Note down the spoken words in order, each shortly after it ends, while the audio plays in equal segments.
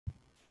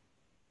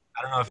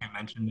I don't know if you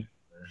mentioned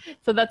it.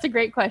 So that's a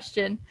great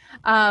question.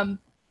 Um,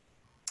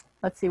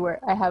 let's see where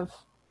I have.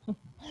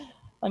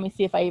 Let me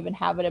see if I even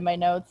have it in my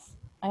notes.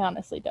 I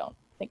honestly don't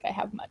think I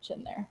have much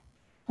in there.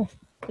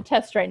 The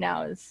test right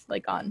now is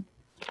like on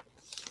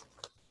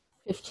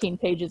 15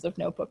 pages of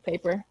notebook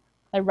paper.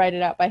 I write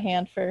it out by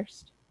hand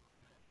first,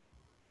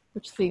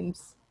 which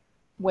seems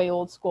way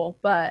old school,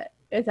 but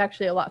it's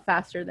actually a lot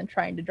faster than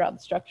trying to draw the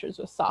structures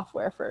with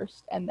software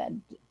first and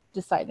then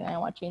deciding I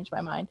want to change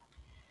my mind.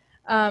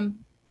 Um,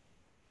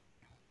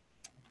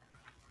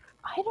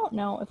 I don't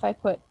know if I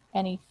put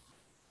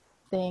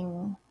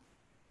anything.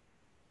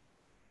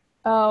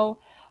 Oh,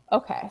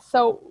 okay.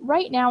 So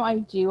right now I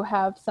do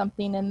have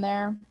something in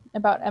there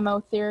about MO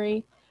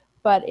theory,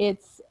 but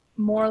it's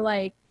more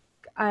like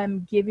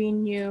I'm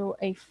giving you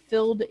a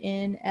filled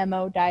in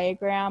MO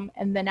diagram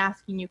and then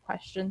asking you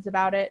questions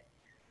about it,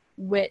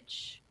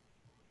 which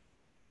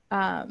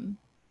um,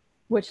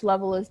 which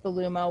level is the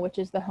LUMO, which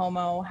is the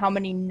HOMO, how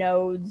many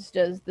nodes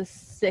does the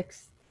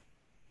sixth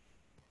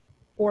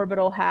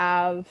orbital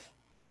have,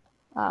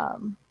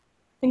 um,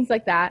 things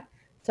like that.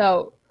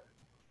 So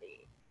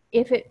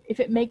if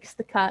it makes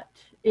the cut,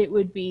 it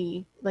would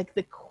be like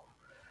the,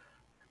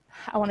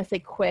 I want to say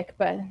quick,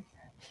 but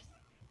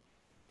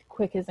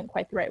quick isn't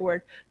quite the right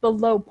word. The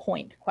low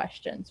point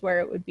questions, where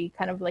it would be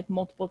kind of like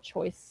multiple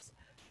choice,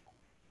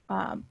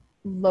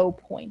 low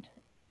point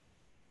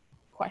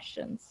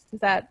questions. Does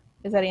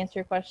that answer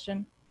your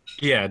question?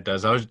 Yeah, it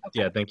does. Okay.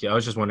 Yeah, thank you. I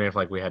was just wondering if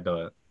like we had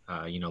to,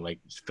 like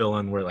fill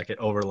in where like it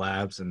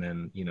overlaps and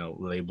then,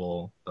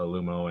 label the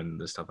Lumo and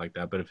the stuff like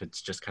that. But if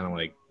it's just kind of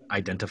like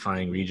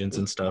identifying regions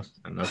and stuff,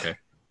 then okay.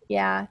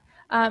 Yeah.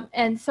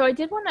 And so I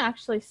did want to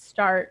actually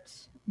start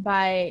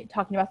by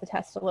talking about the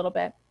test a little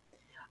bit.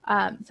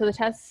 So the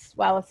test,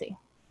 well, let's see,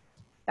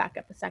 back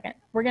up a second.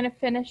 We're going to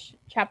finish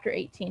chapter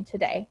 18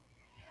 today.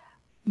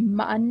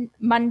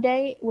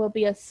 Monday will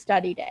be a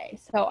study day.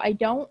 So I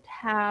don't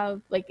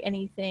have like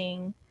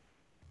anything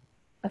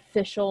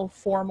official,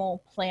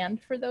 formal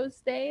planned for those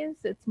days.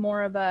 It's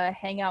more of a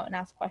hang out and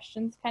ask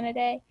questions kind of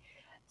day.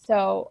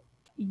 So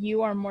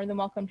you are more than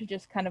welcome to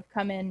just kind of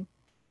come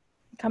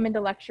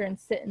into lecture and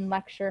sit in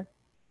lecture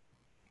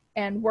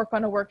and work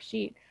on a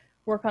worksheet,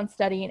 work on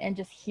studying, and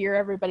just hear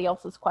everybody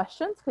else's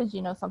questions, because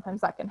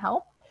sometimes that can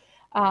help.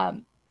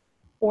 Um,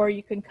 or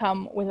you can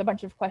come with a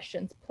bunch of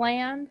questions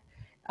planned.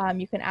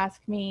 You can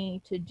ask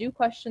me to do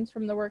questions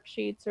from the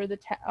worksheets or the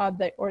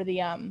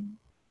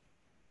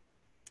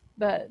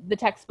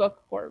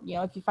textbook, or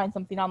if you find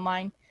something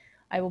online,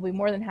 I will be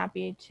more than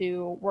happy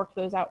to work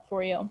those out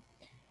for you.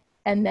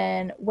 And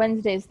then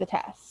Wednesday's the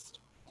test.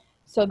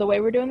 So the way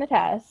we're doing the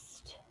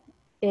test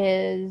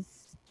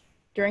is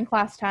during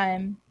class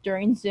time,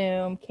 during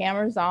Zoom,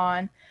 cameras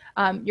on.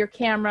 Your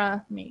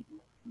camera,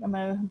 I'm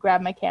going to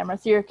grab my camera.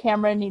 So your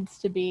camera needs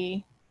to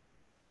be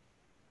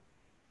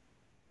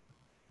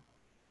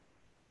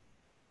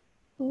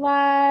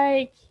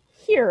like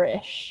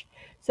here-ish.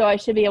 So I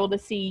should be able to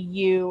see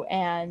you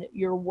and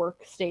your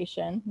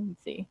workstation. You can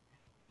see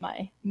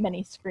my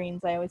many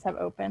screens I always have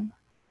open.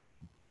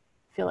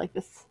 I feel like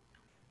this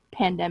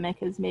pandemic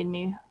has made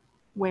me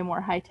way more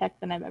high-tech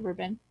than I've ever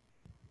been.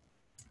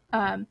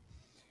 Um,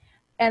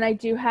 and I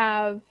do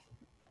have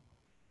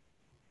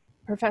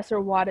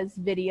Professor Wada's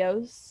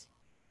videos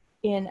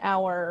in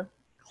our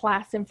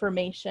class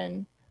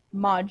information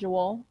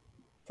module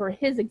for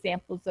his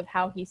examples of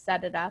how he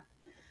set it up.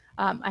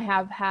 I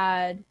have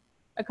had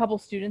a couple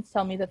students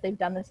tell me that they've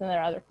done this in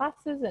their other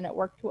classes and it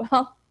worked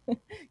well.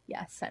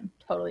 Yes, I'm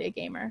totally a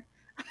gamer.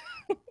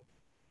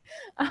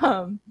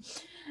 um,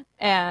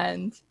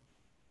 and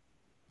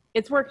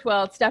it's worked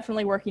well. It's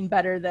definitely working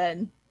better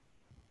than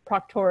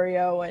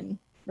Proctorio and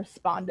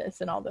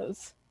Respondus and all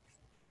those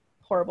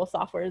horrible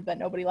softwares that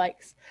nobody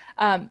likes.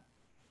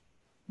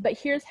 But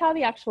here's how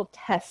the actual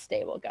test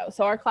day will go.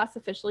 So our class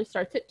officially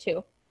starts at 2.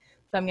 So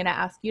I'm going to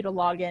ask you to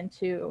log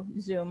into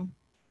Zoom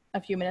a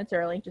few minutes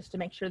early just to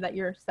make sure that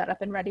you're set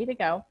up and ready to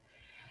go.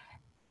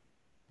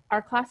 Our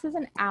class is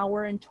an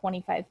hour and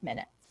 25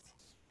 minutes.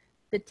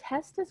 The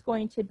test is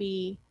going to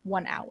be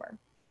 1 hour.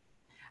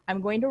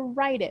 I'm going to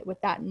write it with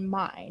that in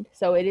mind.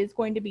 So it is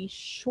going to be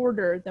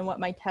shorter than what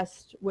my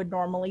test would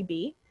normally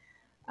be,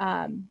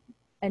 and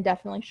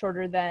definitely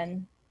shorter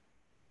than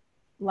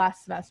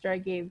last semester. I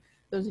gave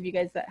those of you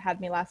guys that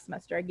had me last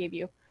semester, I gave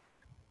you,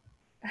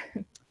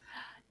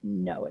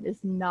 no, it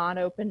is not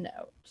open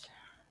note.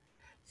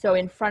 So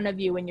in front of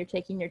you when you're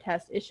taking your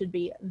test, it should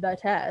be the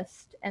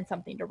test and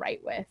something to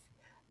write with.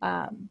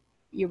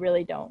 You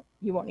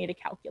won't need a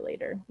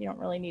calculator. You don't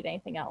really need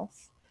anything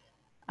else.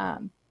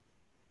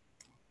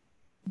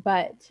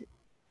 But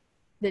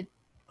the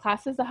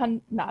class is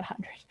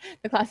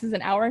the class is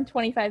an hour and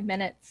 25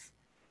 minutes.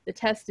 The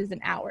test is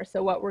an hour.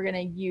 So what we're going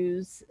to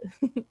use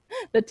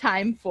the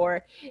time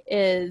for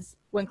is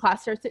when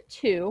class starts at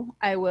 2,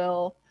 I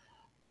will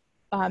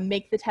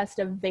make the test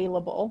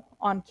available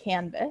on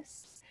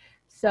Canvas.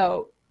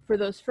 So for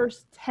those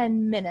first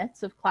 10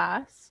 minutes of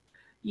class,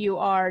 you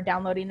are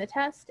downloading the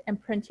test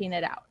and printing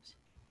it out.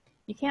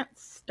 You can't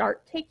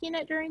start taking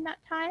it during that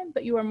time,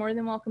 but you are more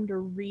than welcome to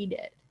read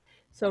it.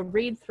 So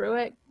read through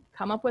it,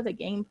 come up with a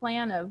game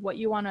plan of what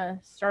you want to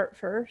start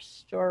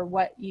first or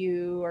what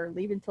you are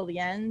leaving till the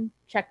end.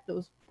 Check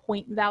those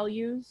point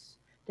values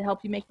to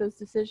help you make those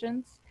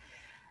decisions.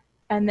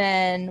 And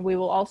then we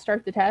will all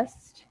start the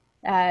test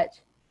at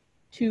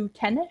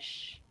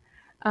 2:10ish.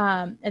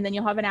 And then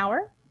you'll have an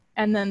hour.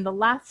 And then the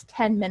last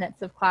 10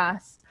 minutes of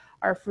class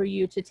are for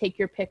you to take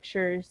your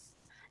pictures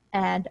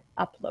and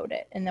upload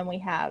it. And then we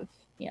have,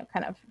 you know,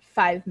 kind of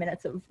 5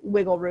 minutes of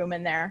wiggle room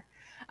in there.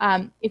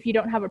 If you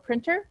don't have a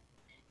printer,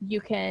 you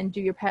can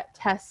do your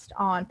test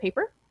on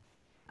paper.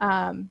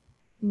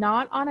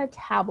 Not on a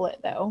tablet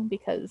though,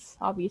 because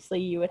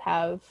obviously you would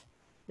have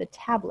the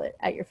tablet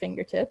at your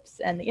fingertips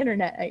and the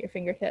internet at your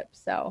fingertips.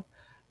 So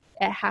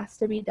it has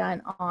to be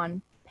done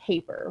on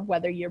paper,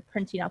 whether you're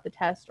printing out the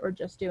test or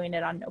just doing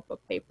it on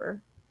notebook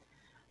paper.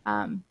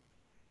 Trying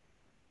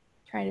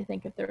to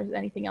think if there was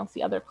anything else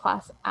the other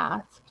class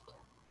asked.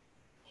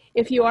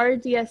 If you are a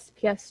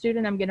DSPS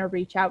student, I'm going to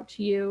reach out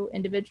to you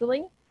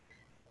individually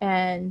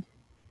and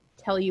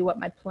tell you what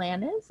my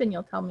plan is, and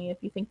you'll tell me if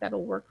you think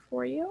that'll work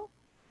for you.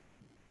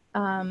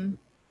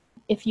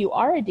 If you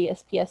are a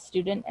DSPS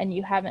student and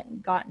you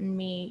haven't gotten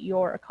me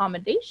your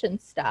accommodation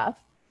stuff,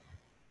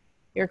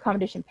 your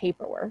accommodation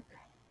paperwork,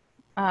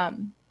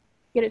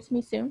 get it to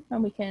me soon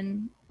and we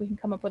can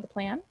come up with a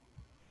plan.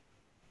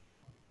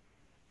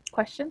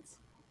 Questions?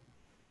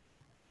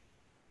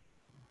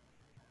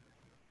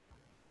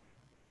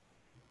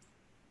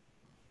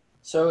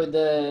 So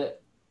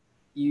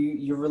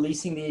you're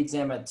releasing the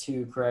exam at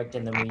 2, correct?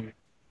 And then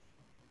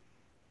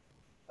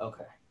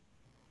okay.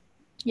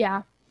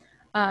 Yeah.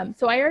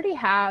 So I already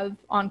have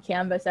on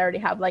Canvas, I already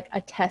have like a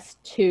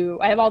test 2.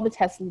 I have all the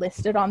tests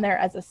listed on there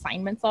as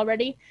assignments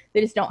already.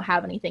 They just don't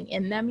have anything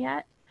in them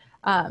yet.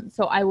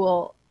 So I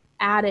will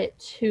add it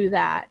to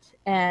that,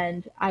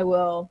 and I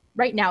will,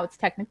 right now it's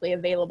technically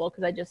available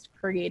because I just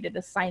created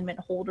assignment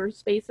holder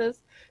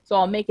spaces. So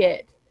I'll make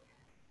it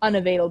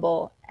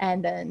unavailable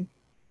and then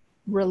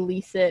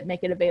release it,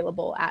 make it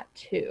available at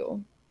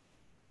 2.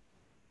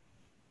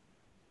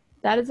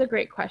 That is a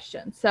great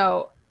question.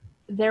 So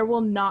there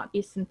will not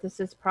be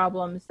synthesis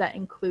problems that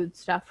include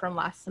stuff from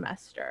last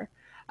semester.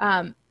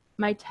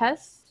 My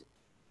tests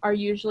are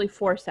usually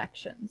 4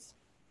 sections.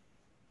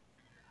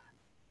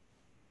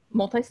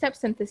 Multi-step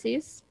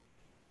syntheses,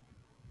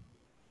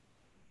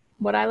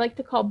 what I like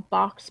to call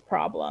box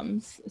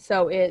problems.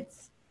 So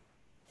it's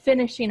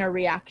finishing a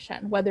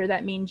reaction, whether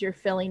that means you're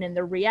filling in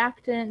the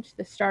reactant,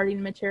 the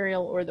starting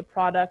material, or the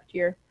product.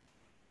 You're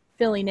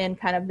filling in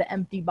kind of the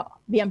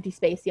empty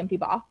space, the empty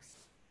box.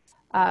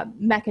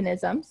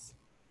 Mechanisms.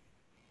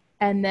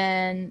 And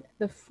then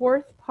the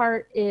 4th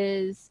part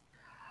is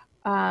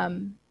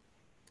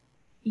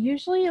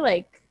usually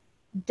like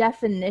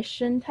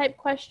definition type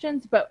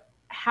questions, but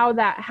how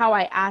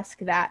I ask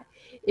that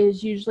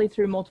is usually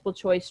through multiple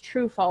choice,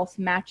 true, false,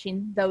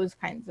 matching, those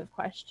kinds of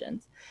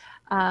questions.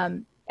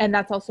 And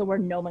that's also where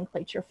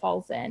nomenclature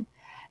falls in.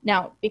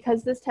 Now,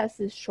 because this test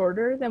is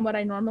shorter than what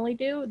I normally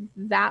do,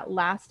 that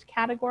last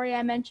category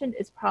I mentioned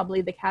is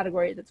probably the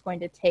category that's going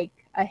to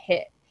take a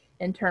hit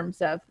in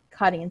terms of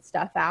cutting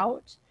stuff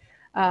out.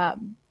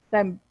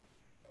 Then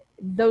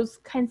those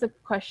kinds of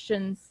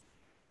questions,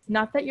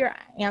 not that you're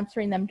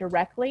answering them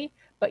directly,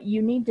 but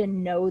you need to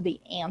know the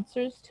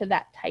answers to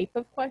that type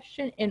of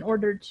question in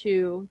order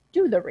to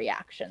do the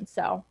reaction.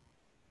 So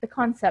the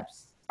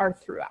concepts are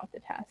throughout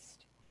the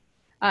test.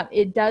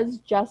 It does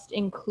just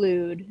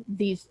include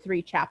these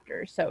 3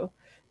 chapters, so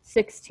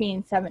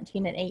 16,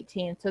 17, and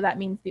 18. So that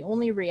means the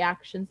only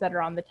reactions that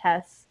are on the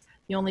test,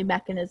 the only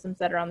mechanisms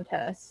that are on the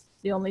test,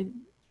 the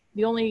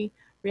only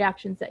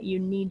reactions that you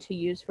need to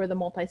use for the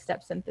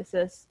multi-step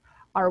synthesis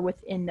are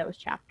within those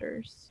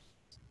chapters.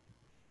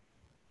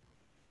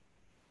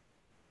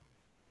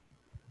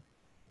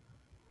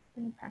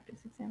 Practice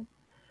exam.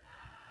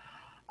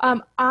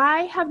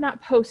 I have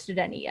not posted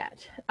any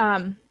yet.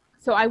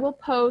 So I will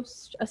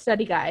post a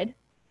study guide,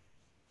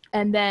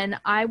 and then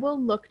I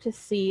will look to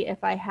see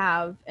if I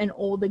have an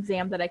old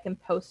exam that I can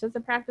post as a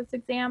practice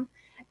exam.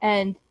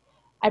 And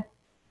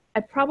I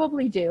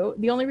probably do.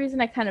 The only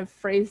reason I kind of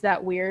phrase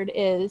that weird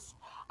is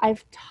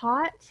I've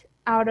taught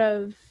out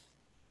of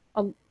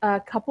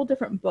a couple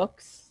different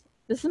books.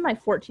 This is my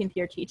 14th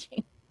year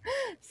teaching.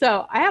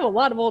 So I have a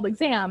lot of old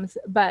exams,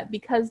 but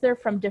because they're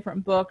from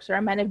different books, or I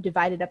might have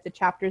divided up the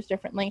chapters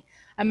differently,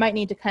 I might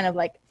need to kind of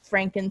like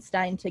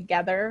Frankenstein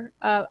together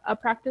a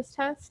practice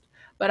test.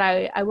 But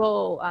I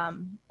will,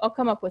 I'll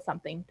come up with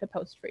something to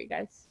post for you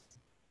guys.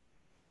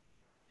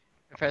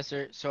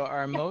 Professor, so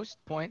are most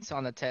points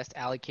on the test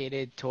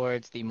allocated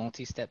towards the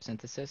multi-step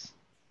synthesis?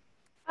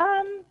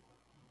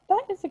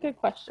 That is a good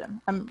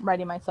question. I'm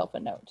writing myself a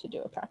note to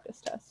do a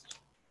practice test.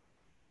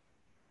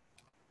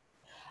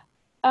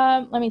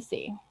 Let me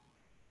see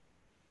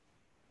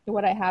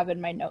what I have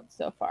in my notes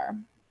so far.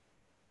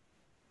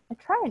 I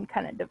try and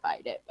kind of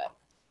divide it, but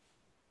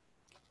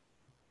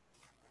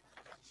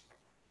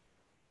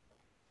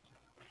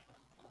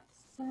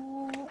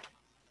so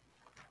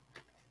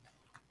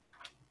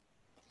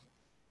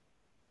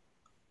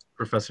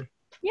Professor?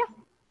 Yeah.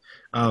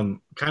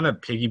 Kind of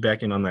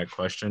piggybacking on that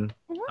question.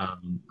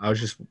 Mhm. I was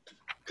just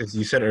because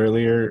you said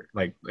earlier,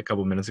 like a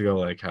couple minutes ago,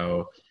 like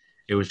how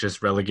it was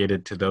just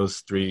relegated to those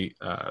three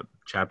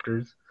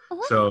chapters.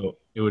 Mhm. So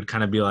it would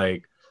kind of be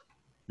like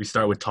we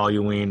start with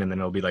toluene, and then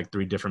it'll be like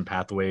three different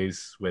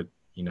pathways with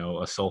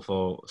a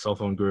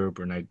sulfone group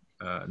or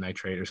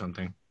nitrate or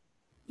something.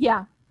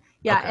 Yeah.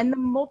 Yeah. Okay. And the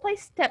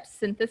multi-step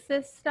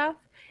synthesis stuff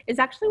is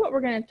actually what we're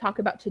going to talk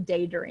about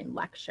today during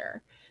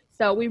lecture.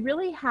 So we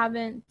really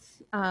haven't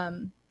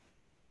kind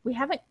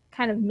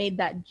of made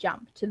that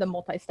jump to the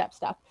multi-step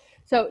stuff.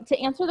 So to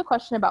answer the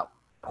question about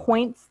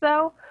points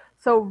though,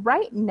 so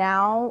right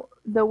now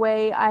the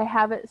way I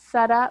have it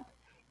set up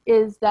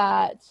is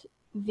that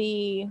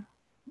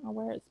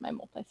where is my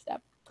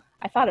multi-step?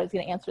 I thought I was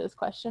going to answer this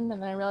question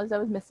and then I realized I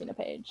was missing a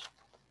page.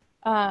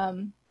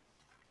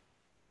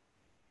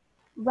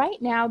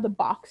 Right now the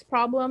box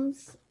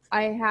problems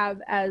I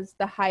have as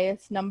the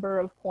highest number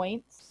of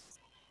points,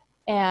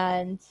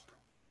 and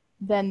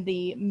then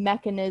the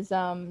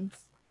mechanisms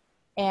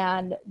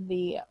and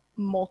the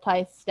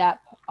multi-step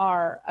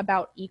are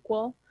about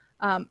equal.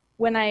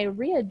 When I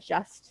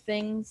readjust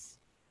things,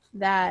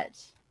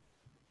 that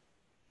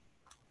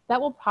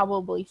will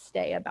probably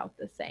stay about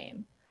the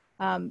same.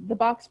 The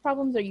box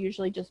problems are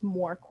usually just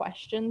more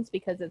questions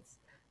because it's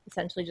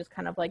essentially just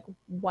kind of like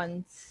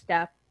one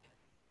step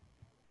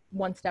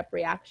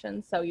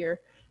reaction. So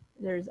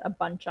there's a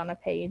bunch on a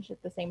page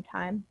at the same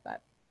time,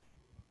 but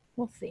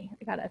we'll see.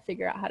 I gotta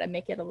figure out how to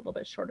make it a little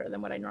bit shorter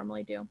than what I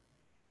normally do.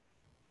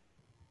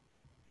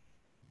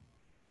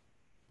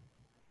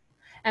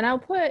 And I'll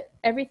put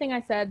everything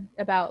I said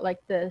about like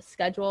the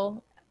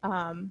schedule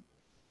and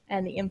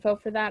the info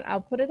for that,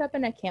 I'll put it up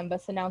in a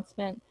Canvas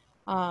announcement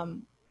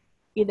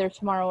either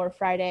tomorrow or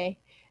Friday,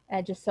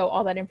 just so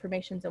all that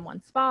information's in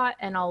one spot.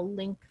 And I'll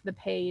link the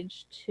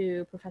page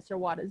to Professor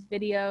Wada's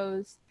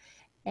videos,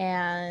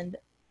 and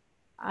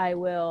I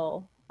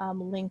will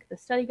link the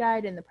study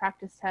guide and the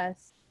practice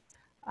test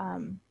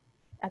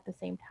at the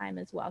same time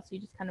as well. So you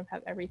just kind of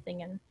have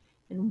everything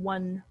in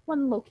one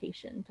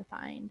location to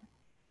find.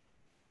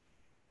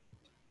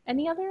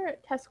 Any other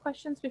test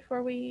questions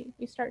before we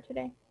start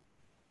today?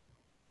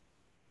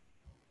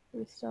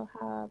 We still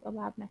have a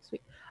lab next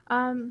week.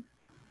 I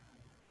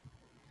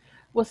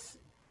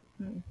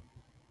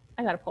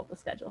gotta pull up the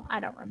schedule. I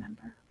don't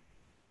remember.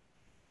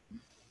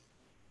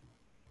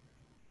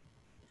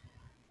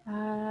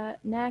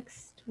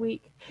 Next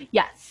week,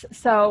 yes.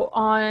 So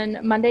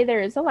on Monday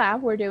there is a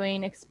lab. We're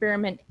doing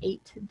experiment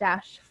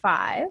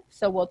 8-5.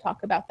 So we'll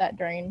talk about that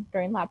during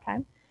lab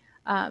time.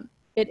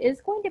 It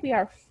is going to be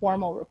our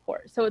formal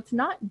report. So it's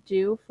not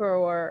due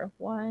for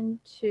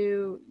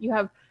you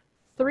have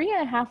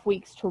 3.5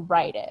 weeks to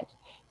write it.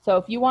 So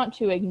if you want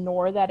to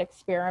ignore that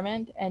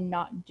experiment and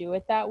not do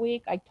it that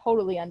week, I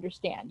totally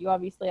understand. You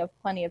obviously have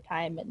plenty of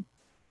time, and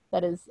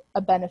that is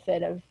a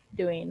benefit of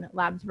doing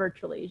labs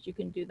virtually, is you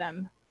can do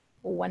them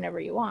whenever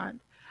you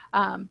want.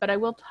 But I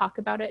will talk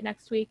about it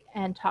next week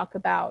and talk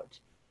about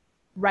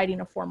writing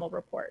a formal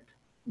report.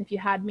 If you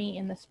had me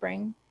in the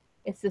spring,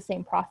 it's the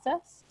same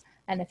process.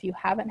 And if you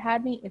haven't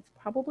had me, it's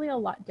probably a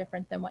lot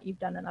different than what you've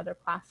done in other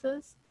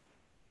classes.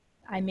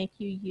 I make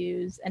you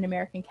use an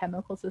American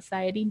Chemical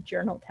Society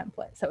journal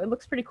template. So it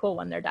looks pretty cool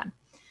when they're done.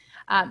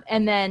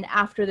 And then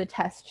after the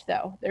test,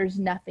 though, there's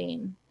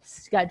nothing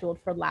scheduled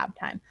for lab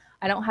time.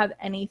 I don't have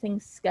anything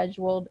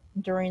scheduled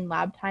during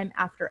lab time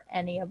after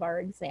any of our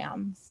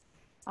exams.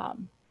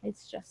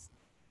 It's just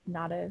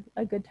not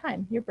a good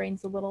time. Your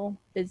brain's a little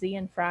busy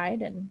and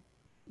fried, and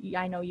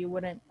I know you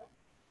wouldn't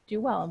do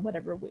well in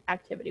whatever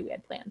activity we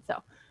had planned.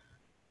 So,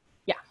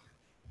 yeah.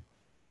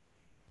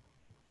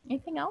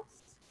 Anything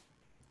else?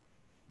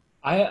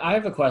 I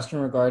have a question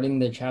regarding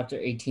the chapter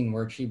 18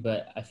 worksheet,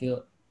 but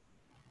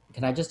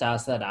can I just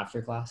ask that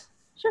after class?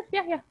 Sure,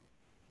 yeah.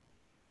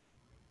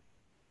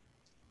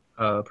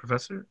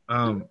 Professor,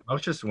 I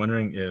was just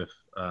wondering if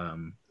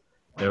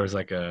there was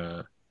like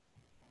a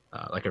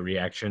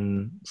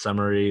reaction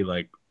summary,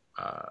 like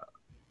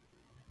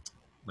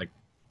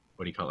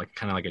what do you call it? Like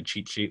kind of like a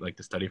cheat sheet, like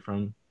to study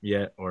from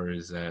yet, or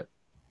is that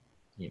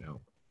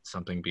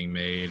something being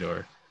made?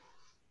 Or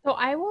so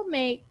I will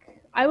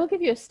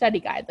give you a study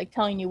guide, like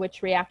telling you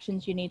which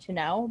reactions you need to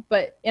know.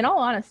 But in all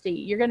honesty,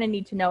 you're going to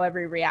need to know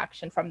every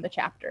reaction from the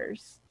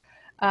chapters.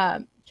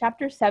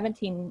 Chapter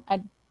 17,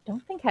 I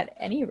don't think had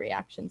any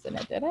reactions in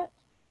it, did it?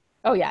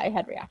 Oh yeah, it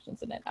had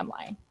reactions in it. I'm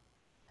lying.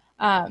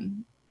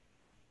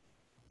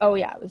 Oh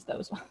yeah, it was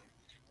those ones.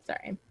 Sorry,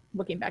 I'm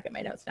looking back at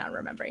my notes now and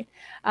remembering.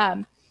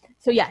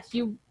 So yes,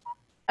 you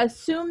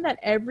assume that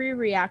every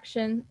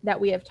reaction that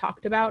we have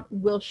talked about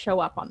will show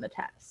up on the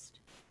test.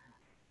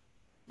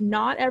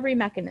 Not every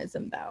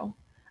mechanism, though.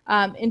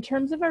 In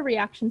terms of a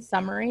reaction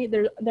summary,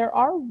 there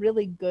are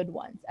really good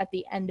ones at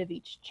the end of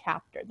each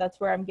chapter. That's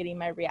where I'm getting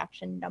my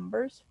reaction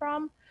numbers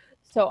from.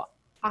 So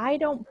I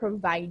don't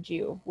provide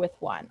you with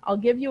one. I'll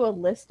give you a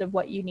list of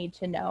what you need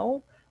to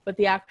know, but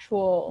the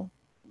actual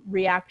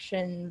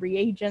reaction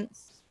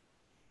reagents,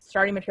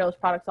 starting materials,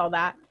 products, all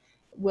that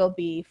will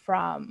be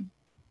from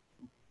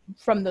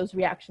from those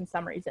reaction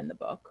summaries in the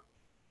book.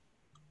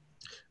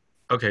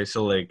 Okay,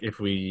 so like if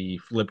we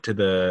flip to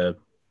the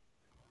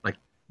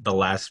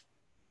last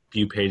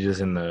few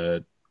pages in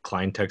the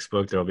Klein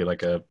textbook, there'll be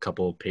like a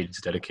couple pages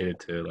dedicated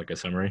to like a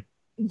summary.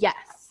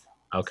 Yes.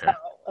 Okay. So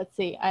let's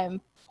see.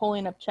 I'm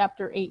pulling up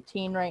chapter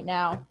 18 right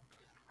now.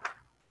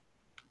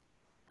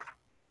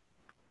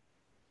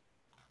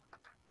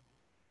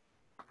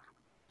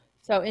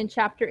 So in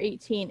chapter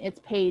 18, it's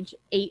page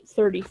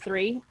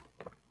 833.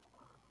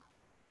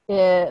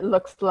 It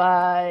looks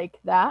like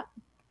that.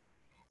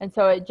 And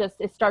so it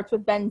starts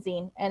with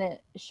benzene, and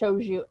it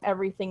shows you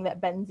everything that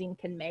benzene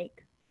can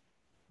make.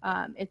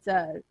 I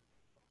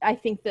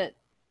think that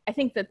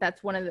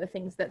that's one of the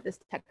things that this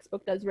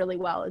textbook does really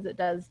well, is it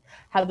does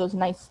have those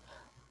nice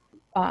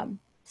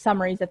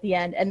summaries at the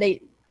end. And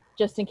they,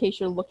 just in case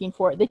you're looking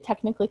for it, they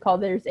technically call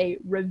theirs a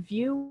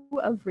review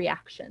of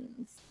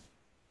reactions.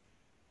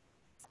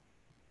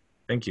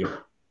 Thank you.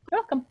 You're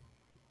welcome.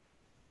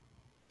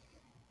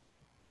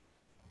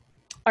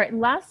 All right,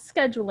 last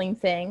scheduling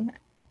thing.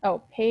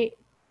 Oh, page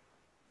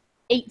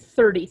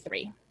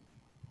 833.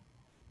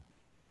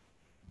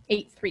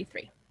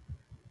 833.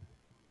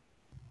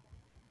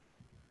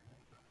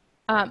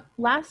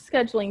 Last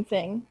scheduling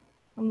thing,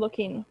 I'm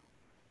looking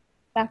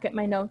back at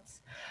my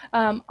notes,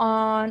 on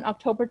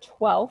October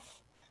 12th,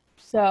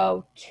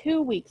 so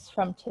 2 weeks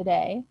from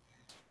today,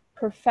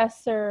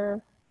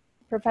 Professor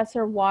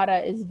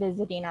Wada is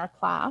visiting our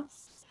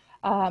class.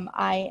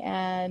 I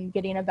am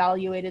getting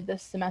evaluated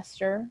this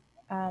semester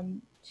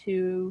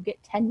to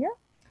get tenure.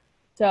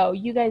 So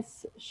you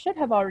guys should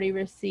have already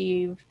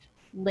received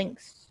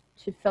links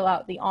to fill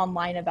out the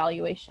online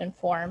evaluation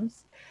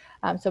forms.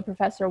 So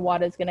Professor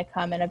Wada is going to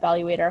come and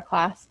evaluate our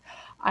class.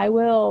 I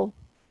will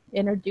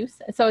introduce.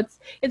 So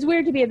it's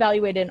weird to be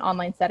evaluated in an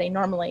online setting.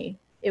 Normally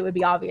it would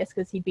be obvious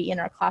because he'd be in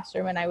our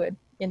classroom and I would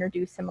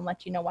introduce him and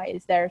let you know why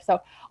he's there. So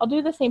I'll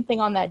do the same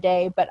thing on that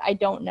day, but I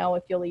don't know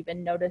if you'll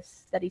even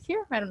notice that he's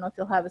here. I don't know if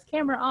he'll have his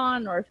camera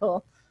on or if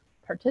he'll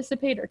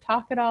participate or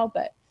talk at all,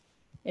 but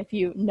if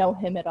you know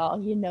him at all,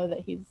 you know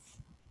that he's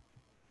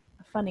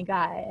a funny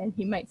guy and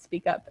he might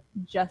speak up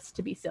just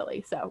to be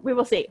silly. So we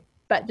will see,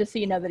 but just so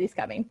you know that he's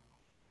coming.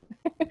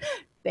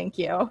 Thank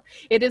you.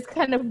 It is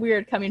kind of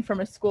weird coming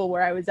from a school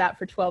where I was at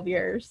for 12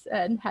 years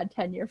and had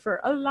tenure for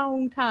a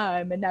long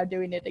time and now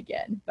doing it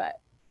again, but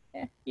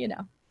you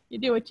know, you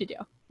do what you do.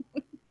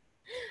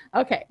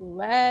 Okay,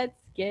 let's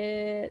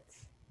get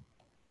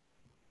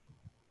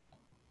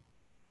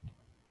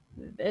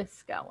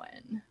this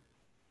going.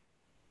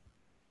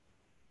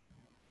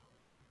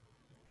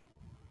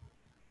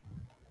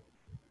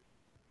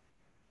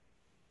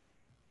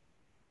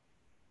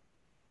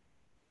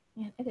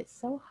 Man, it is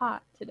so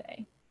hot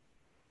today.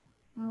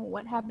 Oh,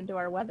 what happened to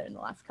our weather in the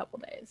last couple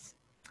days?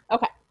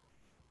 Okay.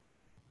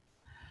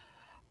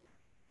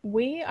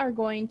 We are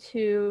going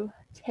to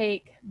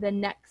take the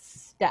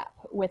next step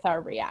with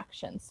our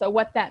reactions. So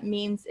what that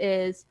means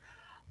is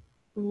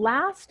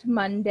last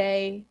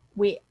Monday,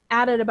 we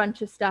added a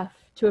bunch of stuff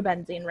to a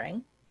benzene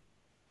ring.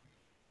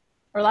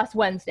 Or last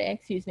Wednesday,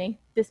 excuse me.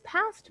 This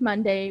past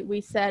Monday,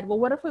 we said, well,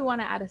 what if we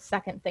want to add a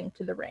second thing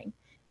to the ring?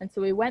 And so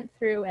we went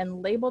through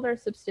and labeled our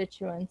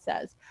substituents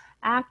as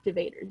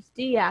activators,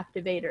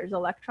 deactivators,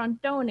 electron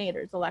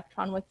donators,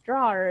 electron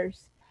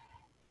withdrawers,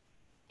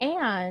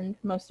 and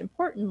most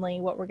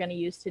importantly, what we're going to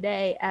use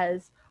today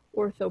as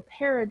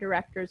orthopara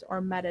directors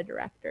or meta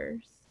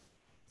directors.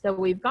 So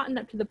we've gotten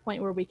up to the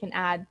point where we can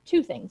add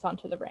two things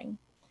onto the ring.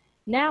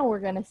 Now we're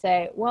going to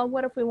say, well,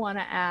 what if we want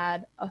to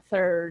add a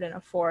third and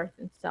a fourth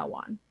and so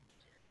on?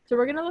 So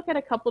we're going to look at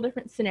a couple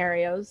different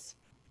scenarios.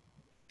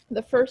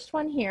 The first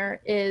one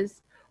here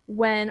is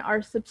when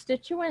our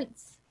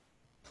substituents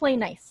play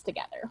nice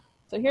together.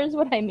 So here's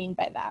what I mean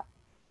by that.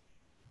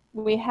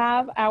 We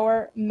have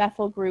our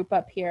methyl group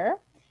up here,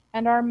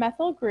 and our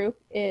methyl group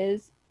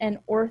is an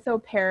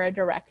orthopara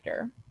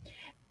director.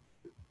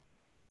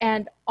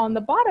 And on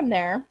the bottom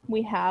there,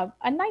 we have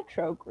a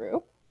nitro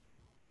group,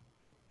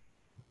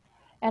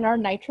 and our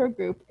nitro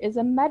group is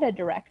a meta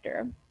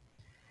director.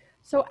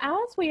 So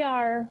as we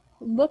are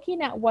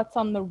looking at what's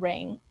on the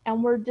ring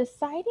and we're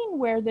deciding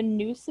where the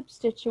new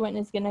substituent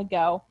is going to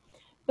go,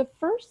 the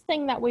first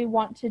thing that we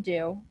want to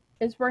do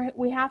is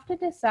we have to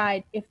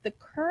decide if the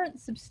current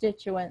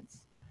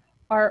substituents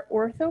are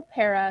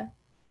orthopara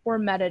or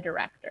meta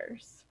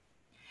directors.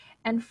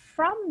 And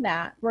from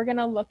that, we're going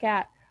to look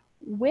at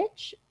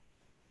which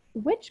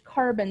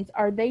carbons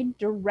are they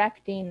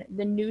directing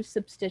the new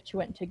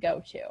substituent to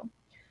go to.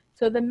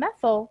 So the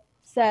methyl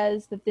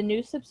says that the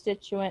new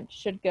substituent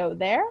should go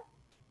there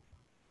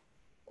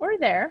or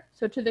there,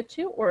 so to the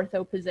two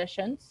ortho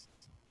positions.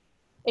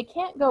 It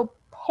can't go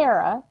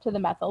para to the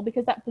methyl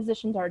because that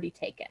position's already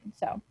taken,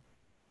 so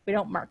we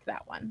don't mark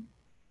that one.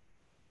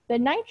 The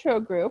nitro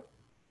group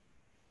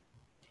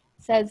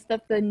says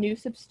that the new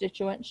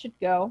substituent should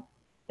go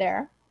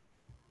there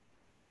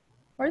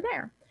or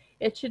there.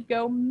 It should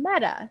go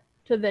meta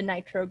to the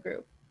nitro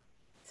group.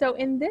 So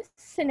in this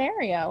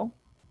scenario,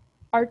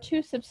 our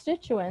two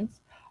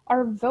substituents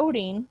are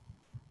voting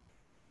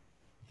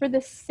for the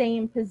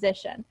same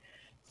position.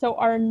 So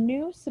our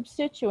new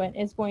substituent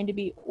is going to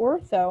be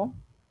ortho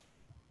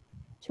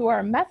to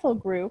our methyl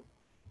group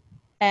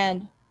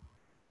and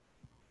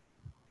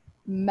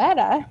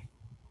meta,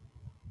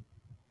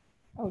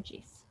 oh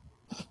geez,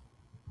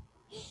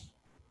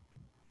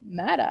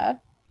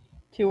 meta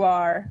to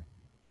our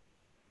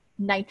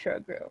nitro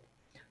group.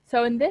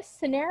 So in this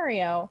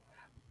scenario,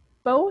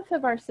 both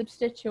of our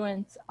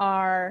substituents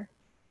are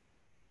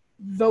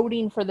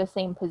voting for the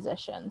same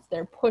positions.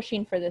 They're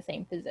pushing for the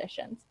same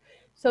positions.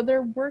 So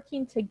they're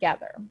working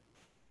together.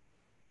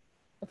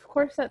 Of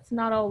course, that's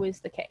not always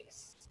the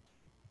case.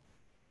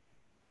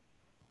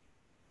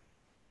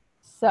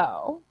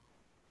 So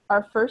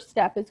our first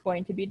step is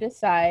going to be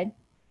decide,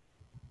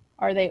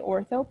 are they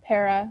ortho,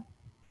 para,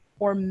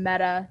 or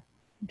meta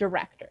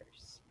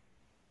directors?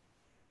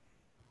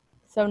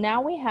 So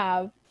now we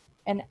have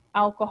an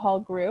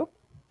alcohol group.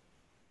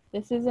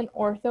 This is an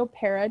ortho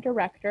para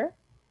director.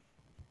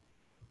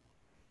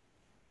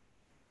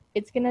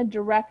 It's going to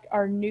direct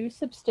our new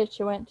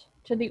substituent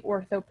to the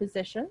ortho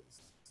positions.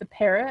 The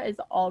para is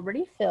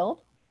already filled.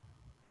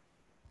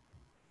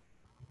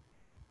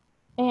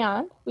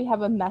 And we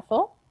have a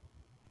methyl,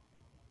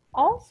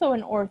 also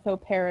an ortho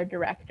para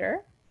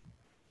director.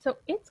 So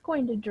it's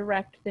going to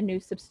direct the new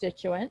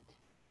substituent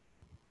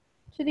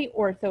to the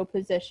ortho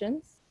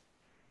positions.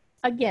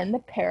 Again, the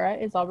para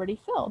is already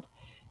filled.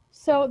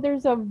 So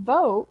there's a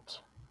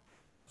vote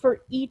for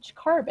each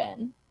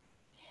carbon.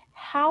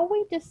 How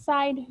we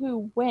decide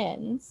who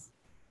wins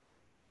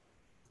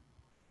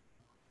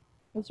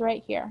is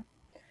right here.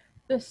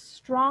 The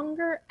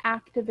stronger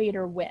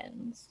activator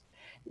wins.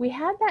 We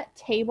had that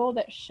table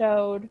that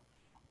showed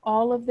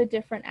all of the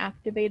different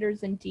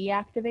activators and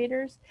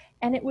deactivators,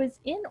 and it was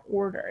in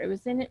order. It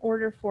was in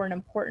order for an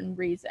important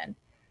reason.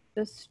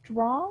 The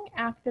strong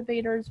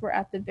activators were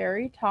at the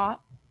very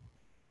top,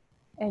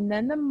 and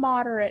then the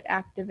moderate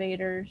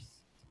activators,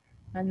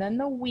 and then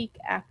the weak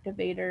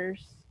activators,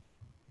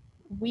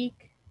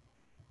 weak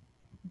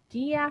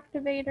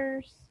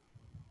deactivators,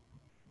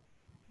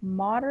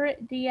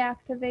 moderate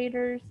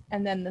deactivators,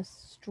 and then the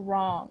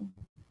strong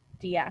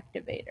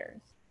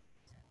deactivators.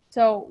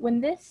 So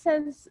when this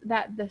says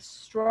that the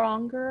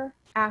stronger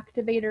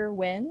activator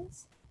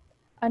wins,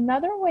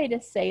 another way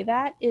to say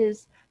that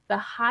is the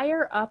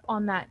higher up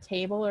on that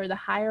table or the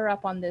higher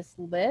up on this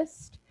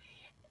list,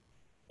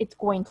 it's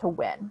going to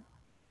win.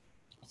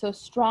 So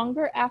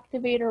stronger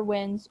activator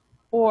wins,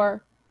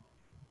 or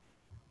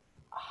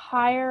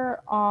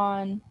higher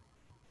on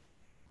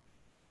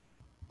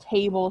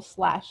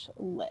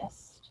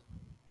table/list.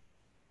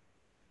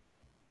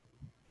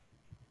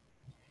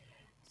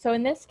 So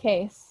in this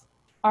case,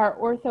 our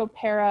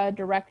ortho-para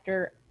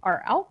director,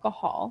 our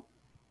alcohol,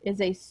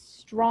 is a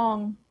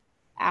strong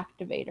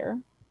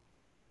activator.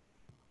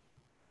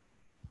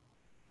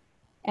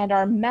 And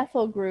our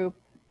methyl group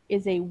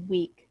is a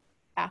weak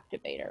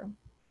activator.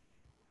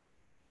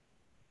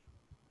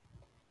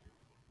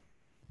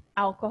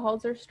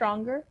 Alcohols are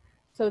stronger,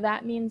 so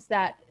that means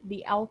that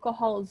the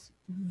alcohol's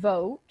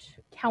vote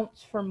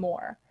counts for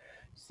more.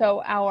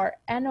 So our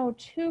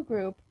NO2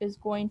 group is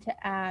going to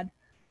add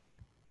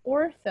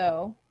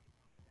ortho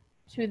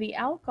to the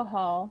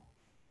alcohol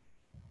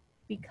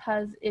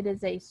because it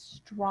is a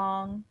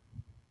strong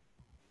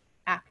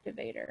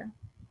activator.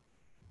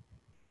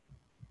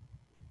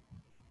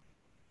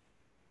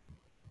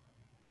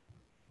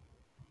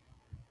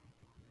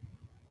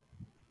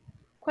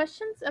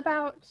 Questions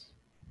about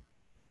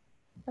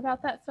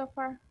that so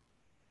far?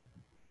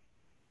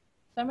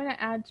 So I'm going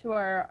to add to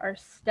our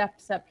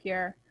steps up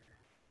here.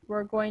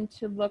 We're going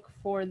to look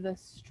for the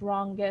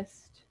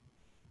strongest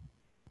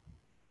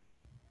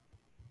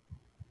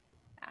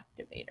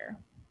activator.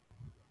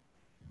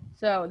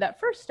 So that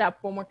first step,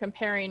 when we're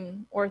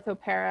comparing ortho,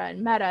 para,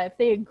 and meta, if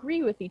they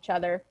agree with each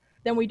other,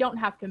 then we don't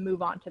have to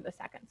move on to the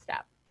second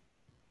step.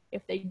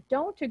 If they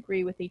don't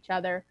agree with each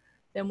other,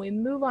 then we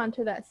move on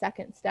to that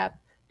second step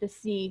to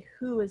see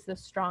who is the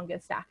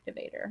strongest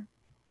activator.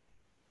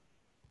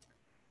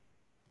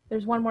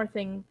 There's one more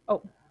thing.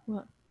 Oh,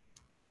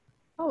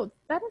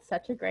 that is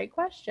such a great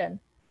question.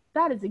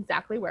 That is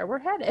exactly where we're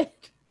headed.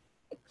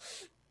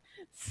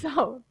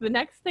 So the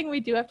next thing we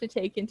do have to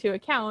take into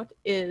account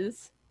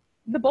is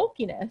the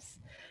bulkiness.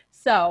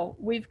 So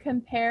we've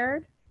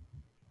compared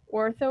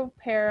ortho,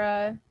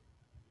 para,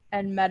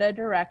 and meta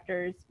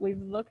directors.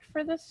 We've looked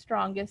for the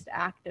strongest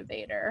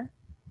activator.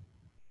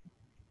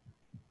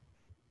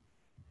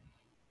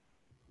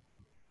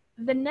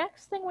 The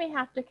next thing we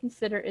have to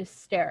consider is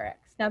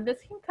sterics. Now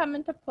this can come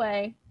into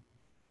play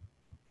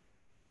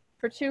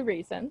for two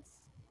reasons.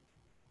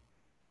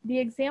 The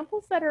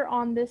examples that are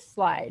on this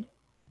slide,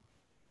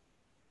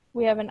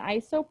 we have an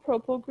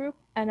isopropyl group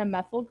and a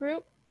methyl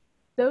group.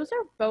 Those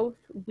are both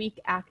weak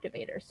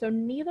activators. So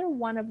neither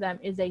one of them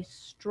is a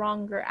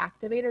stronger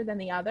activator than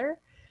the other.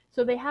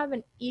 So they have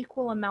an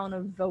equal amount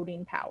of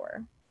voting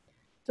power.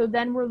 So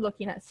then we're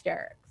looking at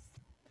sterics.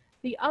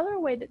 The other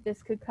way that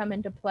this could come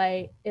into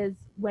play is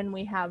when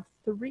we have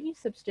three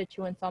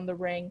substituents on the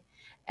ring,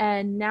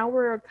 and now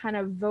we're kind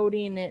of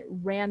voting at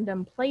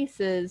random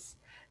places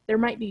there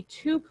might be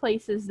two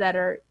places that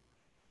are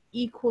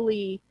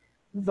equally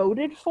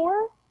voted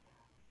for.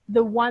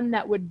 The one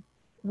that would,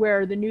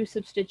 where the new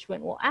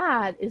substituent will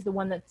add, is the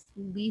one that's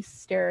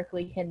least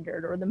sterically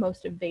hindered or the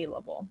most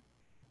available.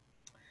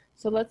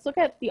 So let's look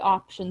at the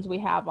options we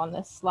have on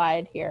this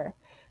slide here.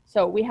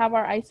 So we have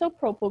our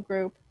isopropyl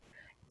group,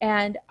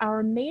 and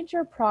our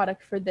major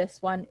product for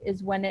this one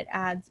is when it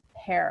adds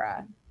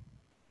para.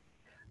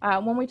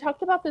 When we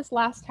talked about this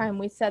last time,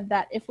 we said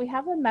that if we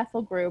have a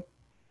methyl group,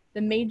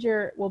 the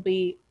major will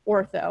be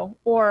ortho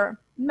or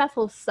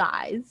methyl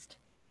sized.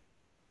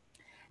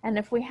 And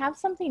if we have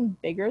something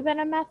bigger than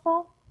a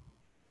methyl,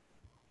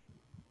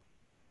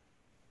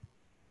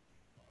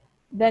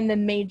 then the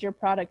major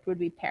product would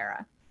be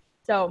para.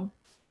 So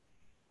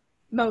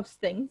most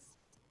things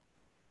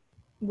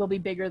will be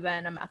bigger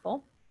than a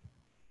methyl.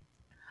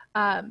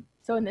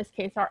 So in this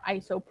case, our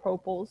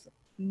isopropyl's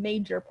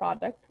major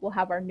product will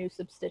have our new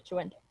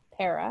substituent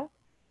para.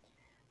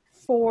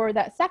 For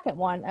that second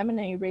one, I'm going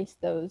to erase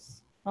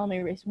those. I'll only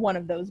erase one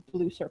of those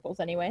blue circles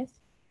anyways.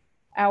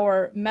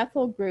 Our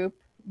methyl group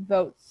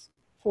votes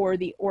for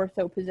the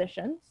ortho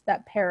positions.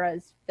 That para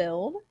is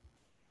filled.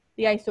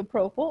 The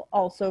isopropyl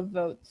also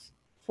votes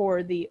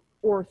for the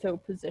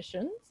ortho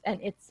positions,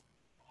 and its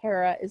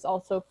para is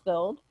also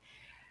filled.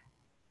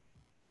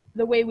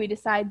 The way we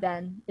decide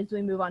then is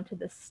we move on to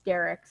the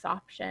sterics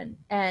option,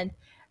 and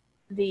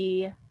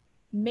the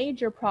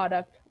major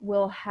product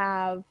will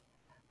have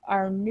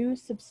our new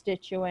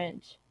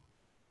substituent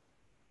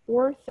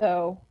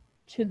ortho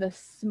to the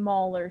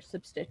smaller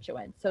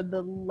substituent, so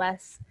the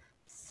less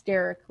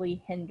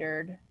sterically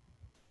hindered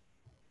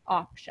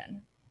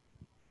option.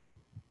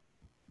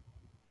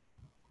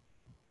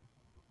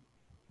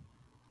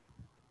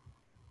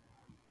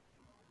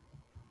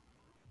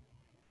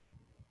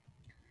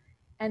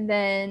 And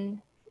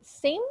then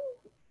same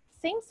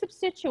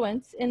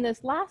substituents in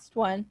this last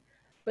one,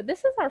 but this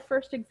is our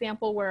first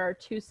example where our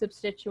two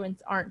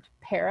substituents aren't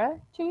para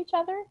to each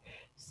other.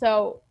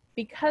 So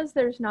because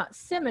there's not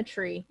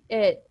symmetry,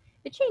 it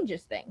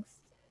changes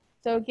things.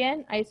 So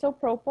again,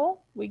 isopropyl,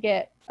 we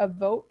get a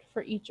vote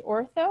for each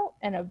ortho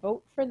and a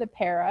vote for the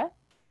para.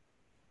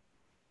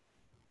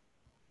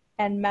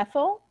 And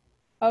methyl,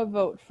 a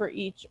vote for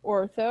each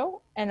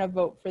ortho and a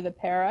vote for the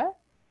para.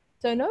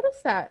 So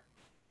notice that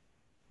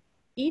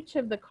each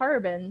of the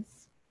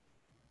carbons,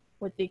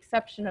 with the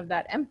exception of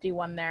that empty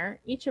one there,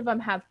 each of them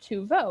have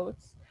 2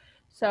 votes.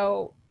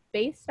 So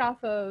based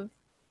off of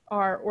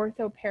our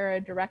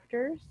ortho-para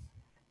directors,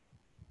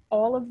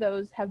 all of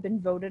those have been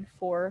voted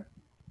for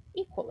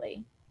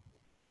equally.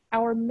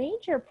 Our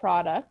major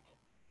product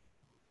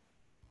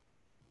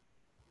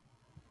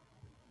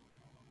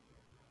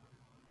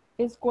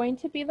is going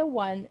to be the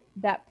one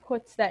that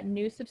puts that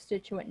new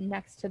substituent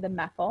next to the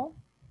methyl.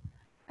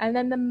 And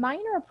then the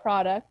minor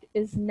product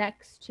is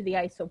next to the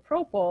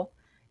isopropyl.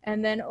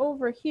 And then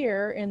over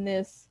here in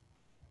this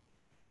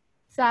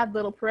sad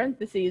little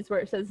parentheses where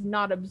it says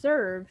not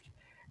observed,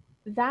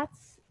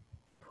 that's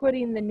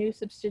putting the new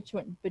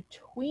substituent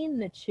between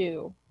the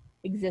 2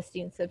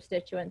 existing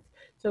substituents.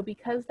 So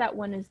because that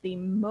one is the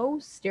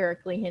most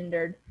sterically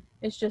hindered,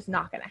 it's just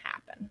not going to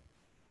happen.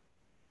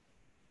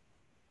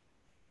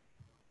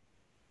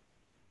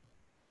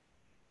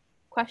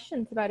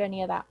 Questions about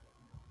any of that?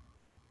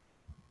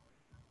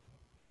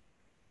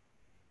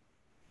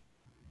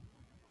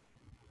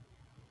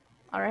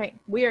 All right,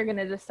 we are going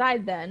to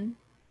decide then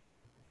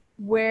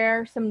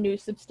where some new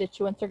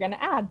substituents are going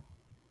to add.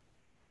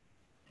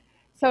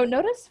 So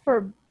notice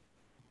for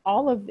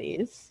all of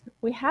these,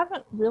 we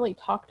haven't really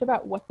talked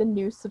about what the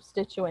new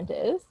substituent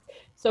is.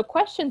 So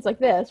questions like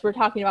this, we're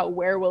talking about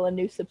where will a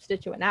new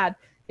substituent add.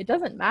 It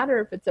doesn't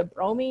matter if it's a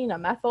bromine, a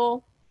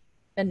methyl,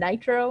 a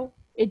nitro.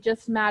 It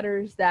just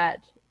matters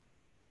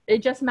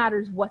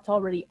what's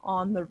already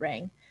on the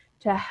ring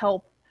to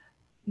help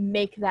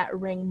make that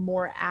ring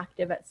more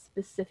active at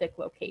specific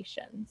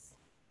locations.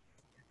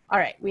 All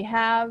right, we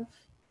have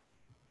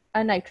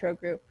a nitro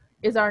group.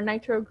 Is our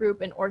nitro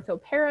group an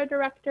ortho-para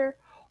director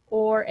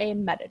or a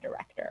meta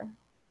director?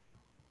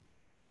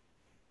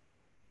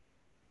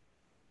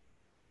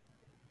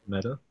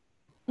 Meta.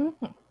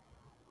 Mm-hmm.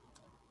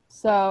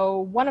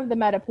 So one of the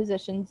meta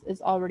positions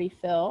is already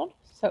filled,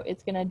 so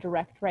it's going to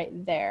direct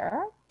right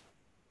there.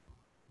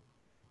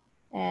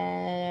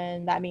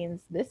 And that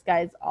means this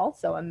guy's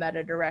also a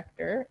meta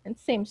director. And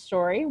same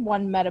story,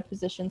 one meta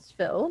position's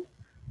filled,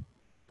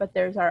 but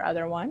there's our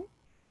other one.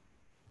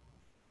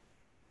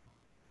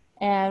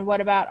 And what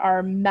about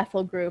our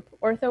methyl group,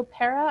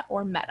 ortho-para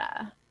or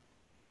meta?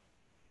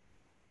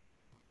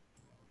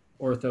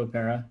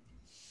 Ortho-para.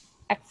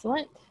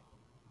 Excellent.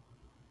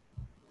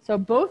 So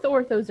both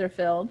orthos are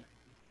filled,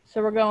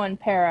 so we're going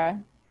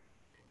para.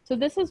 So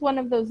this is one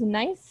of those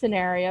nice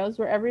scenarios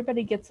where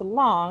everybody gets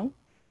along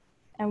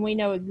and we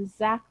know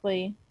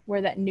exactly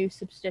where that new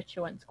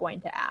substituent's going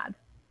to add.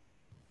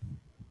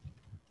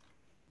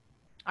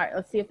 All right,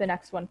 let's see if the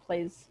next one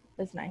plays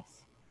as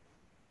nice.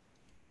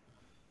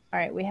 All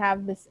right, we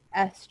have this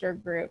ester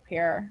group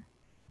here.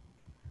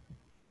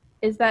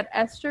 Is that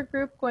ester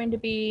group going to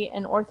be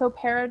an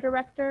orthopara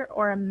director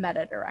or a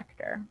meta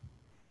director?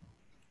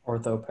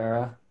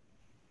 Orthopara.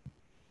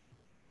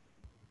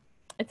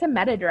 It's a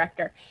meta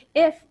director.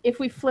 If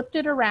we flipped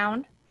it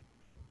around,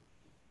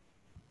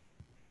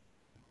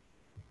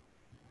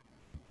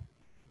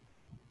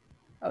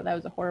 oh, that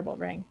was a horrible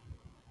ring.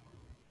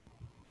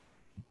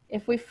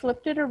 If we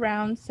flipped it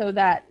around so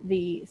that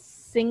the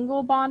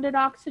single bonded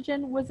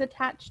oxygen was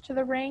attached to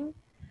the ring,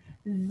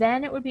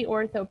 then it would be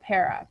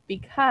orthopara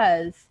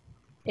because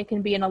it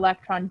can be an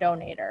electron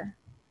donator.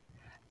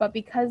 But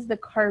because the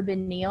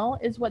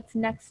carbonyl is what's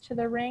next to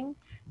the ring,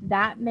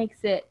 that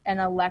makes it an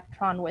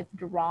electron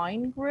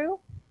withdrawing group,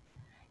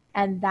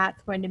 and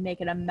that's going to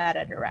make it a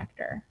meta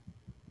director.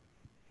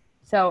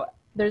 So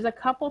there's a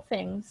couple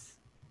things,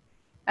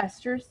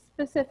 esters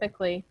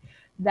specifically,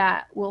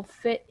 that will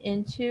fit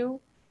into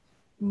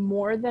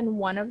more than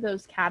one of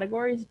those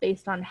categories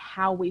based on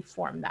how we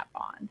form that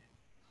bond.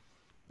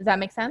 Does that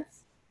make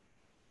sense?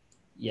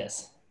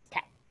 Yes.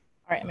 Okay.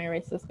 All right, I'm gonna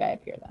erase this guy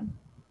up here then.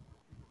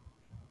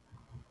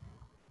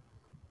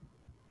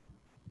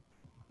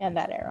 And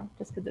that arrow,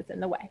 just because it's in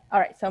the way. All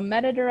right, so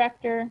meta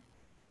director.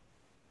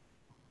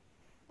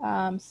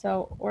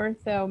 So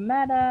ortho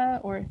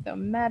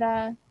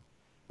meta,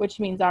 which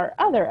means our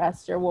other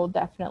ester will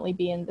definitely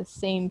be in the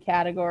same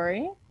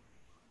category.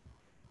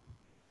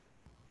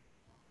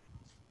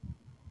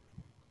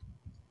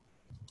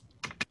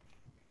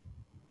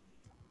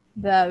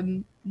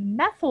 The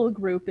methyl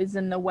group is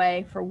in the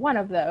way for one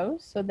of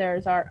those. So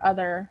there's our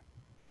other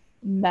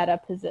meta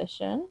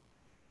position.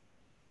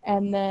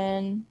 And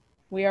then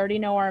we already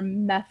know our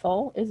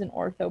methyl is an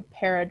ortho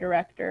para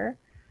director.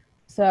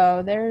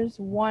 So there's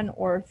one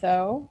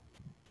ortho,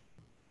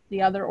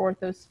 the other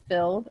ortho's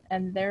filled,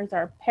 and there's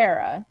our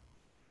para.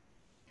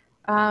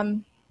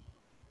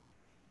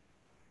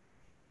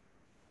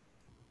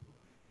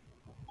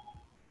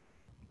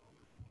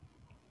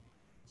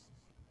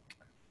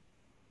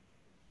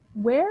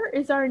 Where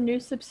is our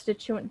new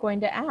substituent going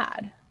to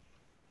add?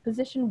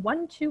 Position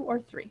 1, 2, or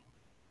 3?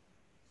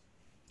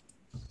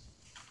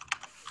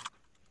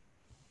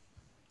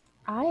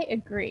 I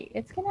agree.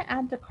 It's going to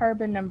add to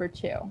carbon number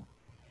 2.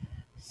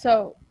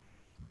 So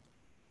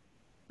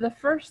the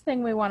first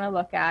thing we want to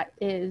look at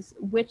is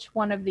which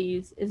one of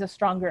these is a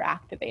stronger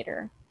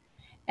activator.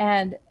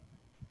 And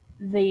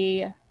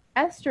the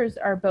esters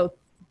are both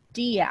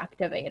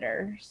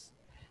deactivators.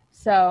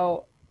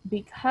 So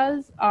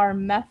because our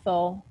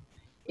methyl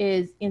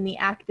is in the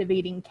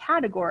activating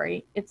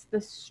category, it's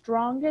the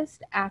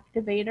strongest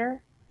activator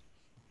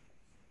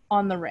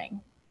on the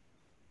ring.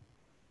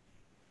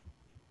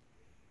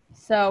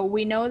 So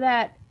we know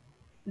that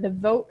the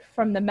vote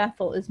from the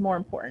methyl is more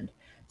important.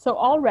 So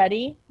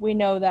already we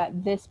know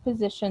that this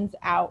position's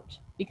out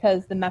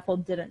because the methyl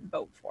didn't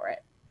vote for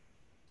it.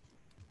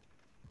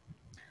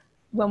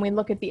 When we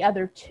look at the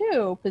other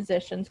two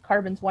positions,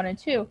 carbons 1 and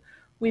 2,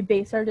 we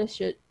base our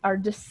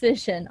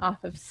decision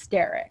off of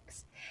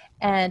sterics.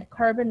 And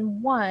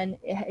carbon 1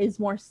 is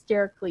more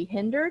sterically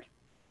hindered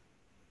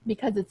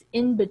because it's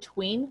in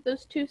between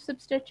those two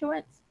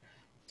substituents.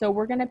 So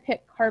we're going to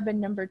pick carbon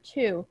number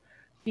 2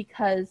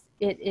 because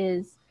it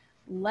is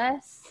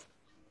less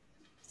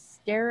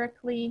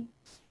sterically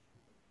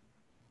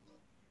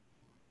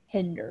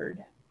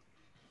hindered.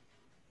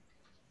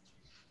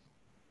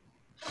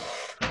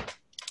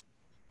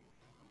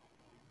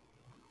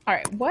 All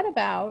right, what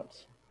about,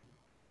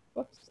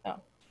 whoops, oh,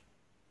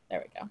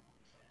 there we go.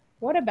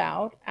 What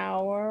about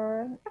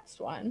our next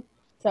one?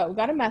 So we've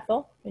got a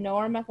methyl. We know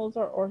our methyls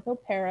are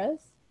orthoparas.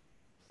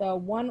 So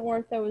one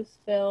ortho is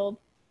filled.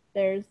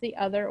 There's the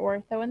other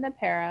ortho in the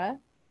para.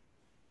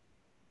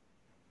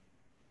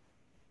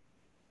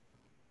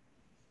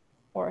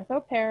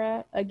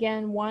 Orthopara.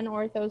 Again, one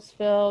ortho's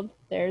filled.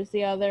 There's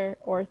the other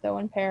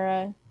ortho and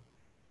para.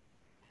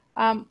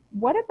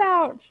 What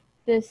about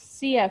this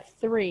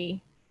CF3?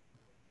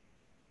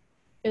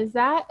 Is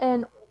that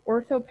an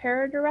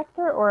orthopara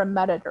director or a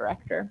meta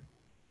director?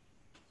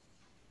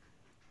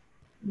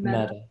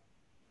 Meta.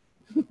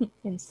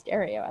 In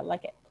stereo, I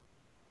like it.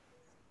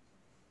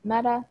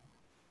 Meta,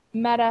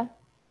 meta.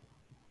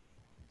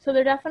 So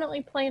they're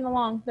definitely playing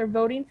along. They're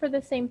voting for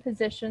the same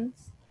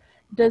positions.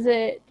 Does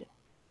it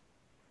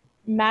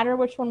matter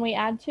which one we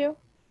add to?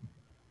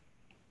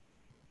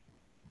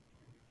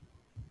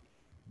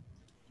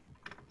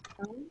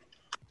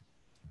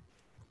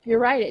 You're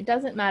right, it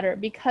doesn't matter.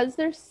 Because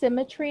there's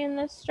symmetry in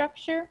this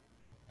structure,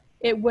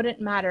 it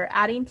wouldn't matter.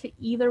 Adding to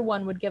either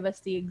one would give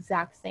us the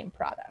exact same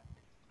product.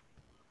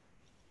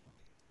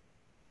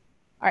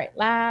 All right,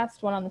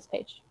 last one on this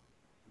page.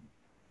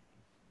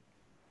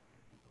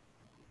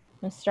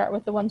 Let's start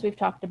with the ones we've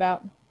talked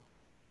about.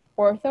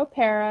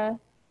 Orthopara.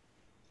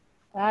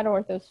 That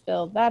ortho's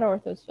filled. That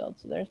ortho's filled.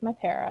 So there's my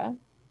para.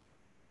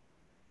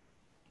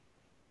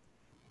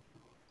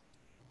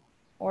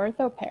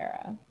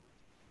 Orthopara.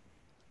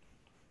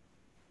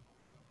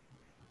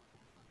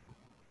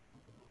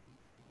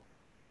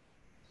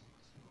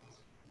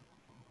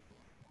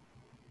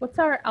 What's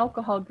our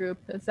alcohol group?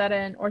 Is that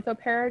an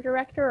orthopara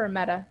director or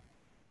meta?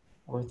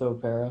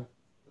 Orthopara.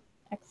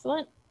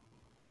 Excellent.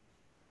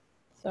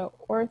 So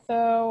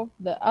ortho,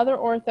 the other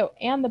ortho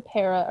and the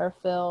para are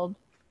filled.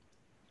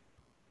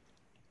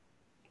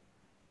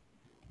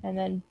 And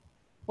then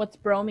what's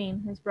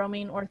bromine? Is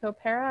bromine ortho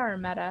para or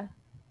meta?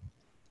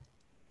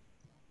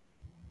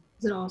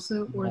 Is it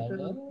also Meta?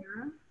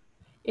 ortho-para?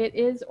 It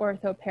is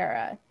ortho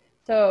para.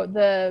 So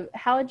the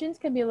halogens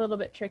can be a little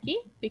bit tricky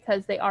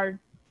because they are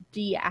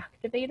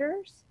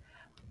deactivators,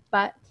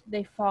 but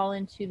they fall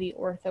into the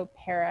ortho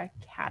para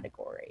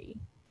category.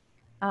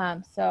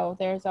 So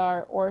there's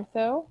our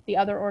ortho, the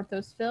other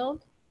ortho's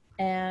filled,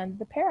 and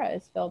the para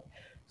is filled.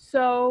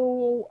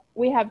 So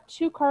we have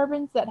two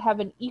carbons that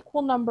have an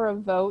equal number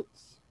of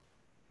votes.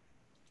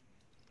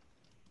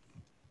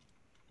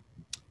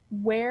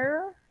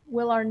 Where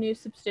will our new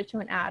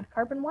substituent add?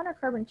 Carbon 1 or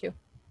carbon 2?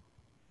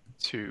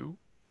 2.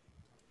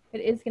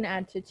 It is going to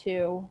add to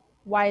 2.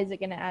 Why is it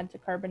going to add to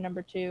carbon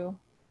number 2?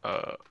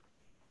 The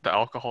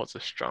alcohol is a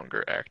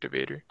stronger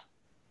activator.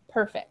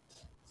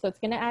 Perfect. So it's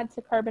going to add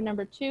to carbon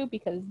number 2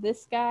 because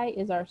this guy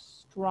is our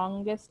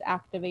strongest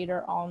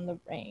activator on the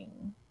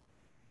ring.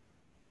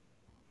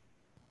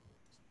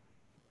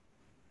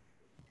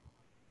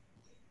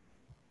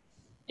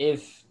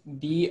 If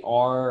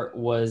Br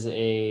was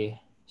a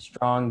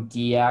strong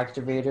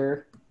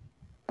deactivator,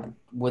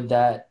 would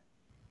that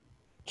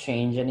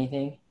change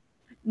anything?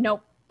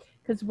 Nope.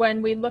 Because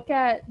when we look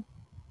at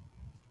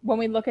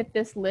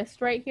this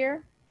list right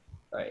here,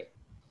 Right.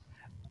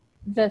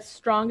 the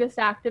strongest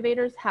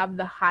activators have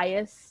the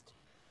highest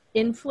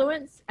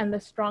influence and the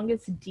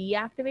strongest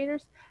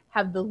deactivators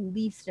have the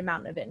least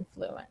amount of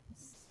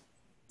influence.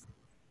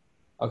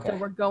 Okay. So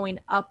we're going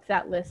up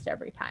that list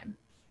every time.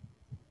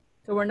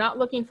 So we're not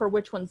looking for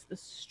which one's the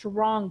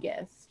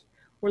strongest.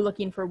 We're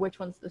looking for which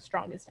one's the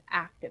strongest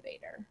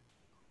activator.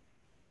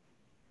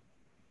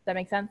 Does that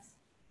make sense?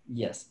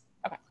 Yes.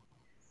 Okay.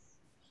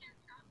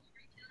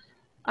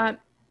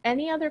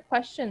 Any other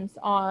questions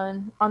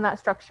on that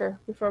structure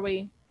before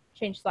we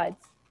change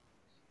slides?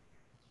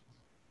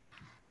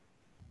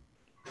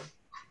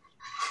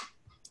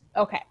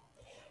 Okay.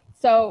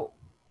 So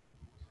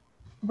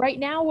right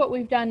now what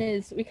we've done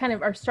is we kind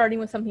of are starting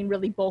with something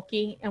really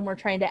bulky and we're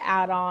trying to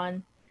add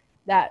on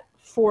that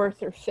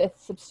fourth or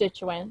fifth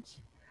substituent.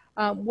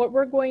 What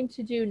we're going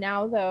to do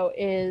now though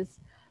is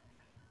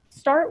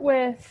start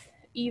with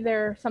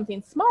either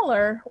something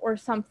smaller or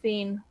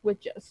something with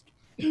just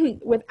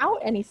without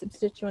any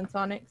substituents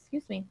on it,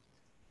 excuse me,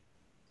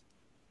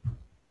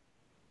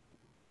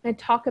 and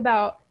talk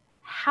about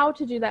how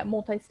to do that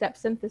multi-step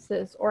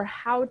synthesis or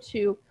how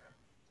to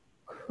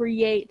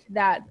create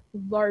that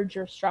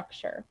larger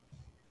structure.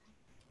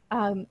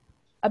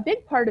 A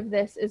big part of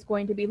this is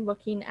going to be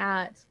looking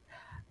at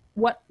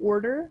what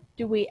order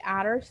do we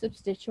add our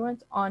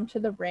substituents onto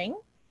the ring,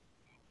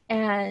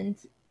 and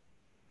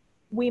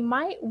we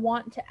might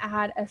want to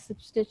add a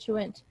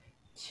substituent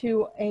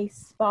to a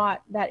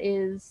spot that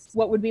is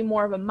what would be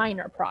more of a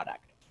minor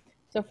product.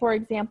 So for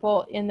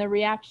example, in the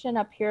reaction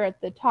up here at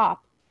the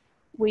top,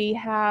 we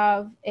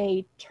have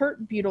a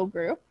tert-butyl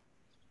group,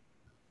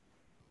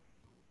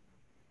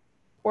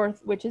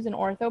 which is an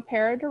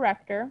ortho-para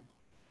director,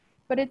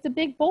 but it's a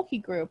big bulky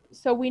group.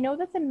 So we know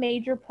that the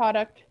major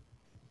product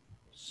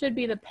should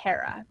be the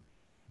para.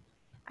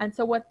 And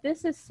so what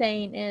this is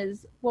saying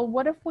is, well,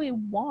 what if we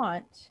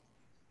want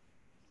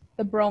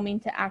the bromine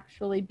to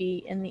actually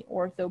be in the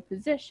ortho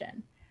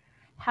position?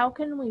 How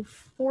can we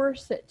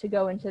force it to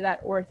go into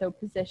that ortho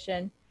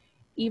position,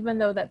 even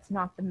though that's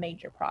not the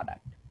major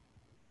product?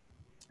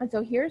 And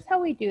so here's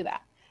how we do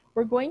that.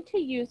 We're going to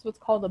use what's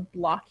called a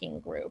blocking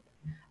group.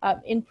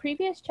 In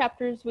previous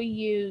chapters, we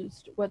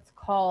used what's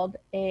called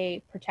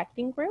a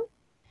protecting group,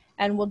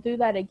 and we'll do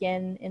that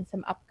again in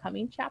some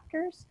upcoming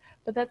chapters.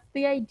 But that's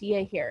the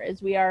idea here,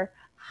 is we are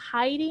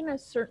hiding a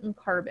certain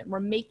carbon.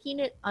 We're making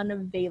it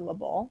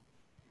unavailable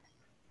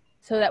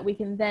so that we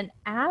can then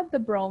add the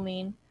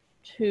bromine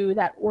to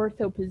that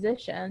ortho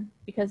position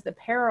because the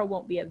para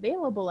won't be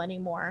available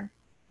anymore.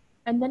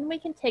 And then we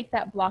can take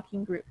that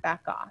blocking group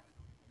back off.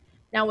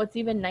 Now, what's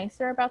even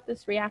nicer about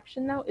this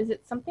reaction, though, is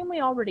it's something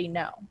we already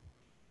know.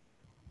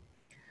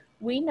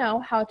 We know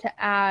how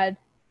to add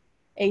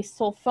a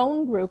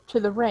sulfone group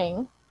to the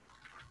ring.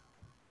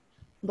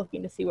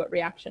 Looking to see what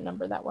reaction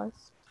number that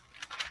was.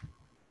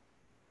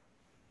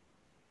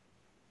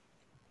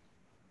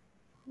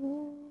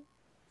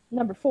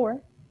 Number 4.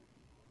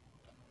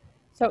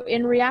 So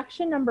in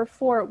reaction number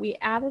 4, we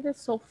added a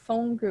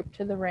sulfone group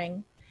to the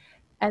ring.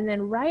 And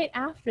then right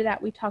after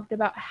that, we talked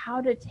about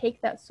how to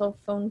take that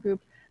sulfone group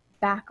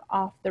back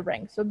off the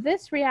ring. So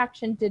this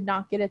reaction did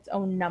not get its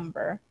own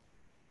number.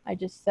 I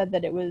just said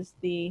that it was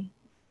the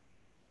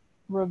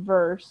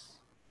reverse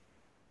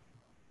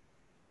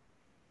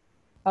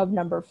of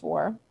number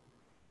 4.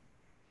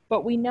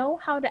 But we know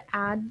how to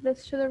add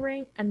this to the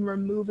ring and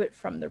remove it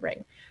from the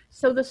ring.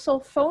 So the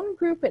sulfone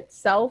group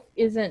itself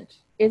isn't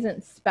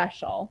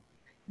special.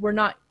 We're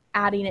not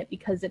adding it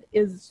because it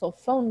is a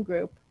sulfone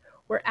group.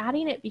 We're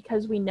adding it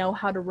because we know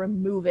how to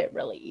remove it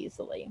really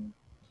easily.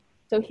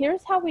 So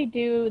here's how we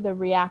do the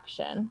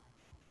reaction.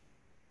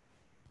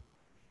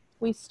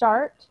 we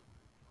start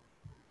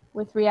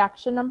with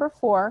reaction number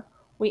 4.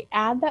 We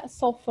add that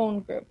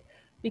sulfone group.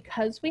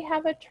 Because we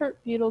have a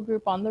tert-butyl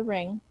group on the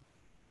ring,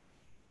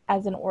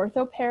 as an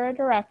orthopara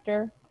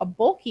director, a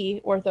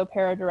bulky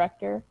orthopara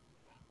director,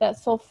 that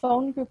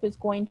sulfone group is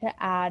going to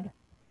add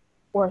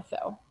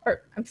ortho.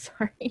 Or, I'm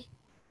sorry.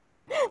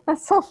 That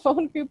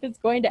sulfone group is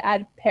going to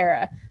add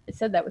para. I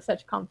said that with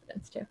such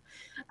confidence too.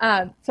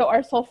 So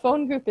our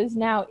sulfone group is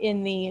now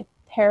in the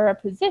para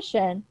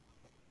position.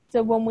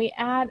 So when we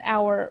add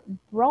our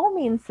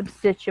bromine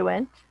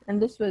substituent,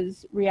 and this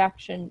was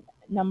reaction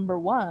number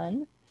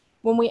 1,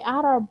 when we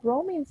add our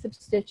bromine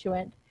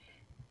substituent,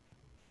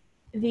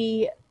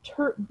 the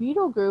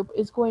tert-butyl group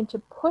is going to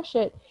push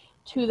it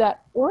to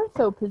that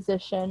ortho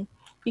position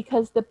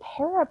because the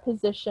para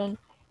position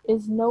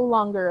is no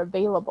longer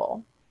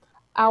available.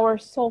 Our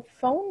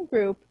sulfone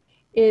group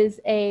is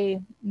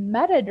a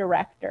meta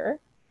director,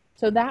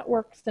 so that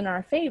works in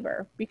our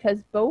favor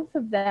because both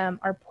of them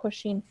are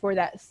pushing for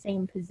that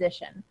same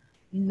position.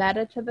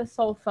 Meta to the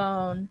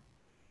sulfone,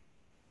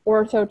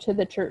 ortho to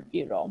the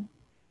tert-butyl.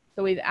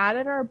 So we've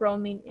added our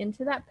bromine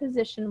into that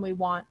position we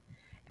want,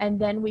 and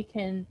then we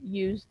can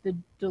use the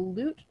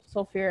dilute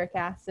sulfuric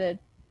acid,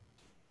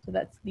 so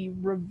that's the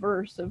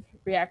reverse of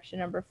reaction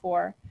number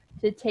 4,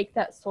 to take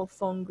that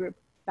sulfone group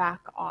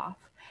back off.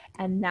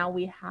 And now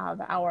we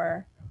have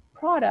our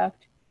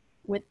product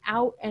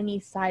without any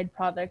side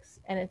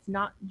products, and it's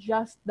not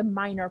just the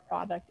minor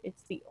product,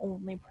 it's the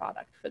only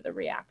product for the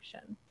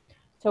reaction.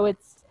 So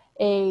it's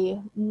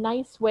a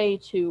nice way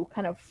to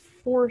kind of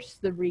force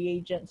the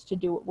reagents to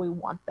do what we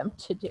want them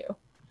to do.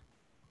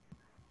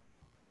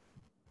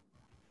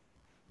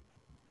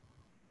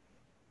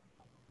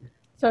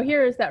 So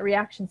here is that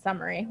reaction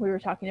summary we were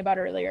talking about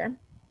earlier.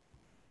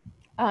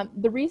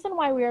 The reason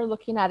why we are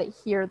looking at it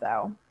here,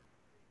 though,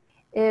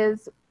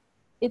 is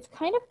it's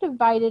kind of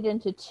divided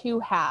into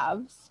 2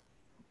 halves.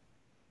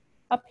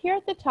 Up here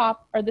at the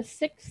top are the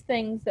 6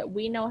 things that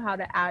we know how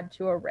to add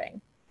to a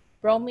ring: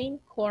 bromine,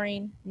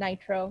 chlorine,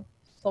 nitro,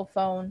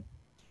 sulfone,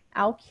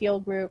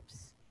 alkyl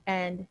groups,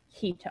 and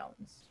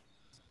ketones.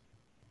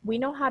 We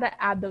know how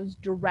to add those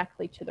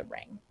directly to the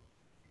ring.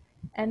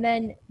 And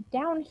then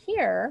down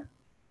here,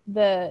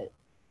 the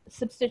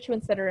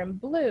substituents that are in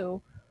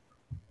blue,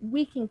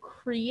 we can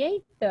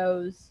create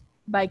those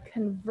by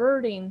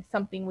converting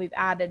something we've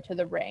added to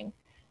the ring.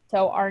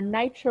 So our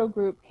nitro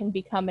group can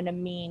become an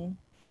amine.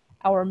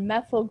 Our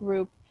methyl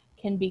group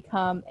can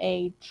become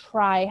a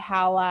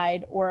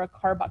trihalide or a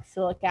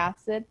carboxylic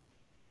acid.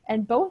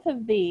 And both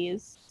of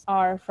these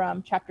are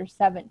from chapter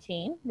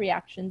 17,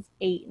 reactions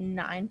 8 and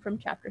 9 from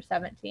chapter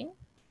 17.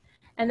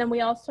 And then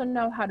we also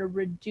know how to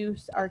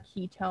reduce our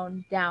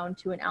ketone down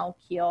to an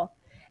alkyl.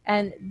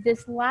 And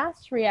this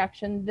last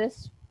reaction,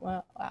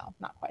 well,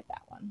 not quite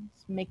that one.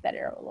 Let's make that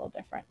arrow a little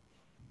different.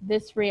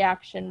 This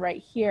reaction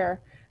right here,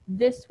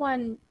 this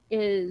one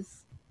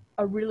is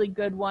a really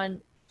good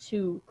one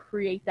to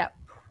create that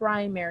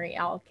primary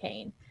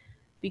alkane,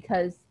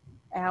 because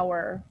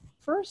our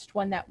first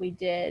one that we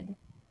did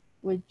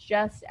with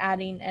just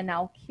adding an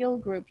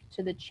alkyl group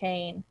to the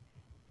chain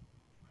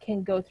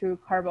can go through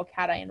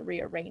carbocation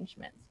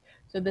rearrangements.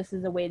 So this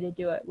is a way to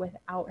do it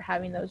without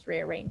having those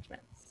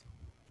rearrangements.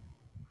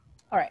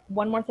 All right,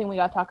 one more thing we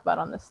got to talk about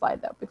on this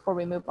slide, though, before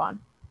we move on.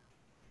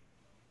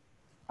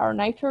 Our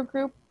nitro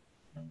group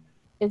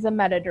is a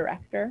meta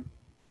director.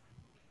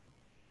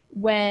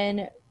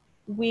 When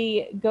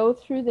we go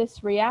through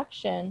this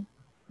reaction,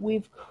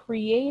 we've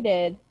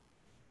created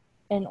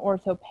an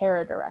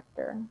orthopara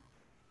director.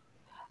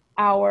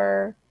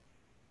 Our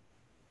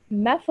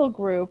methyl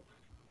group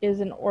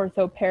is an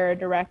orthopara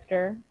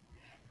director,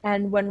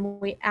 and when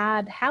we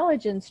add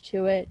halogens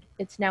to it,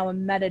 it's now a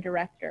meta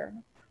director.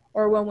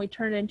 Or when we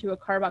turn it into a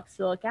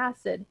carboxylic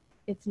acid,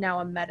 it's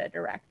now a meta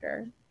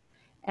director.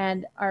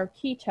 And our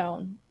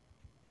ketone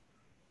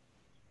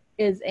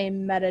is a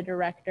meta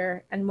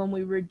director, and when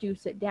we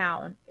reduce it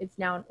down, it's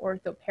now an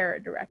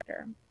orthopara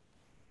director.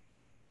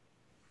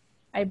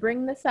 I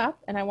bring this up,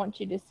 and I want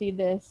you to see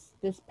this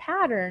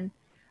pattern,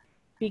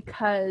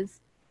 because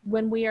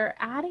when we are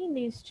adding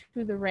these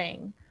to the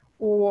ring,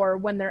 or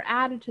when they're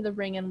added to the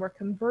ring and we're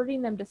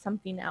converting them to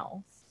something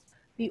else,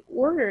 the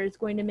order is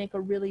going to make a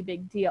really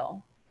big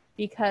deal,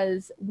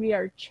 because we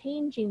are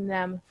changing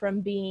them from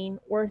being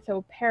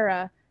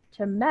orthopara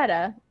to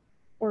meta,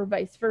 or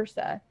vice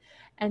versa.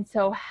 And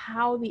so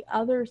how the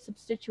other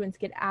substituents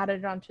get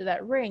added onto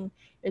that ring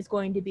is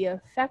going to be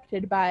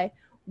affected by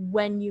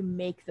when you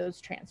make those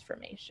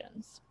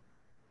transformations.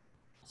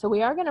 So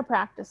we are going to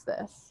practice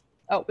this.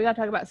 Oh, we got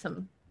to talk about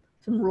some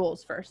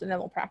rules first, and then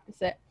we'll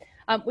practice it.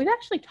 We've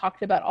actually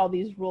talked about all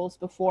these rules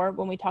before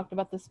when we talked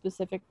about the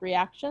specific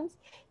reactions.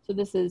 So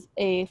this is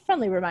a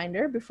friendly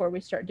reminder before we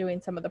start doing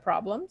some of the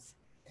problems.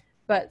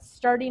 But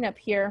starting up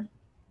here,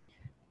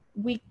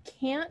 we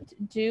can't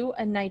do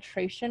a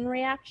nitration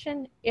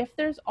reaction if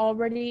there's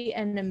already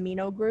an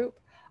amino group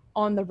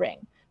on the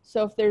ring.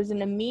 So if there's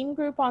an amine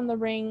group on the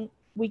ring,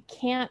 we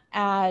can't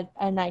add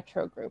a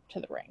nitro group to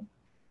the ring.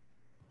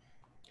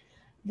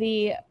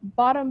 The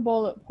bottom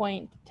bullet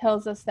point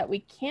tells us that we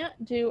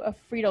can't do a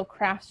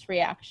Friedel-Crafts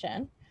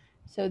reaction.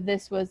 So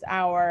this was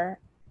our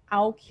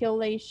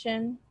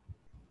alkylation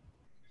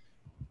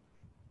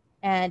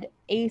and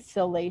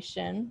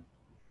acylation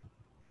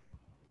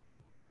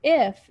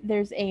if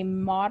there's a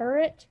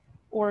moderate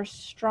or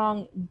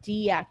strong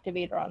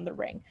deactivator on the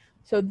ring.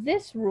 So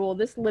this rule,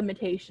 this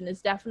limitation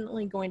is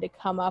definitely going to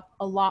come up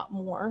a lot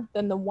more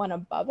than the one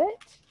above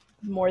it,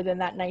 more than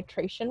that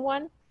nitration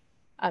one.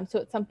 So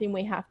it's something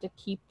we have to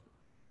keep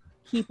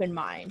in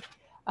mind.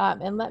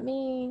 And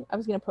I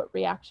was going to put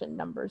reaction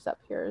numbers up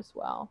here as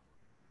well.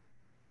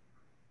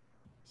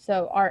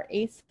 So our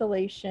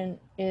acylation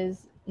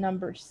is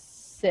number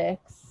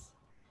 6,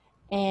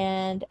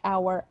 and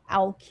our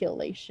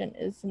alkylation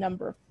is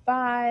number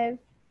 5,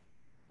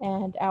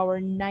 and our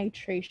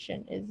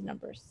nitration is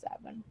number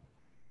 7.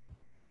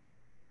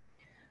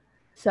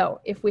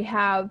 So if we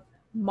have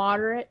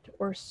moderate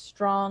or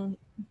strong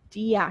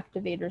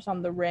deactivators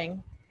on the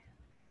ring,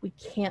 we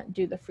can't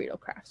do the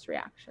Friedel-Crafts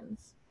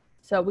reactions.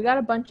 So we got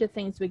a bunch of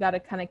things we got to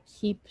kind of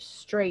keep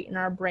straight in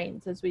our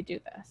brains as we do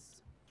this.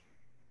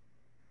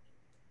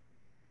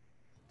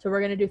 So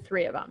we're going to do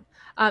 3 of them.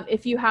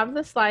 If you have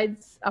the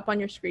slides up on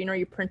your screen or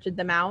you printed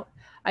them out,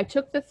 I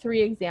took the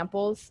 3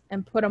 examples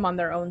and put them on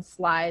their own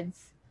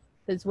slides,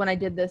 because when I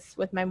did this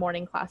with my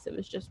morning class, it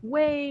was just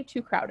way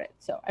too crowded.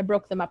 So I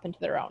broke them up into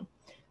their own.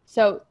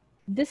 So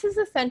this is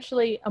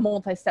essentially a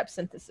multi-step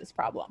synthesis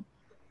problem.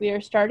 We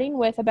are starting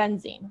with a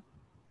benzene.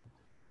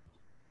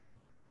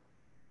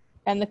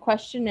 And the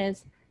question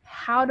is,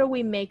 how do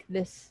we make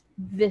this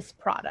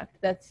product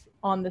that's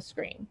on the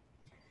screen?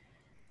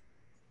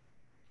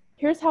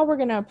 Here's how we're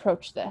going to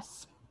approach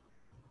this.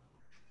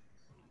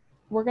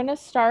 We're going to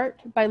start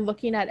by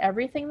looking at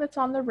everything that's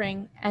on the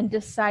ring and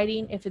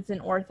deciding if it's an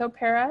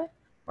orthopara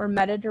or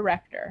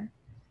meta-director.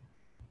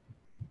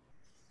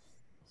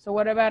 So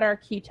what about our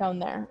ketone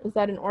there? Is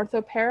that an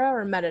orthopara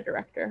or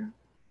meta-director?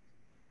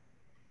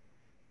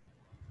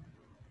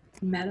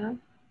 Meta.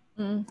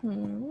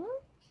 Mm-hmm.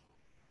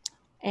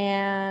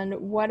 And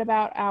what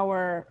about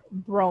our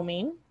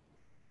bromine?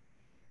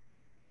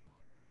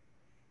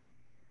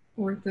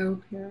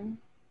 Orthopara.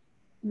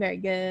 Very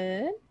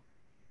good.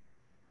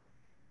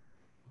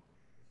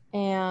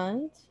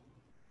 And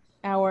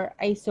our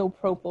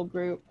isopropyl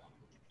group.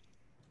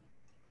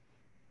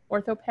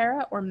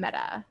 Orthopara or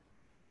meta?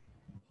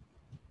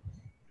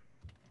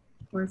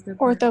 Orthopara.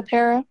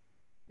 Orthopara.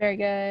 Very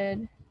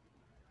good.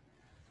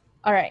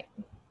 All right.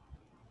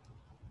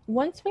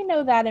 Once we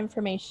know that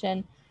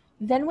information,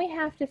 then we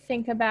have to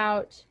think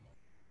about,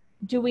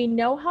 do we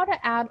know how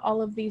to add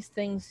all of these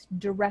things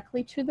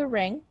directly to the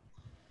ring?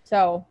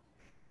 So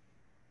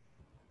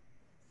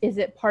is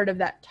it part of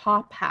that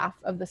top half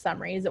of the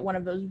summary? Is it one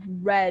of those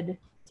red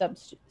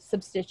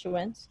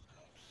substituents?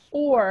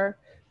 Or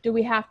do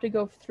we have to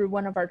go through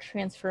one of our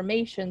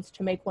transformations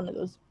to make one of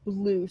those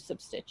blue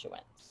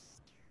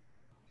substituents?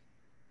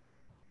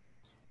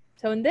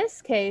 So in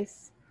this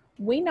case,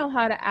 we know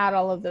how to add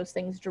all of those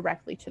things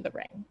directly to the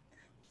ring.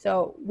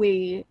 So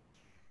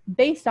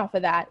based off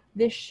of that,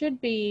 this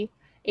should be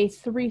a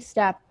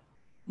 3-step,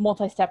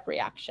 multi-step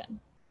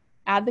reaction.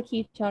 Add the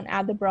ketone,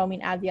 add the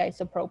bromine, add the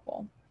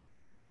isopropyl.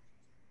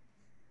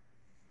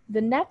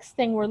 The next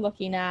thing we're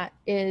looking at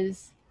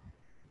is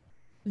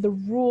the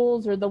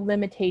rules or the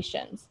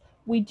limitations.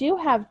 We do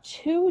have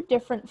 2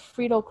 different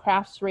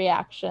Friedel-Crafts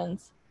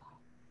reactions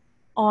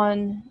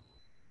on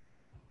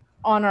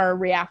our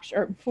reaction,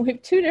 or we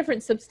have 2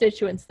 different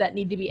substituents that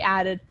need to be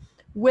added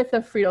with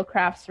a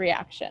Friedel-Crafts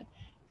reaction.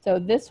 So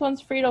this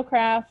one's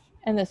Friedel-Crafts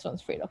and this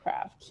one's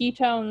Friedel-Crafts,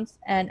 ketones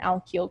and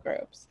alkyl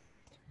groups.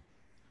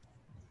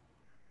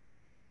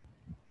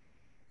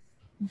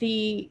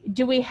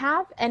 Do we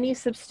have any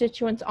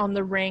substituents on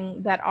the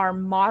ring that are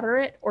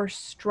moderate or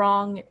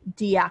strong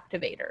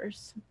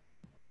deactivators?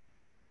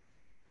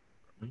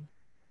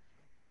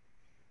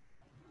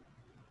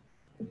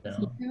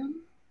 Ketone.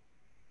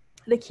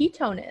 The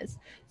ketone is.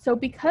 So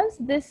because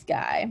this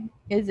guy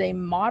is a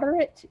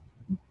moderate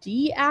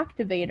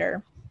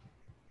deactivator,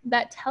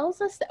 that tells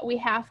us that we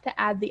have to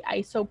add the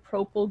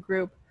isopropyl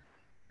group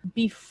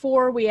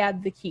before we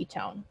add the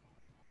ketone.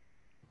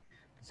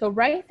 So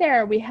right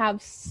there, we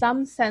have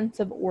some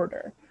sense of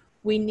order.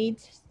 We need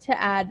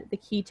to add the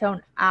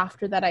ketone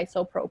after that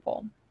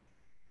isopropyl.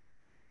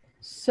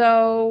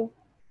 So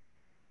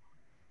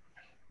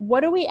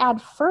what do we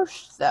add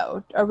first,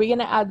 though? Are we going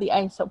to add the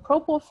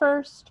isopropyl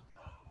first,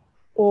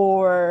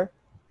 or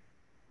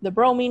the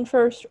bromine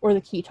first, or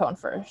the ketone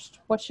first?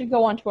 What should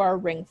go onto our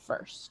ring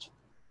first?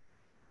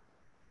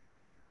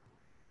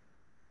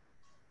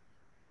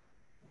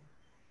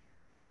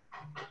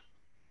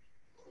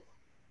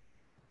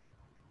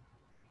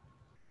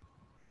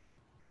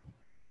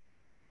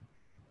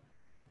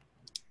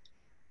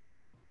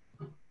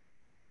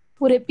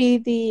 Would it be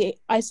the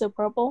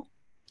isopropyl?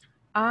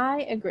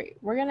 I agree.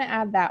 We're going to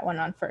add that one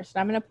on first.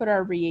 I'm going to put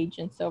our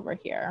reagents over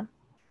here.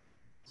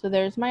 So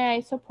there's my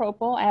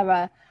isopropyl. I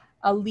have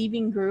a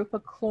leaving group, a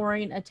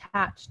chlorine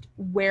attached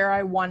where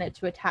I want it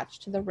to attach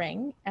to the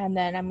ring. And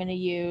then I'm going to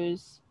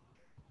use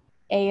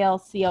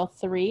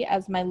AlCl3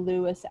 as my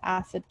Lewis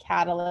acid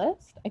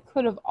catalyst. I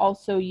could have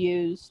also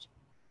used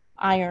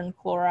iron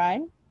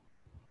chloride.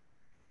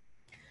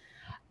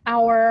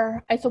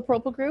 Our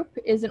isopropyl group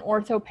is an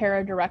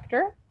ortho-para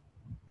director.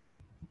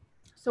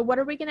 So what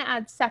are we going to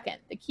add second,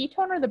 the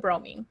ketone or the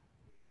bromine?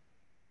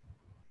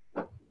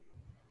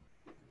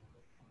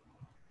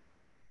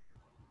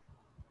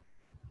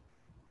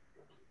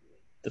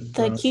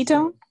 The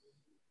ketone?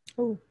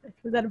 Oh,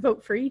 was that a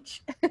vote for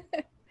each?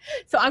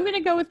 So I'm going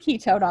to go with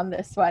ketone on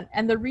this one.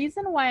 And the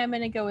reason why I'm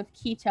going to go with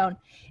ketone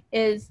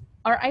is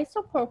our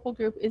isopropyl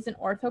group is an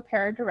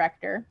ortho-para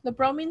director. The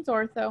bromine's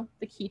ortho,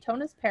 the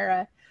ketone is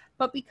para,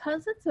 but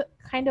because it's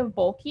kind of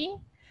bulky,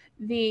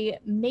 the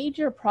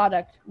major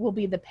product will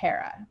be the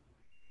para.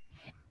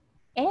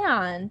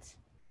 And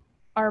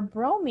our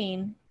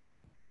bromine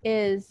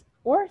is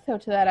ortho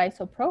to that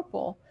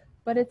isopropyl,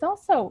 but it's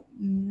also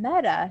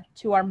meta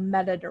to our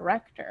meta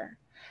director.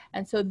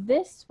 And so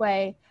this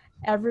way,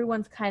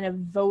 everyone's kind of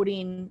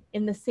voting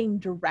in the same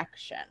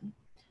direction.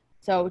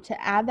 So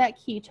to add that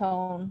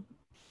ketone,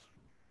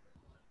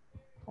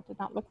 that did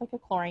not look like a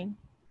chlorine.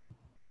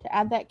 To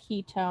add that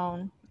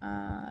ketone,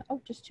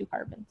 just 2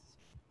 carbons.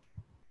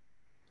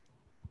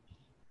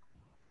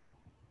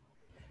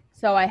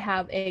 So I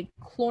have a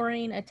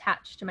chlorine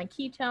attached to my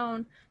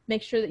ketone.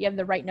 Make sure that you have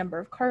the right number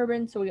of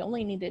carbons. So we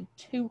only needed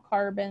 2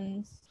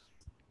 carbons.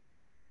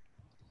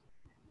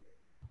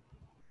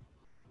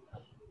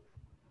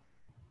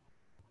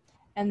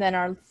 And then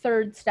our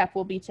third step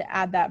will be to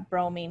add that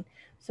bromine.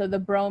 So the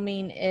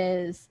bromine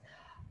is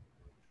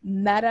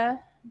meta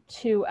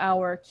to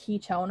our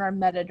ketone, our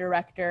meta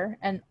director,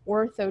 and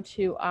ortho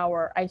to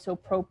our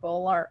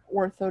isopropyl, our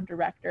ortho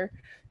director.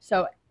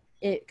 So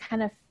it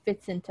kind of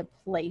fits into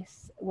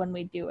place when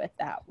we do it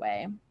that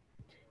way.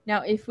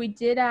 Now, if we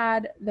did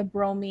add the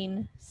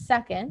bromine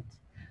second,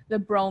 the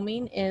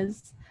bromine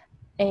is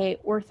a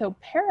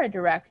ortho-para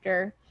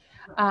director,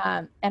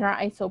 and our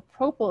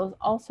isopropyl is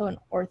also an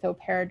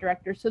ortho-para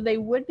director. So they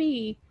would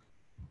be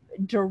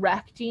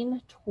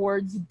directing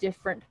towards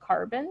different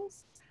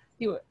carbons.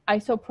 The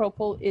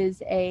isopropyl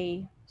is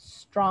a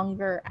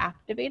stronger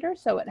activator,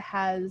 so it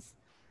has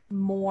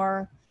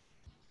more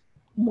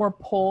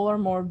pull or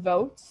more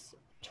votes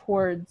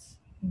towards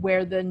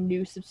where the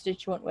new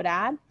substituent would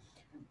add,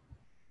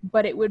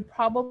 but it would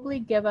probably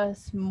give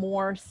us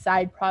more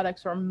side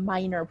products or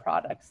minor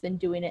products than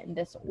doing it in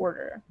this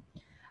order.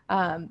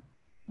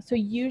 So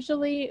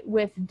usually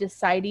with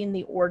deciding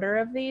the order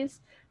of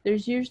these,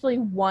 there's usually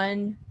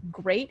one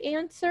great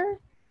answer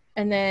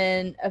and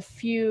then a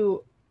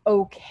few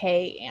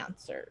okay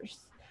answers.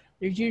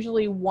 There's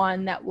usually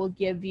one that will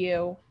give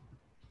you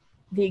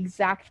the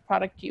exact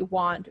product you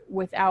want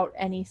without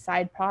any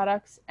side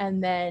products,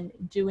 and then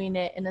doing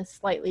it in a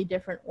slightly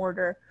different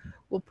order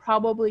will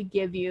probably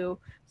give you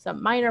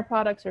some minor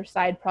products or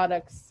side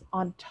products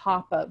on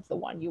top of the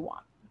one you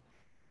want.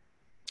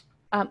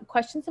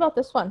 Questions about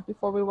this one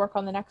before we work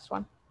on the next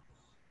one?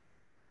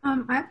 I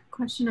have a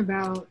question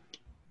about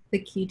the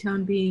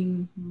ketone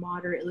being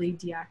moderately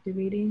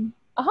deactivating.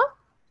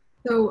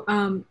 So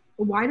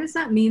why does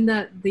that mean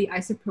that the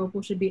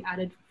isopropyl should be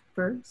added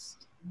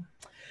first?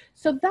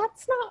 So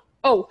that's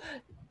not,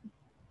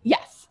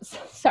 yes,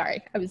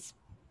 sorry, I was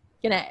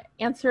gonna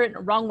answer it in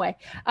a wrong way.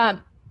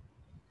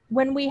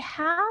 When we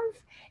have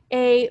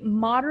a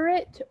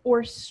moderate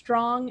or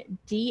strong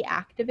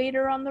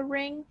deactivator on the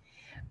ring,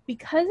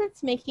 because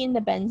it's making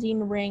the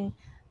benzene ring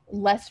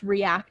less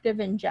reactive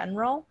in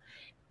general,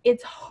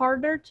 it's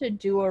harder to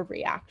do a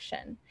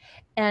reaction.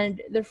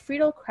 And the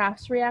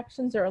Friedel-Crafts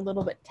reactions are a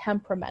little bit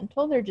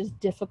temperamental. They're just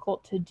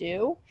difficult to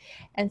do.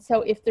 And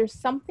so if there's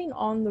something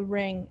on the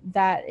ring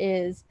that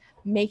is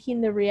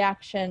making the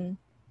reaction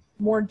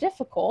more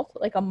difficult,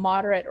 like a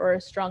moderate or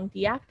a strong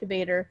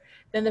deactivator,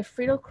 then the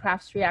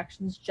Friedel-Crafts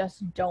reactions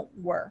just don't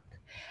work.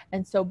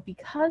 And so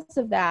because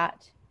of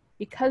that,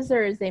 because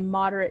there is a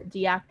moderate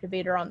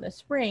deactivator on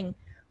this ring,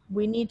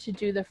 we need to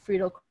do the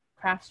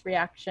Friedel-Crafts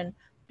reaction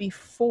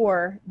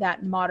before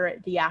that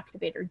moderate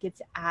deactivator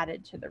gets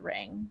added to the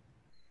ring.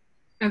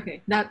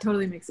 Okay, that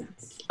totally makes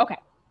sense. Okay.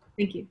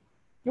 Thank you.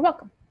 You're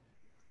welcome.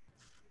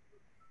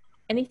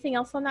 Anything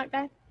else on that,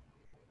 guy?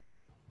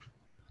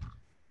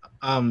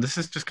 This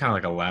is just kind of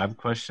like a lab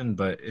question,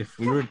 but if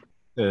we were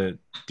to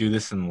do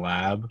this in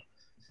lab,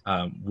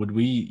 would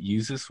we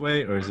use this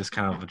way, or is this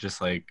kind of just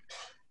like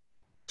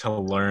to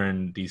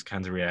learn these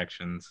kinds of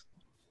reactions?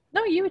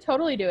 No, you would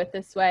totally do it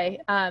this way.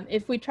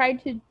 If we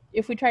tried to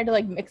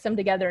like mix them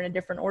together in a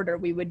different order,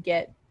 we would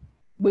get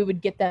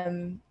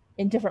them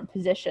in different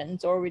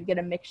positions, or we'd get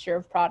a mixture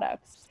of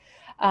products.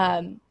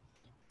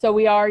 So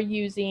we are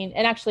using,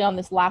 and actually on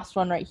this last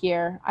one right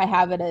here, I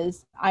have it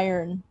as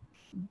iron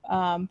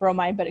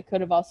bromide, but it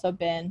could have also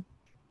been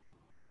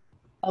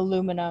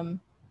aluminum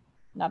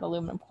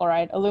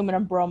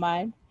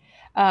bromide.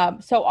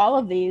 So all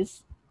of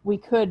these, we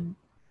could,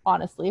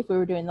 honestly, if we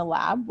were doing the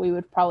lab, we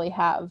would probably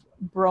have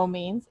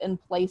bromines in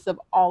place of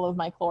all of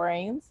my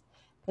chlorines,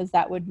 because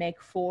that would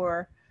make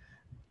for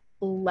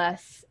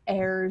less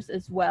errors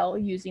as well,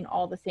 using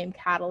all the same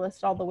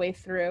catalyst all the way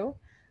through.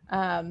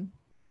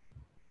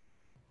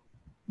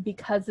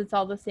 Because it's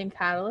all the same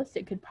catalyst,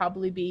 it could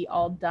probably be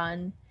all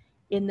done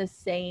in the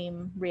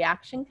same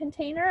reaction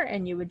container,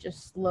 and you would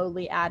just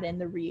slowly add in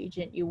the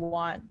reagent you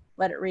want,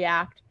 let it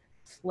react,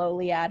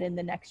 slowly add in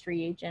the next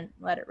reagent,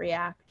 let it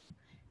react,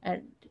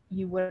 and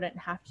you wouldn't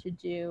have to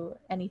do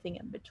anything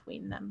in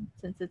between them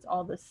since it's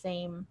all the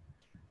same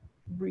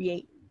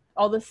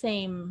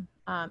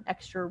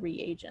extra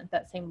reagent,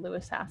 that same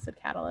Lewis acid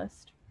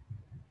catalyst.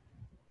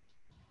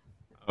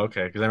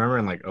 Okay, because I remember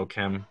in like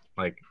OChem,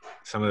 like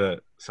some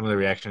of the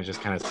reactions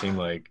just kind of seemed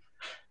like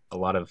a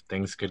lot of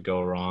things could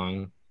go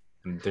wrong,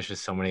 and there's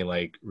just so many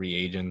like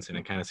reagents, and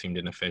it kind of seemed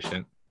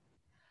inefficient.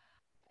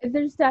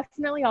 There's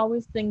definitely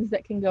always things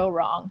that can go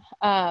wrong.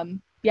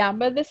 Yeah,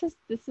 but this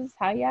is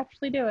how you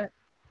actually do it.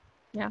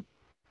 Yeah.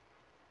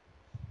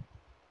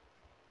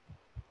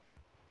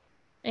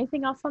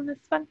 Anything else on this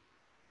one?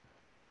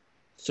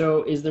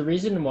 So is the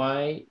reason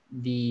why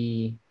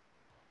the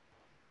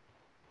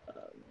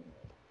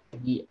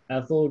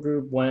ethyl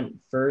group went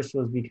first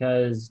was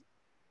because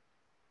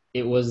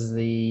it was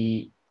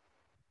the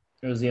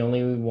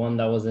only one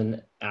that was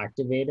an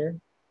activator?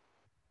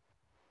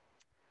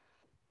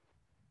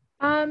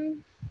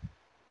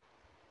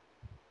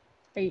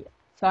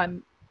 So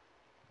I'm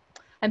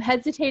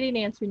hesitating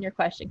answering your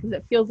question because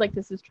it feels like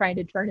this is trying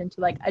to turn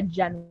into like a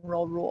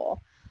general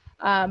rule.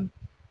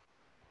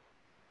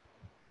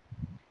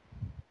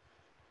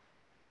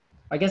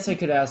 I guess I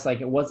could ask, like,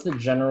 what's the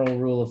general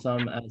rule of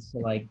thumb as to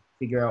like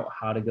figure out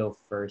how to go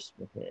first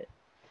with it?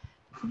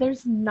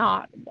 There's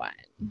not one,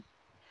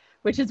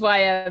 which is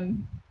why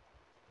I'm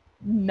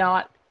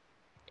not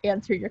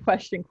answering your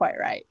question quite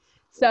right.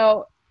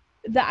 So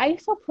the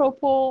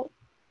isopropyl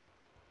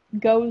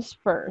goes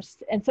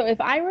first. And so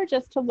if I were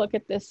just to look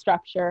at this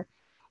structure,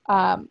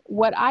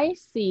 what I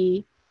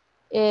see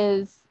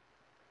is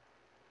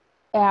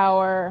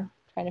trying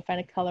to find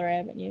a color I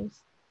haven't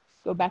used,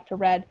 go back to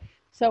red.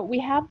 So we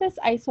have this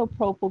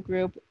isopropyl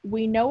group.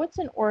 We know it's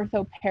an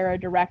ortho-para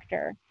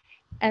director.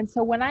 And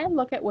so when I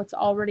look at what's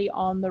already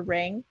on the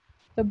ring,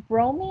 the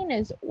bromine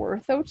is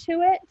ortho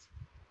to it,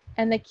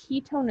 and the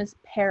ketone is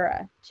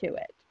para to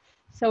it.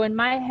 So in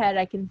my head,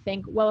 I can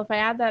think, well, if I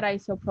add that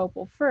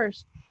isopropyl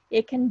first,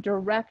 it can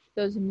direct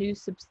those new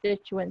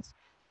substituents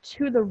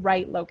to the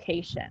right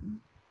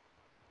location.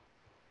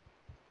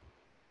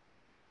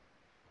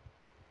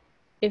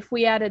 If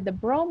we added the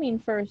bromine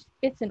first,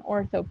 it's an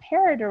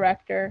ortho-para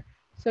director.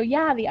 So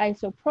yeah, the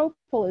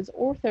isopropyl is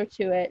ortho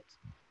to it,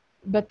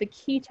 but the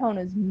ketone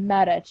is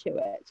meta to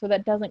it. So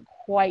that doesn't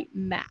quite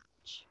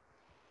match.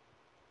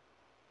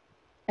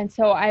 And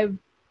so I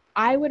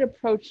would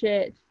approach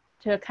it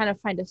to kind of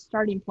find a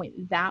starting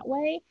point that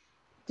way.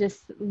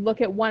 Just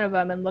look at one of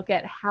them and look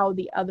at how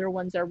the other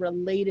ones are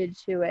related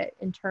to it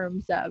in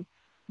terms of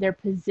their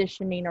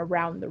positioning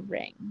around the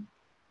ring.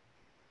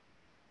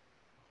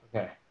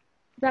 Okay.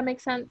 Does that make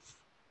sense?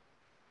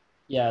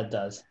 Yeah, it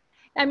does.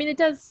 I mean, it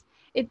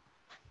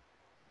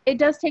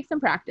does take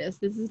some practice.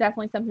 This is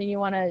definitely something you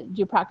want to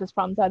do practice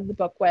problems out of the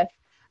book with.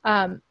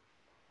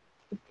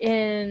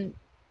 In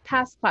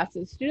past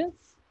classes,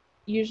 students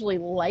usually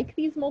like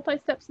these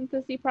multi-step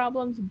synthesis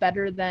problems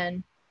better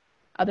than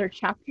other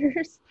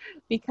chapters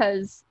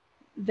because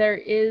there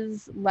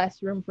is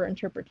less room for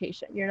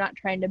interpretation. You're not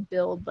trying to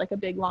build like a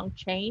big long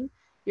chain.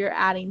 You're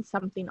adding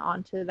something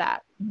onto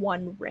that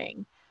one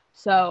ring.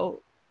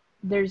 So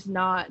there's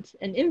not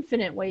an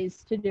infinite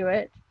ways to do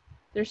it.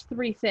 There's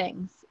 3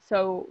 things.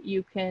 So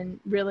you can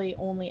really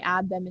only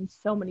add them in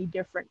so many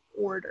different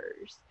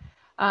orders.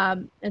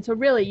 And so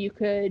really you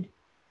could,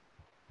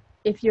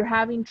 if you're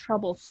having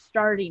trouble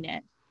starting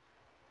it,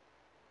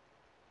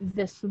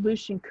 the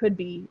solution could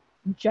be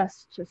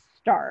just to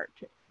start,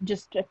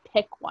 just to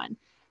pick one.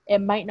 It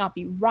might not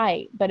be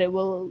right, but it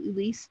will at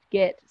least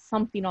get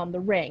something on the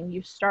ring.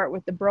 You start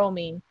with the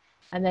bromine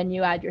and then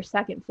you add your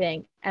second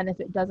thing. And if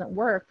it doesn't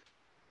work,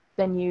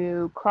 then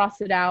you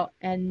cross it out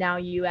and now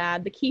you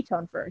add the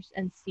ketone first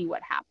and see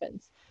what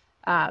happens.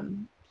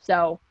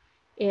 So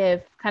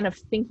if kind of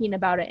thinking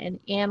about it and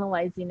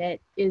analyzing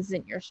it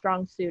isn't your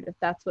strong suit, if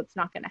that's what's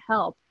not going to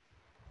help,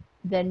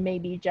 then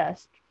maybe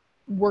just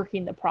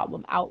working the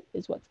problem out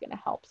is what's going to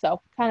help.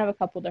 So kind of a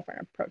couple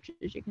different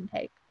approaches you can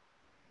take.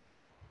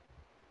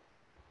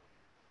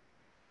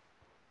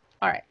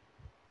 All right,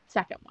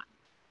 second one.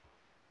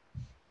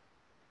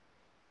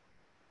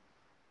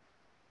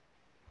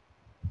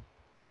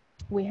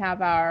 We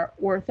have our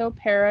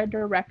ortho-para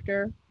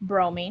director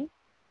bromine.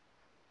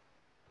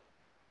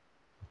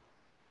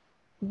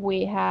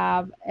 We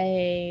have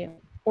a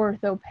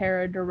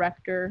ortho-para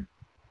director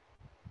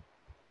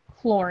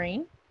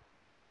chlorine.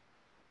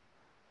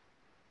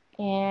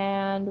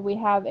 And we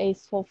have a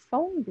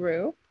sulfone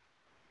group.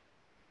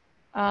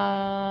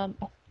 I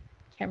can't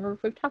remember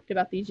if we've talked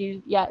about these.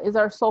 Yeah, is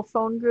our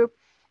sulfone group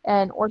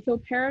an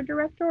ortho-para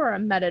director or a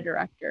meta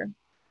director?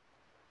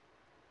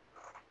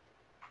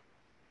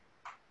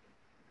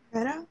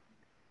 Meta?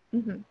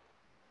 Mm-hmm.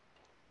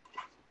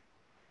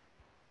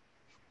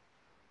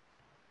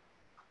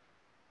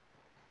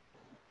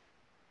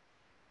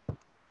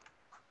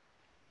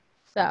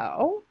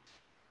 So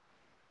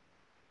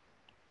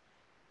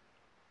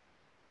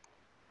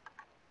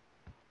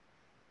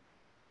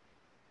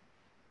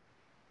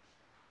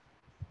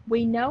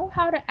we know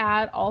how to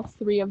add all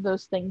three of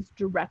those things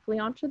directly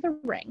onto the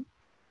ring.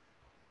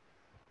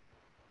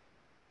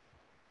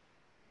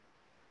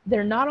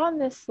 They're not on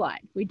this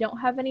slide. We don't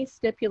have any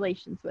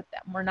stipulations with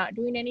them. We're not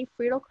doing any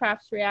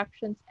Friedel-Crafts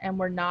reactions, and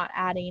we're not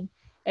adding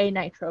a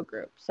nitro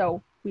group.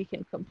 So we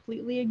can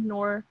completely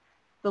ignore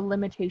the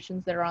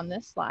limitations that are on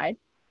this slide.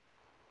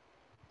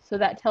 So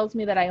that tells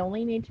me that I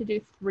only need to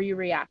do 3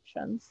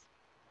 reactions.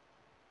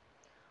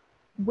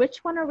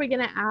 Which one are we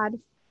going to add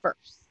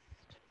first?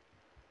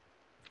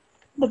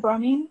 The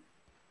bromine?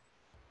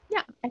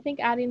 Yeah, I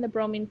think adding the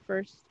bromine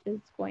first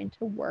is going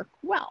to work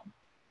well.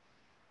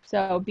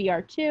 So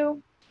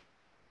Br2,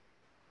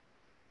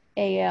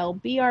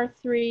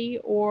 AlBr3,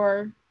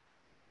 or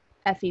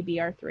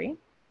FeBr3.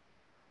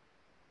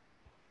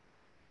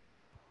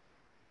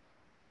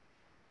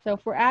 So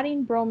if we're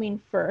adding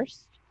bromine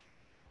first,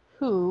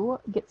 who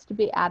gets to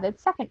be added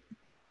second?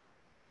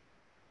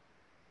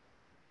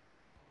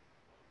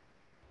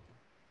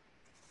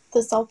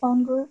 The cell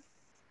phone group?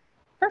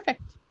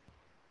 Perfect.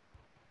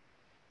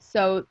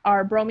 So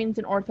our bromine's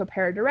an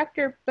orthopara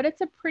director, but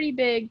it's a pretty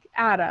big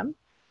atom.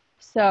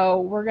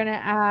 So we're going to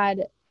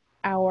add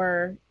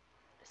our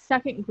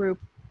second group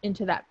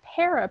into that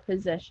para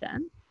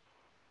position.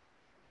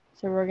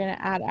 So we're going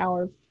to add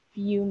our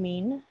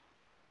fumine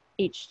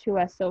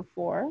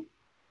H2SO4.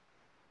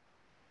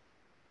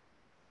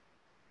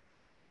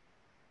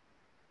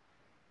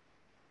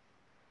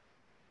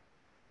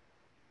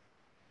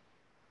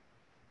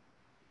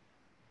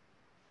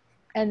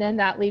 And then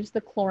that leaves the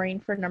chlorine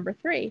for number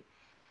 3.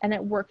 And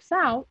it works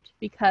out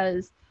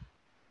because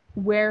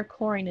where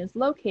chlorine is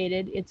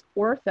located, it's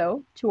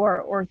ortho to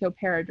our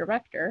orthopara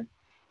director,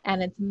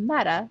 and it's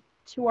meta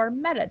to our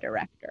meta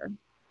director.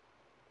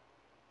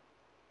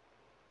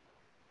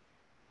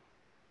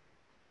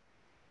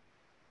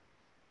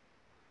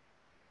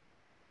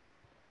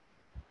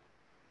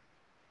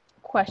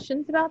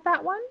 Questions about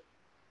that one?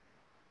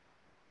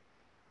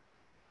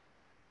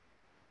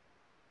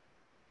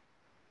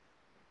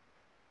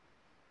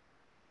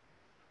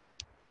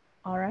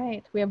 All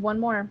right, we have one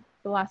more.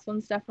 The last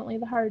one's definitely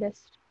the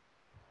hardest.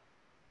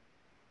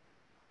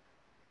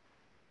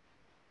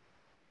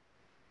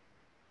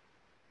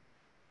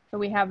 So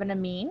we have an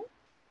amine.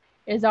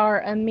 Is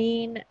our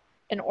amine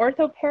an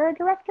orthopara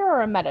director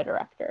or a meta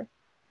director?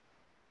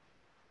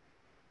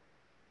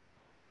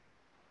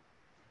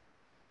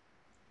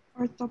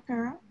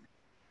 Orthopara.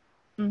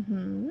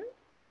 Mm-hmm.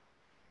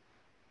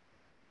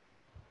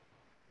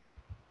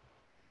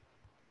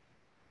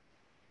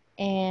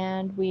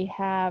 And we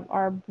have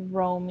our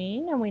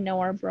bromine, and we know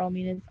our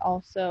bromine is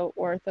also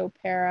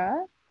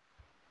orthopara.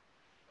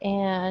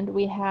 And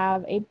we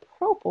have a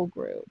propyl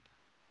group.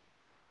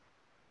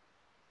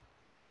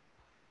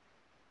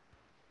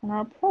 And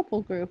our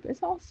propyl group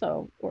is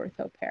also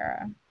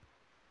orthopara.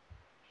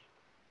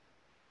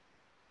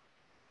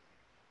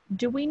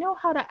 Do we know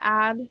how to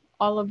add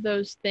all of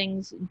those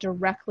things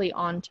directly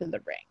onto the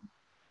ring?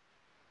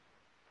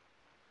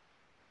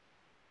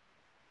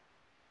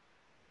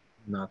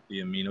 Not the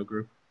amino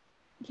group.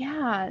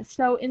 Yeah,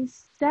 so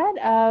instead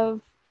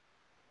of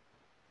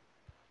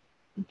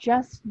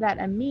just that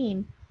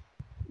amine,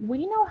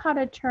 we know how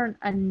to turn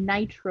a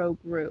nitro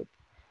group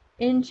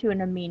into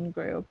an amine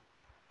group.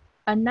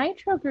 A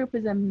nitro group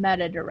is a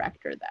meta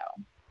director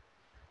though.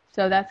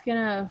 So that's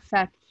gonna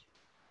affect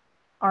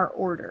our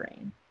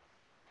ordering.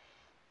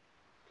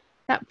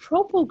 That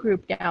propyl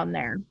group down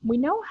there, we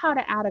know how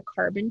to add a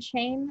carbon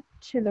chain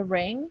to the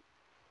ring,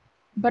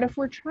 but if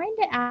we're trying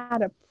to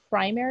add a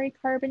primary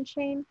carbon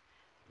chain,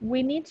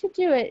 we need to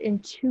do it in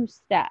 2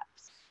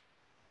 steps.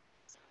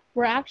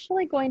 We're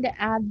actually going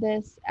to add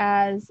this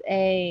as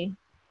a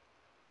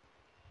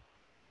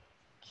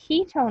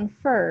ketone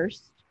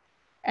first,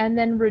 and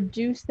then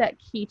reduce that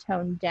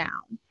ketone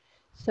down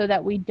so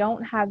that we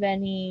don't have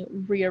any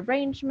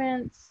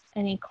rearrangements,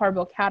 any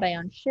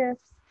carbocation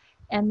shifts,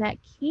 and that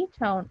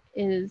ketone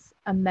is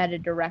a meta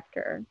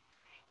director.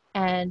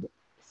 And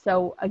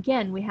so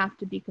again, we have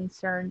to be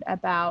concerned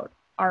about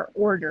our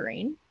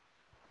ordering.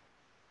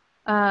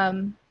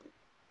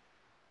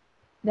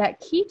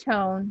 That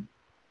ketone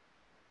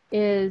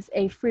is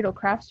a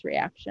Friedel-Crafts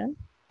reaction.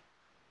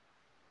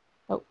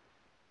 Oh,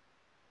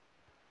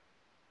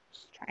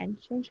 just trying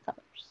to change colors.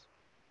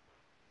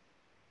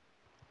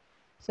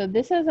 So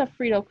this is a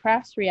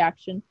Friedel-Crafts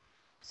reaction.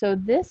 So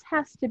this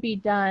has to be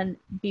done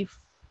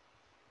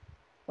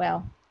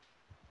well,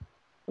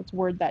 let's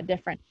word that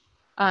different.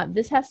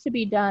 This has to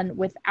be done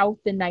without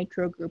the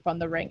nitro group on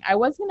the ring. I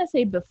was going to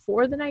say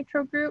before the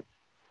nitro group,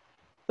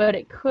 but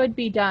it could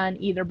be done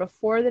either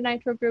before the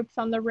nitro group's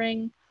on the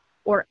ring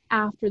or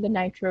after the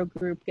nitro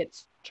group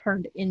gets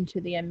turned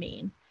into the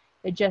amine.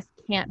 It just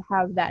can't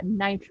have that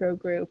nitro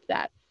group,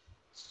 that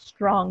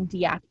strong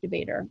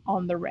deactivator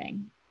on the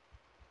ring.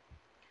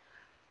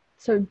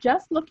 So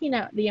just looking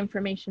at the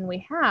information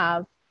we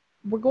have,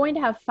 we're going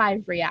to have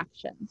 5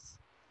 reactions.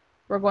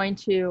 We're going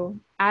to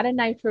add a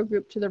nitro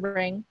group to the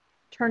ring,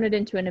 turn it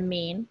into an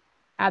amine,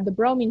 add the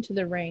bromine to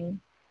the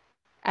ring,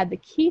 add the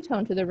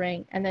ketone to the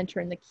ring, and then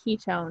turn the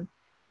ketone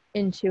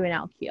into an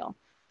alkyl.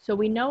 So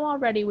we know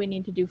already we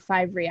need to do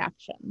 5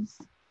 reactions.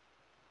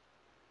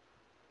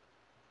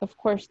 Of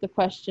course, the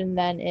question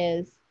then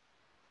is,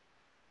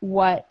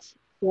 what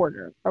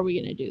order are we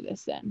going to do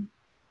this in?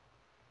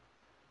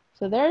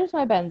 So there's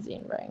my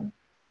benzene ring.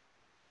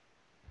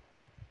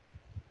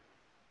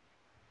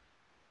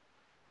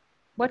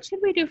 What should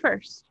we do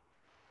first?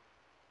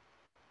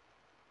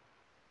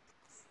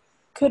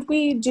 Could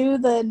we do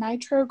the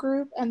nitro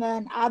group and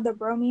then add the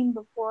bromine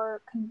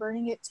before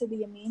converting it to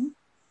the amine?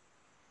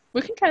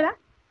 We can try that.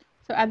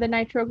 So add the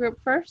nitro group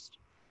first.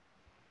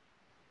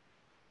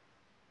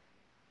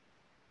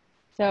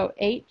 So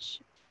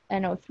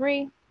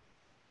HNO3,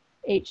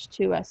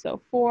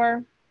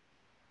 H2SO4,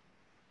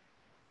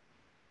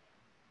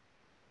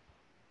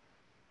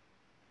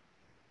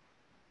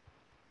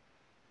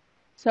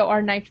 so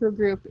our nitro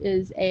group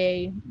is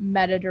a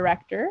meta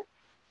director.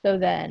 So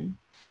then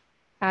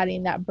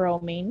adding that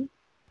bromine.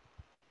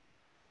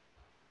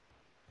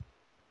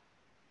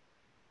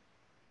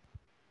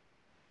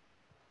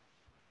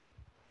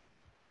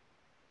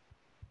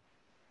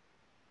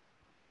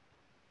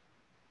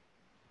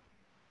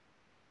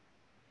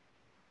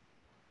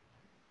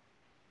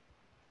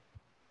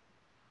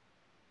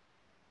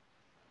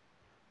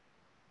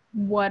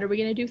 What are we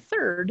going to do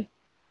third?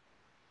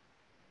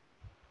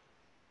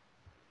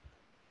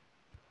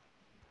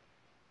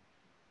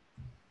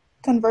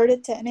 Convert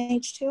it to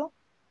NH2.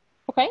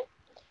 Okay.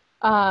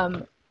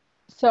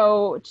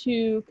 So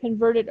to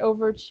convert it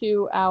over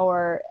to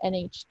our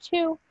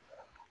NH2,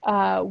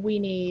 we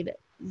need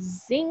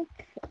zinc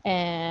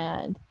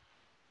and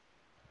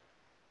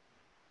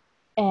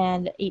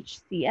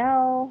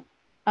HCl.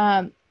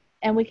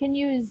 And we can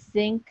use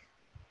zinc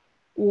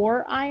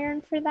or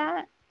iron for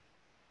that.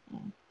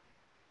 Let's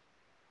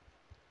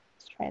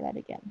try that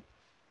again.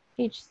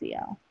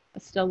 HCl.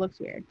 It still looks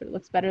weird, but it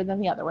looks better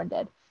than the other one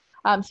did.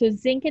 So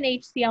zinc and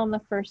HCl in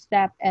the first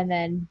step, and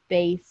then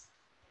base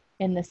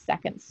in the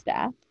second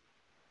step.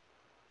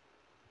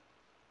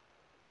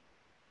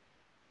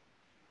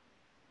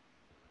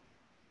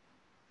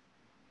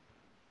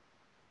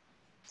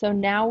 So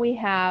now we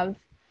have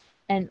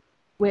 2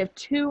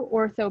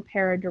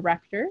 ortho-para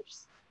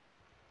directors.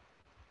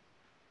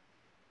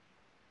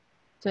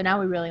 So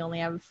now we really only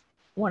have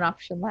one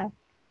option left.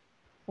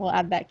 We'll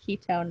add that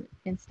ketone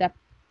in step.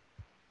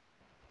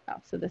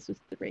 Oh, so this was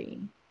 3.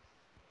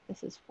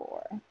 This is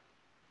 4.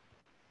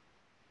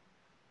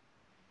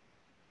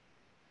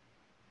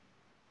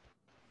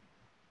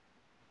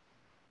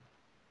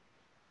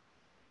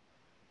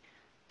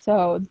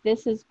 So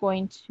this is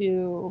going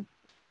to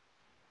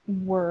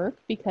work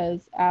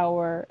because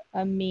our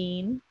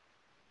amine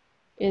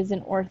is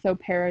an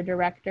ortho-para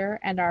director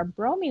and our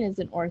bromine is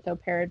an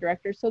ortho-para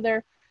director. So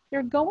they're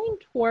going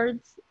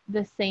towards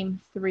the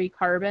same 3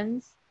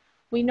 carbons.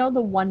 We know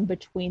the one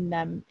between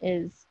them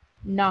is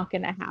not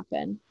going to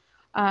happen.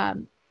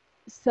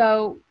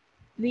 So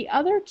the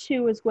other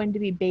 2 is going to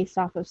be based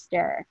off of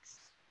sterics.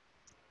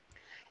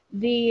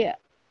 The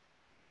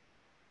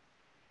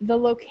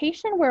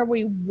location where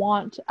we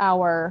want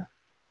our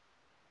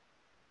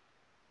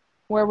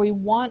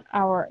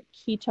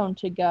ketone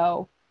to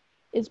go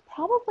is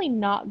probably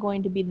not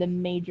going to be the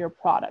major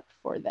product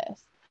for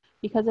this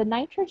because a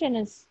nitrogen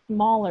is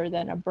smaller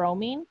than a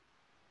bromine.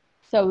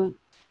 So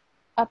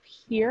up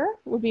here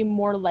would be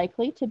more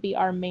likely to be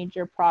our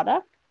major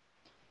product.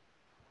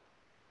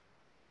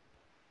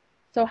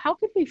 So how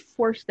could we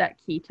force that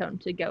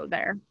ketone to go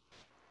there?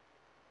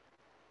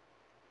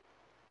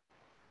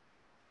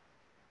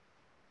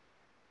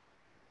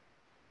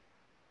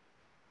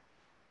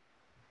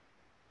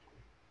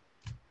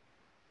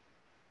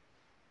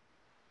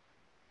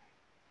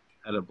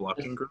 Add a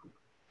blocking group?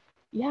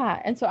 Yeah,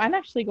 and so I'm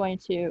actually going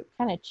to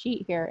kind of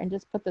cheat here and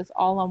just put this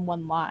all on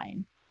one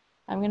line.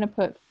 I'm going to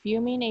put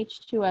fuming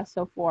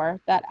H2SO4.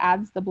 That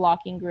adds the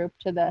blocking group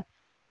to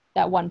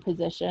that one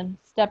position.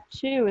 Step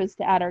 2 is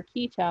to add our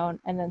ketone,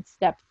 and then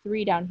step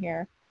 3 down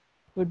here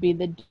would be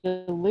the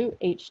dilute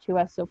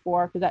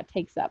H2SO4 because that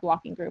takes that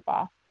blocking group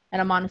off.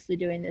 And I'm honestly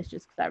doing this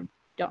just because I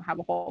don't have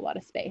a whole lot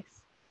of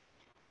space.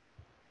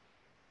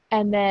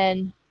 And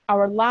then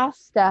our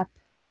last step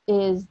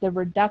is the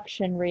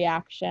reduction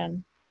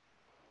reaction.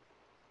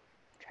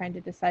 Trying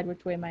to decide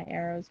which way my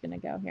arrow is going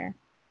to go here.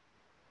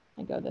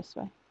 I go this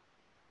way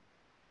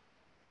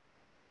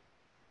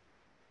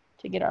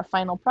to get our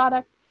final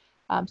product.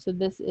 So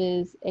this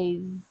is a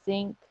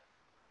zinc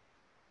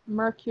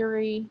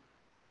mercury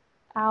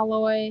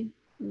alloy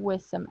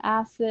with some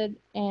acid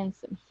and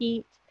some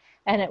heat,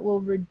 and it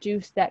will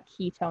reduce that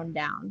ketone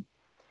down.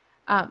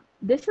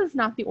 This is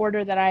not the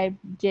order that I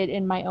did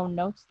in my own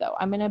notes though.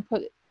 I'm going to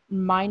put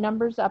my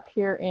numbers up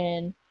here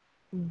in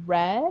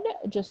red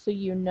just so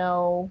you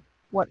know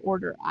what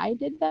order I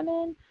did them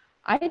in.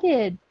 I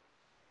did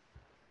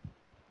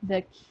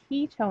the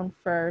ketone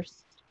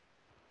first,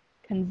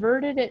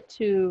 converted it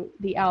to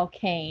the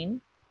alkane,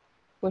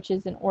 which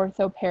is an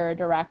ortho-para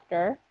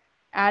director,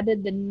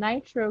 added the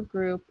nitro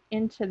group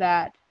into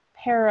that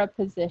para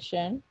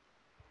position,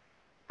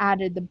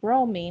 added the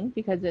bromine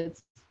because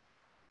it's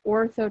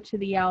ortho to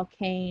the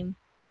alkane,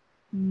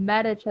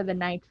 meta to the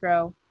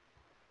nitro,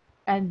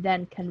 and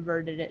then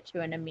converted it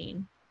to an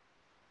amine.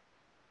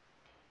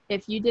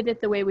 If you did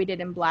it the way we did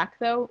in black,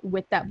 though,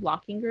 with that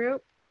blocking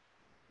group,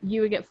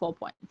 you would get full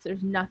points.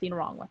 There's nothing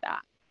wrong with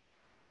that.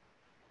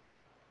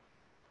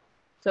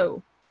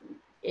 So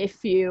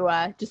if you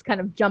just kind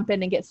of jump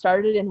in and get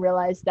started and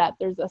realize that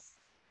there's a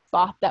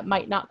spot that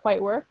might not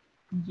quite work,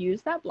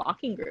 use that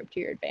blocking group to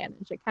your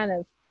advantage.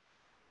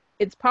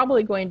 It's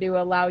probably going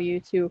to allow you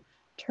to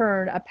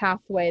turn a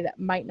pathway that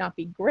might not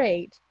be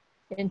great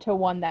into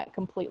one that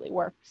completely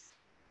works.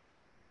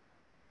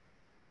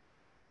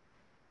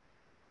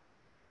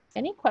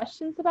 Any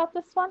questions about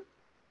this one?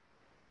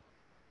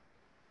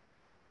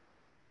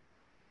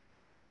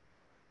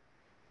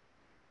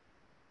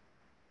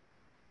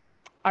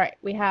 All right,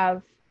 we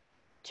have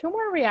 2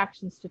 more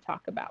reactions to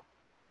talk about.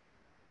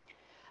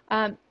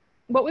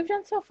 What we've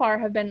done so far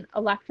have been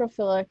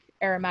electrophilic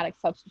aromatic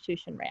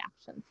substitution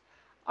reactions.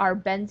 Our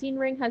benzene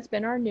ring has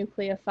been our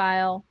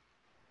nucleophile.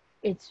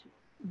 It's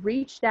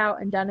reached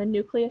out and done a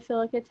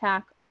nucleophilic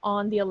attack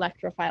on the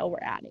electrophile we're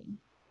adding.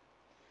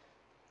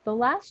 The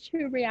last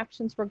 2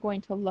 reactions we're going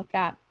to look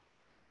at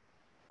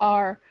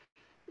are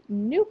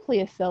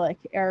nucleophilic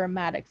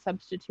aromatic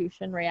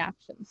substitution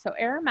reactions. So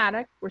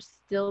aromatic, we're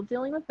still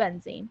dealing with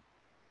benzene.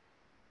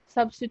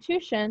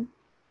 Substitution,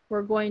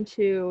 we're going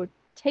to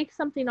take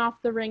something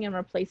off the ring and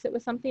replace it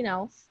with something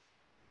else.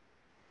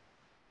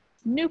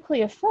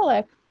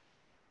 Nucleophilic,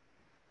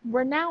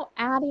 we're now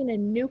adding a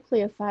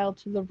nucleophile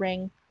to the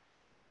ring,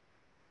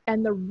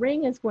 and the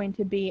ring is going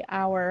to be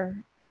our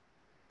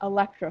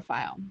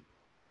electrophile.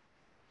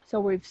 So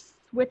we've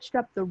switched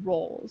up the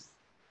roles.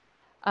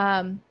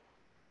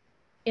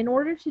 In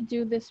order to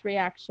do this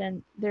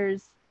reaction,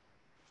 there's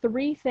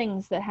 3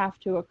 things that have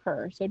to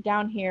occur. So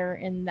down here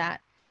in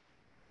that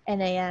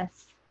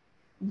NAS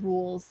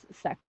rules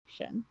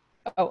section.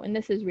 Oh, and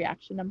this is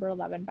reaction number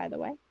 11, by the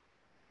way.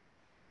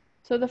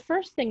 So the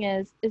first thing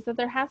is that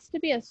there has to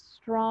be a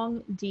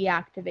strong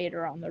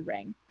deactivator on the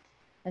ring.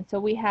 And so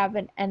we have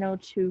an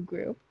NO2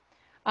 group.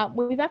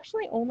 We've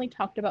actually only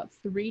talked about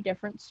 3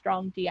 different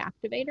strong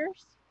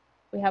deactivators.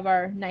 We have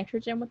our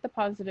nitrogen with the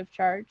positive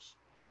charge,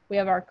 we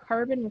have our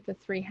carbon with the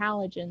 3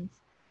 halogens,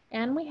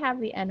 and we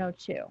have the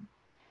NO2.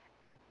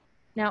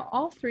 Now,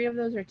 all 3 of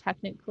those are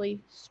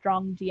technically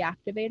strong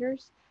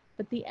deactivators,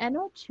 but the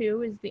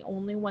NO2 is the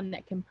only one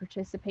that can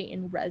participate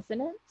in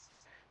resonance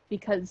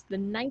because the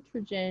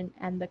nitrogen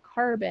and the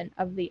carbon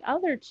of the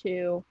other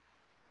 2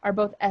 are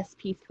both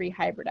sp3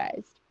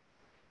 hybridized.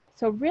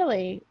 So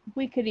really,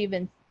 we could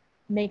even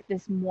make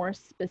this more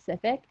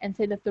specific and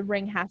say that the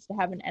ring has to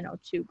have an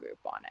NO2 group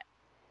on it.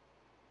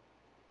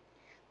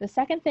 The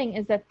second thing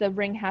is that the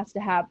ring has to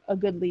have a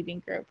good leaving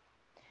group.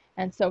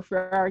 And so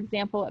for our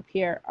example up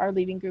here, our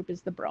leaving group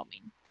is the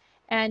bromine.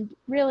 And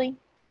really,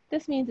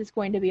 this means it's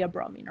going to be a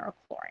bromine or a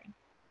chlorine.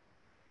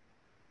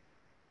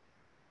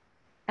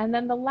 And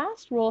then the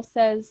last rule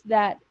says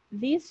that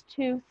these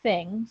 2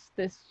 things,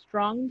 this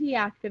strong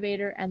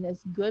deactivator and this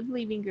good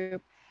leaving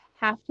group,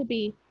 have to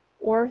be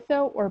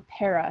ortho or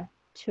para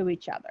to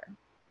each other.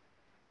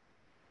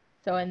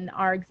 So in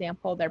our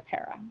example, they're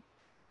para.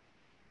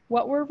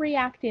 What we're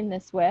reacting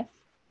this with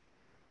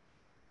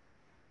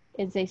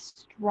is a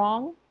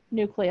strong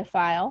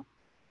nucleophile,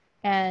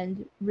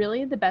 and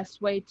really the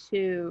best way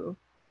to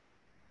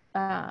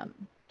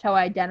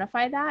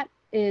identify that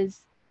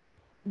is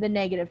the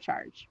negative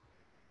charge.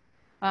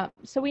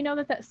 So we know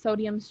that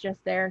sodium's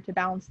just there to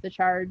balance the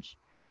charge.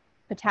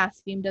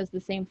 Potassium does the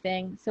same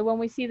thing. So when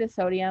we see the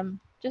sodium,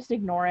 just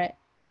ignore it.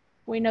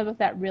 We know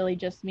that really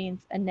just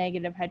means a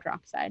negative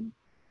hydroxide.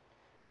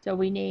 So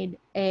we need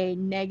a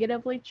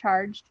negatively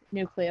charged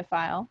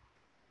nucleophile.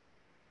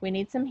 We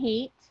need some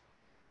heat.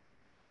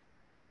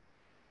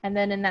 And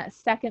then in that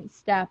second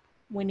step,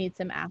 we need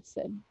some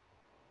acid.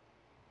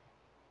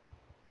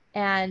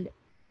 And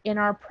in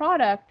our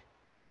product,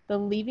 the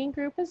leaving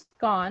group is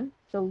gone.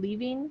 The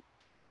leaving,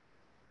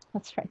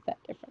 let's write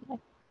that differently.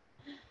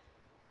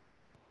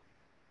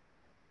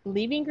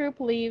 Leaving group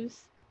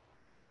leaves,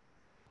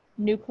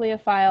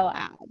 nucleophile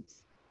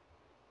adds.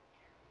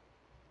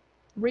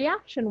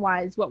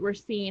 Reaction-wise, what we're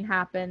seeing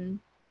happen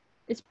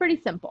is pretty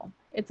simple.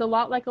 It's a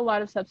lot like a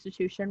lot of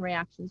substitution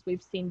reactions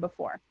we've seen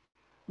before.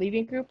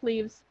 Leaving group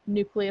leaves,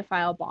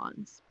 nucleophile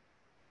bonds.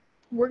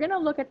 We're going to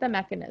look at the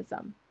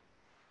mechanism.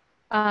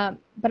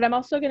 But I'm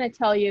also going to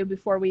tell you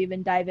before we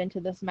even dive into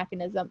this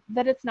mechanism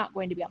that it's not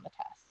going to be on the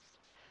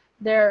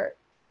test.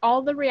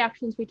 All the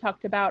reactions we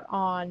talked about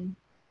on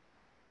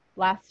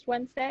last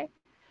Wednesday,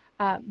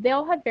 they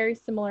all had very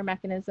similar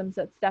mechanisms.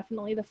 That's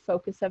definitely the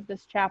focus of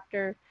this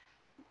chapter.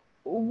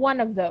 One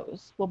of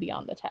those will be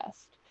on the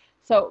test.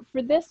 So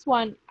for this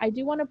one, I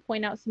do want to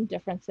point out some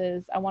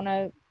differences. I want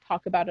to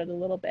talk about it a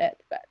little bit,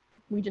 but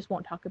we just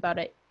won't talk about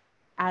it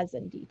as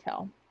in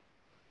detail.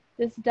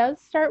 This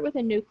does start with a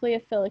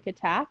nucleophilic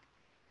attack,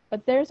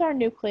 but there's our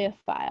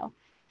nucleophile.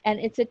 And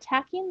it's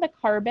attacking the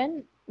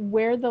carbon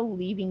where the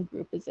leaving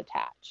group is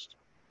attached.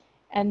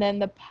 And then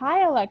the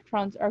pi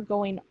electrons are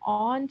going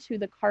on to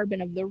the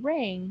carbon of the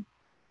ring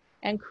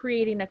and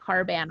creating a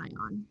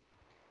carbanion.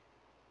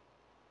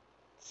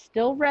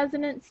 Still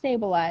resonance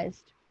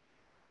stabilized.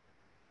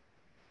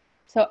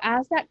 So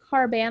as that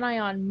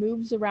carbanion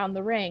moves around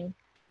the ring,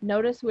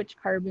 notice which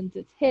carbons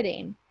it's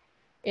hitting.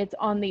 It's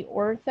on the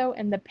ortho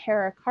and the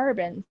para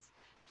carbons.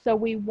 So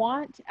we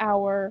want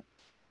our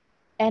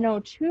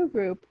NO2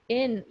 group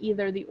in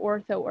either the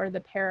ortho or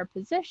the para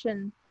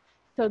position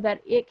so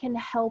that it can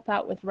help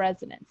out with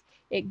resonance.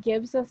 It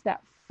gives us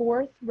that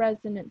fourth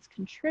resonance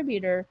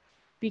contributor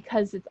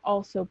because it's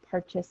also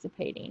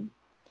participating.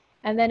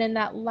 And then in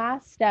that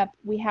last step,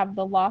 we have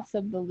the loss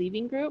of the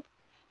leaving group.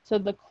 So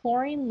the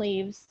chlorine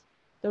leaves,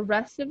 the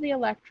rest of the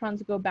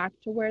electrons go back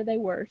to where they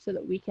were so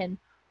that we can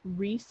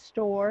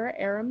restore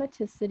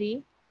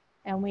aromaticity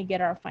and we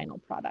get our final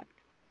product.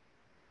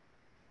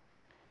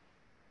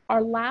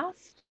 Our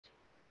last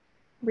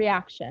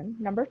reaction,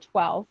 number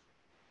 12,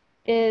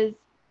 is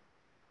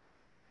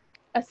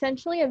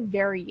essentially a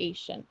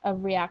variation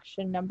of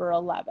reaction number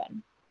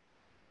 11.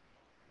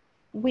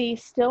 We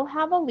still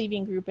have a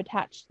leaving group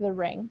attached to the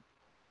ring,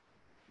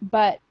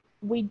 but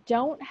we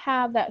don't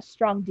have that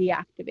strong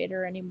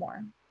deactivator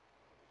anymore.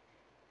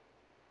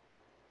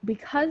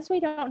 Because we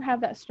don't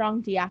have that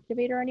strong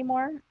deactivator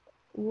anymore,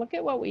 look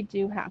at what we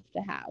do have to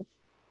have.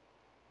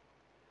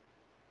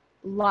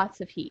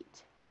 Lots of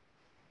heat.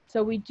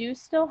 So we do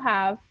still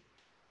have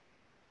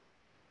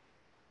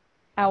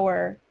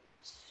our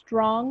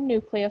strong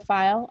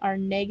nucleophile, our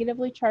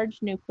negatively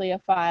charged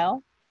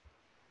nucleophile,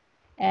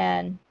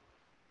 and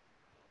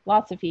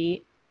lots of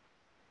heat.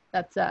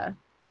 That's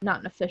not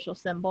an official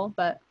symbol,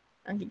 but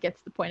I think it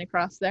gets the point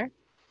across there.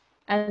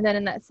 And then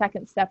in that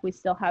second step, we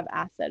still have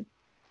acid.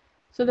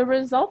 So the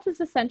result is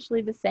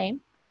essentially the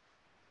same.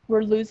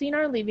 We're losing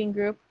our leaving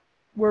group.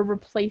 We're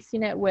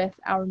replacing it with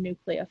our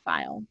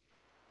nucleophile.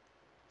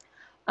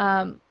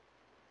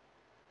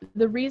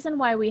 The reason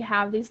why we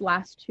have these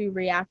last two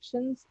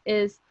reactions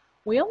is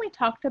we only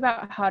talked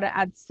about how to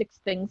add 6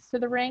 things to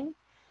the ring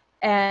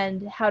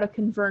and how to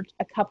convert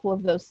a couple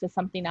of those to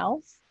something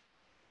else.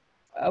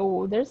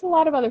 Oh, there's a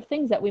lot of other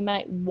things that we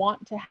might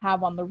want to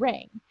have on the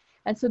ring.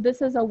 And so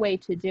this is a way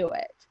to do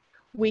it.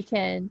 We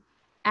can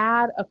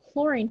add a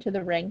chlorine to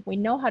the ring. We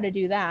know how to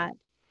do that.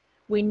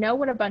 We know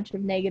what a bunch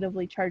of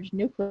negatively charged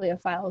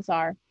nucleophiles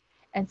are.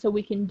 And so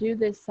we can do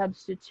this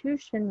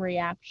substitution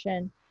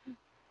reaction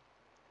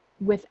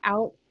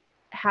without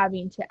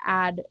having to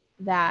add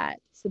that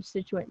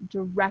substituent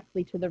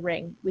directly to the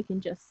ring. We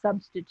can just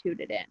substitute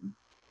it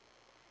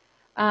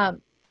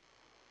in.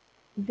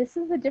 This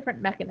is a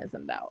different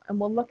mechanism though, and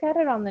we'll look at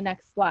it on the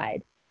next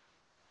slide.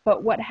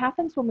 But what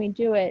happens when we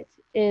do it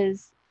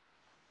is,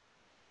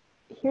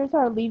 here's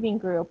our leaving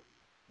group.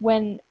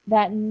 When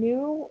that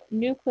new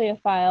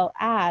nucleophile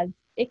adds,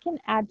 it can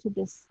add to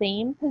the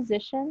same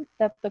position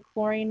that the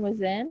chlorine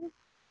was in,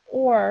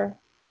 or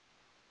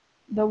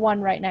the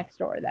one right next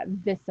door, that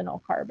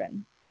vicinal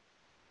carbon.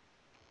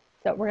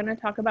 So we're going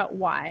to talk about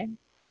why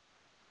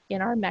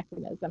in our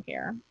mechanism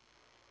here.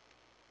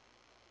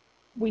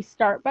 We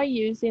start by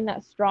using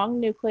that strong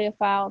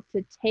nucleophile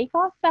to take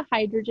off the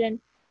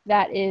hydrogen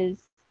that is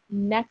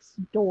next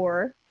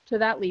door to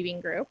that leaving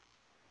group.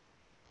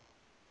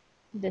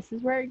 This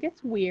is where it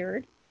gets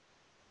weird.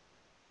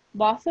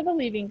 Loss of a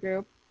leaving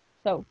group,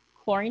 so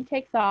chlorine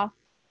takes off.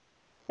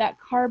 That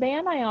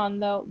carbanion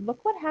though,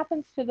 look what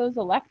happens to those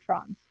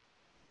electrons.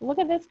 Look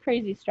at this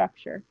crazy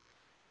structure.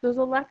 Those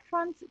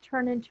electrons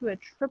turn into a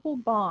triple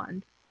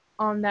bond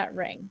on that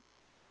ring.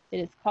 It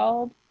is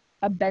called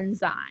a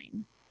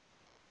benzyne.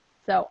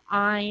 So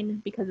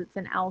ine, because it's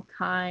an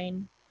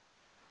alkyne.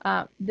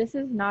 This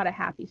is not a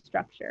happy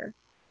structure.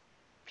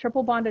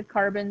 Triple bonded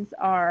carbons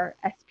are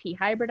sp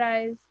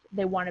hybridized.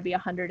 They want to be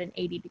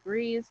 180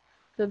 degrees.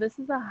 So this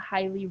is a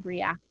highly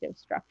reactive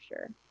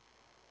structure.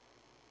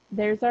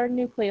 There's our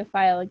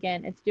nucleophile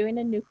again. It's doing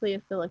a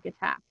nucleophilic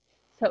attack.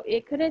 So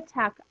it could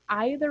attack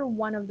either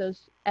one of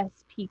those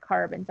sp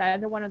carbons,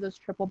 either one of those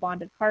triple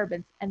bonded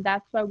carbons, and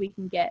that's why we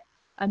can get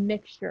a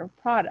mixture of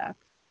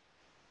products.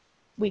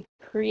 We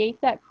create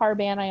that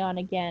carbanion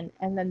again,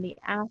 and then the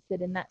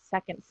acid in that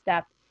second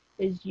step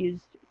is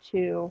used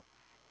to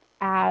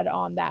add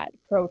on that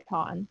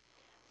proton.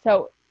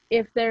 So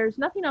if there's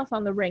nothing else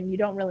on the ring, you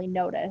don't really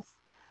notice.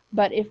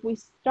 But if we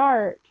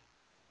start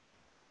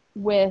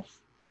with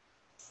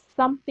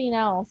something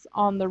else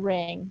on the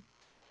ring,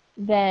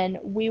 then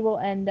we will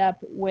end up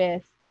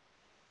with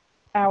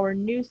our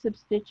new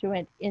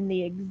substituent in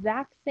the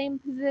exact same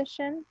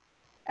position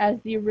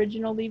as the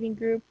original leaving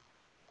group,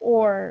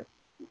 or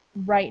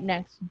right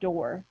next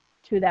door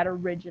to that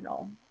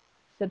original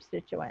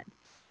substituent.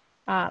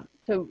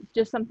 So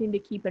just something to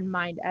keep in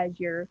mind as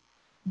you're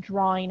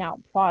drawing out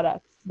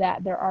products,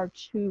 that there are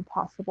 2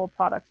 possible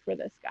products for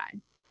this guy.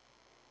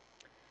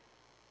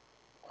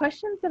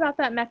 Questions about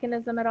that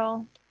mechanism at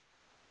all?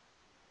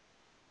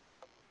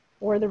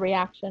 Or the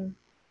reaction?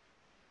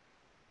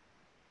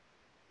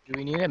 Do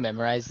we need to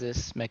memorize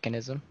this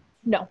mechanism?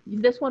 No,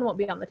 this one won't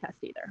be on the test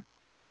either.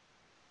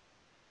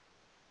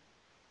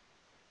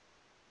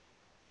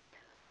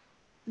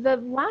 The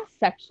last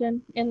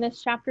section in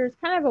this chapter is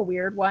kind of a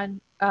weird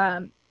one.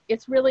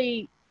 It's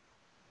really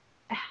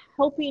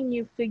helping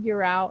you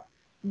figure out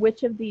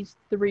which of these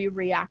 3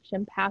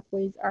 reaction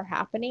pathways are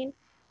happening.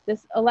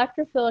 This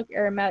electrophilic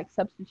aromatic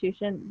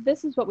substitution,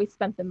 this is what we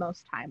spent the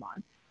most time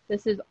on.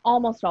 This is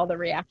almost all the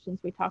reactions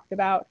we talked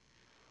about.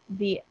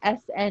 The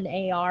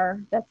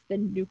SNAR, that's the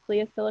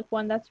nucleophilic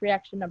one, that's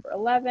reaction number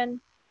 11.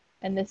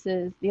 And this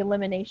is the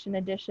elimination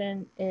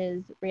addition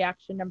is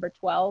reaction number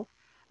 12.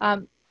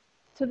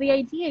 So the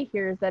idea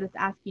here is that it's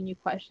asking you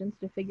questions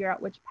to figure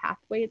out which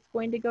pathway it's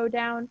going to go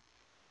down.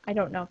 I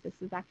don't know if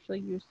this is actually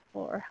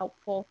useful or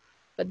helpful,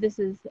 but this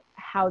is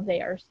how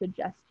they are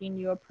suggesting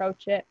you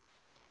approach it.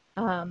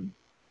 In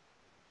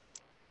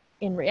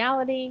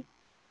reality,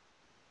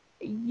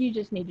 you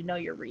just need to know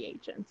your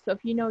reagents. So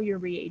if you know your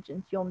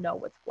reagents, you'll know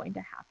what's going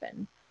to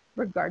happen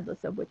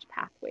regardless of which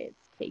pathway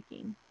it's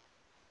taking.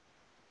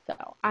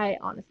 So I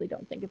honestly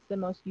don't think it's the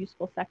most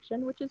useful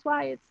section, which is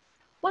why it's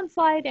one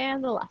slide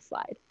and the last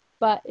slide,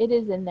 but it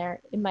is in there.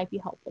 It might be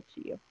helpful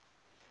to you.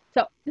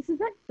 So this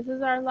is it. This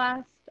is our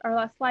last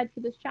slide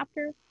for this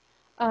chapter.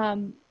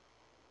 On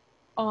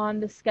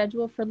the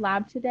schedule for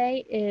lab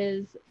today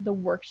is the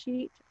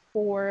worksheet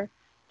for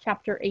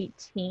chapter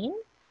 18.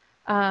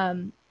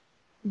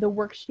 The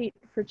worksheet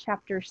for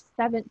chapter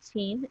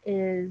 17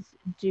 is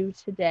due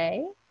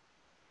today.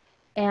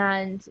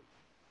 And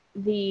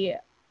the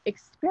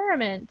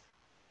experiment,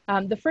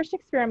 the first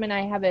experiment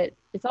I have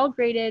it's all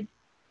graded.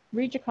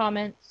 Read your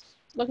comments,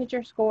 look at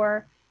your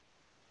score.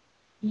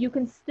 You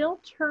can still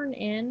turn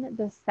in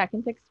the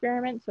second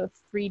experiment, so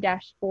it's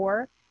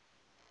 3-4,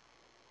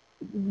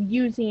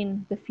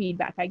 using the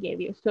feedback I gave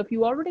you. So if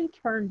you already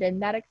turned in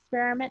that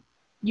experiment,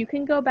 you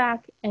can go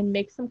back and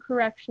make some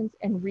corrections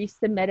and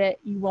resubmit it.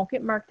 You won't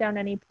get marked down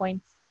any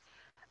points.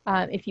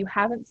 If you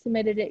haven't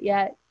submitted it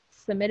yet,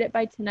 submit it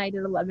by tonight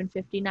at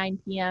 11:59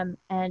 p.m.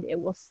 and it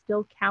will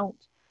still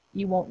count.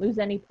 You won't lose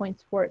any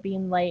points for it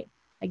being late.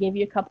 I gave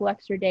you a couple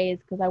extra days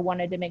because I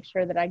wanted to make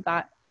sure that I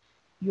got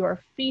your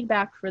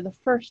feedback for the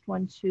first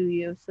one to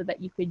you so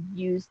that you could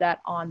use that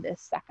on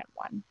this second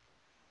one.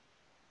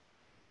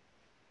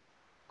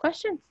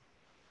 Questions?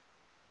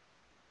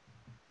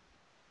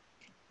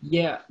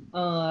 Yeah,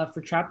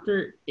 for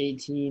chapter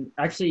 18,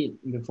 actually,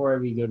 before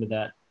we go to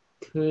that,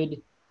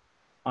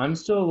 I'm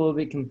still a little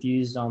bit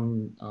confused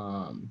on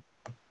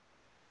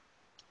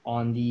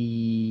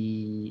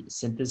the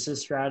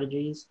synthesis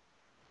strategies.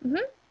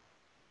 Mm-hmm.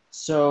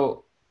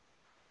 So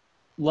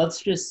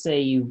let's just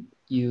say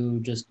you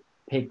just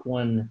pick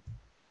one,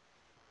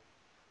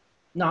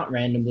 not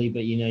randomly,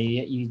 but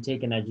you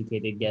take an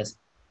educated guess.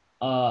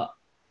 Are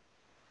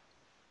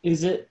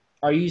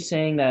you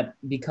saying that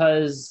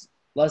because,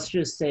 let's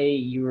just say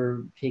you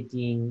were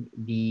picking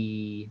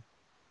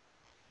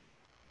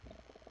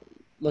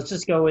let's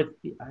just go with,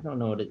 I don't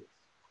know what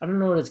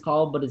it's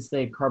called, but it's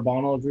the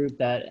carbonyl group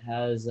that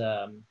has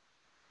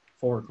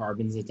 4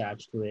 carbons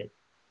attached to it.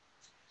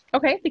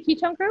 Okay, the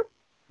ketone group?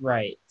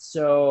 Right.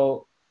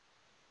 So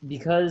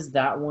because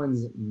that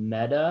one's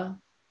meta,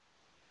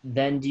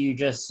 then do you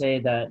just say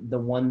that the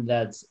one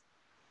that's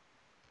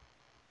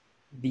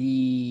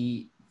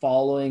the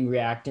following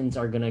reactants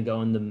are going to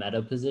go in the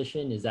meta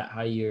position? Is that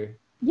how you're...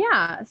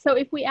 Yeah, so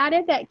if we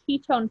added that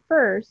ketone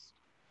first,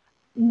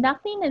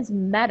 nothing is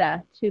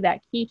meta to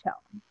that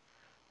ketone.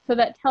 So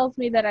that tells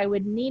me that I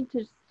would need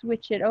to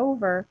switch it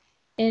over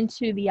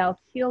into the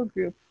alkyl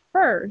group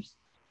first,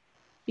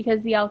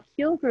 because the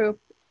alkyl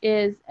group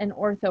is an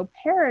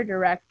ortho-para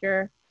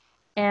director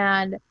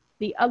and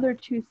the other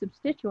 2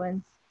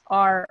 substituents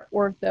are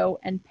ortho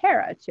and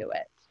para to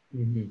it.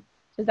 Mm-hmm.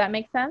 Does that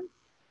make sense?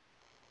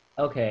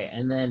 Okay,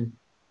 and then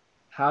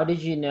how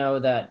did you know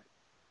that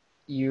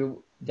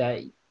you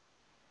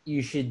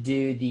should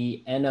do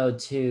the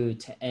NO2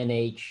 to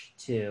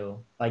NH2?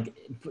 Like,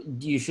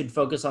 you should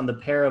focus on the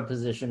para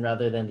position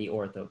rather than the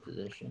ortho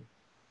position.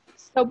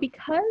 So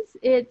because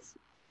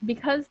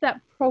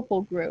that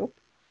propyl group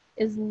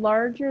is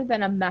larger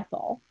than a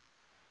methyl,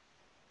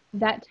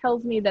 that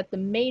tells me that the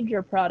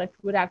major product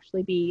would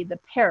actually be the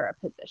para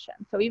position.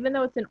 So even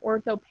though it's an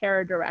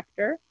ortho-para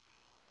director,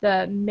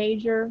 the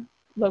major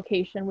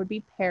location would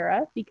be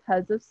para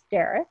because of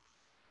sterics.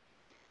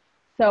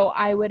 So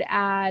I would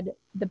add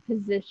the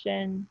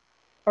position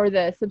or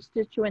the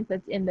substituent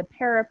that's in the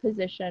para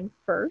position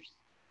first.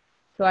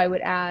 So I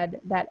would add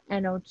that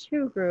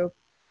NO2 group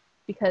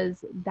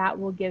because that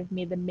will give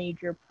me the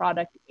major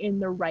product in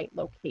the right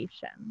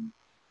location.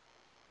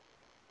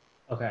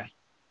 Okay.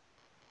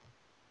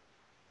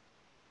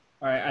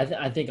 All right,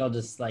 I think I'll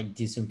just like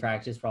do some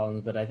practice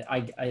problems, but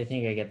I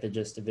think I get the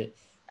gist of it.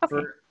 Okay.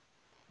 For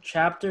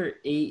chapter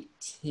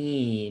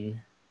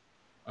 18,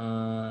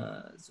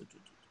 so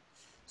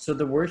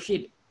the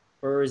worksheet,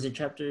 or is it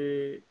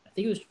chapter? I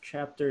think it was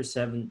chapter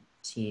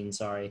 17.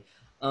 Sorry,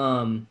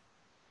 the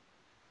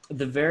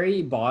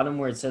very bottom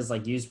where it says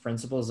like use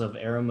principles of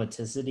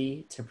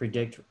aromaticity to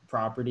predict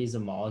properties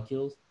of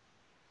molecules.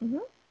 Mm-hmm.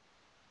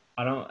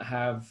 I don't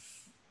have.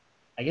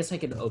 I guess I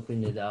could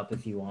open it up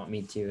if you want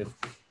me to.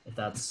 If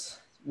that's.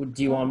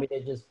 Do you want me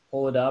to just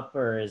pull it up,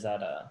 or is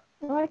that a?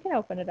 No, I can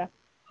open it up.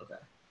 Okay.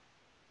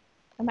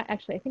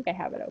 I think I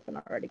have it open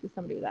already because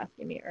somebody was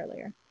asking me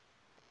earlier.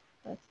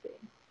 Let's see.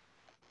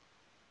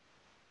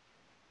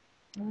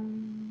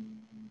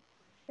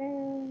 Share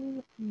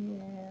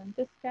and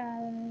this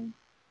guy.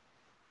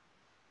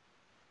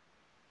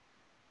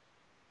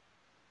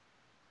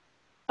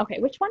 Okay,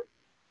 which one?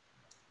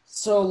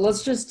 So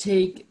let's just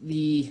take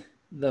the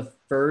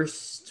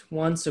first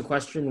one. So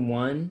question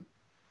 1.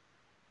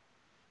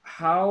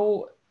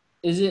 How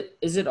is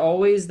it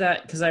always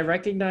that, because I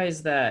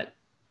recognize that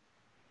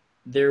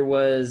there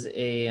was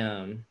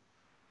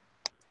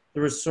there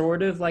was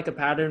sort of like a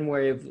pattern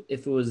where if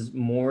it was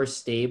more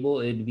stable,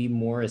 it'd be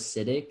more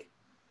acidic.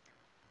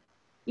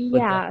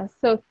 Yeah,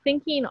 so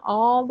thinking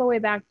all the way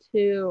back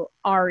to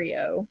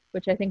Ario,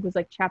 which I think was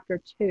like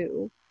chapter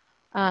 2,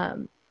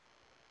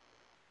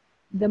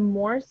 the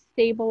more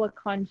stable a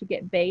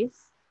conjugate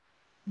base,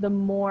 the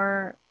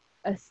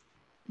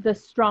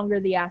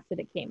stronger the acid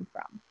it came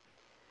from.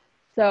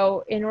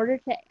 So in order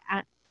to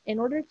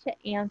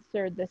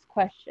answer this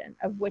question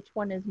of which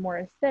one is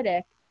more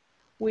acidic,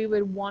 we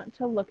would want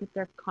to look at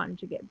their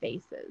conjugate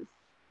bases.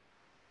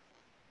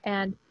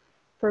 And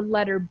for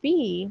letter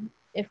B,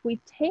 if we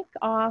take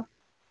off,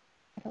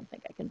 I don't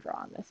think I can draw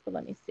on this, but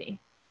let me see.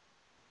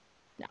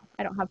 No,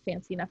 I don't have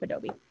fancy enough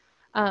Adobe.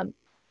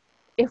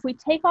 If we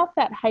take off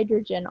that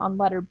hydrogen on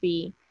letter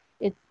B,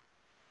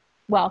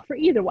 for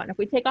either one, if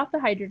we take off the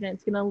hydrogen,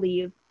 it's going to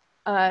leave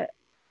a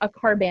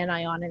carbon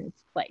ion in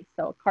its place.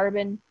 So a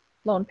carbon,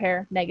 lone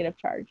pair, negative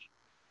charge.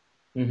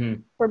 Mm-hmm.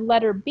 For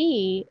letter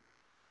B,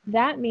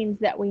 that means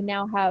that we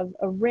now have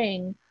a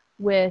ring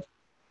with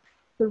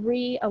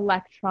 3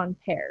 electron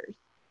pairs,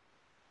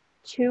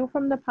 2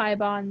 from the pi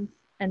bonds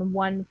and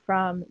 1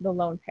 from the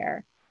lone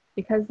pair.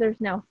 Because there's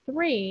now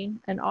 3,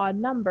 an odd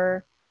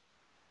number,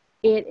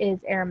 it is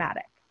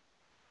aromatic.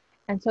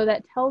 And so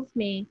that tells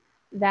me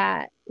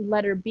that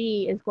letter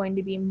B is going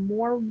to be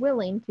more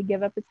willing to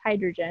give up its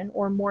hydrogen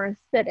or more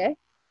acidic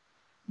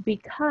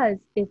because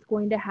it's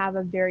going to have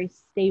a very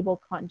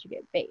stable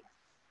conjugate base.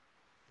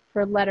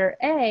 For letter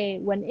A,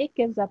 when it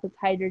gives up its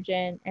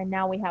hydrogen and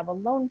now we have a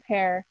lone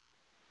pair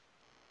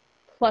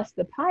plus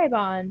the pi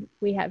bond,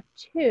 we have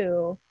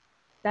 2,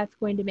 that's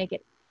going to make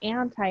it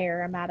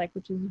anti-aromatic,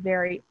 which is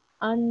very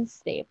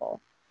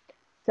unstable.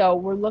 So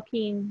we're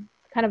looking,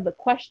 kind of the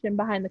question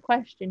behind the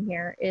question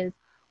here is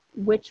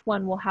which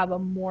one will have a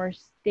more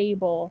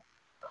stable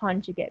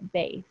conjugate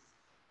base.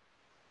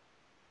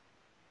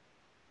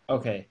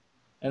 Okay.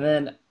 And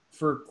then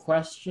for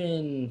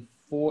question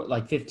 4,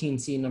 like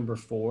 15C number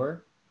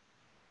 4,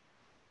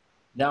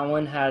 that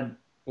one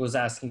was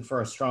asking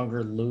for a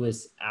stronger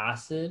Lewis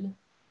acid.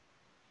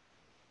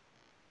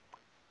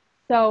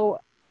 So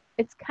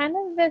it's kind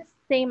of the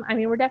same. I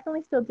mean, we're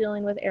definitely still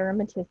dealing with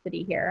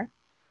aromaticity here.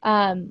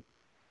 Our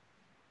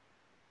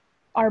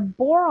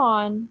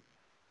boron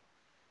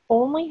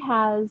only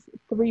has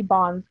 3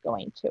 bonds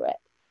going to it.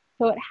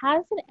 So it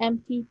has an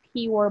empty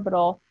p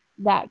orbital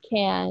that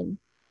can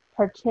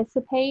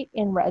participate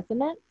in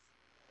resonance.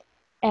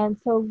 And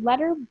so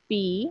letter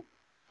B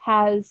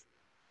has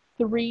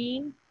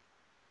 3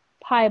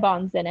 pi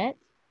bonds in it,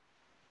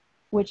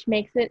 which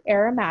makes it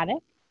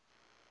aromatic.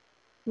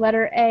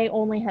 Letter A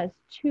only has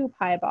 2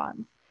 pi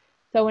bonds.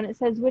 So when it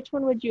says which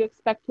one would you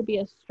expect to be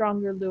a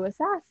stronger Lewis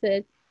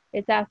acid,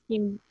 it's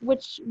asking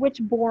which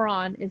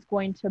boron is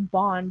going to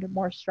bond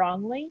more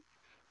strongly.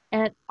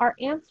 And our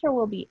answer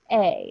will be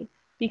A,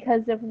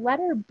 because if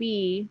letter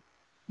B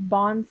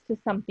bonds to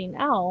something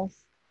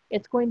else,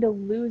 it's going to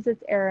lose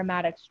its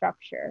aromatic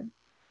structure.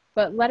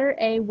 But letter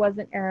A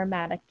wasn't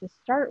aromatic to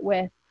start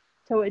with,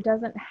 so it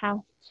doesn't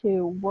have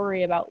to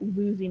worry about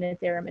losing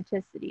its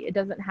aromaticity. It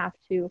doesn't have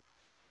to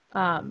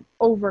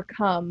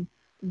overcome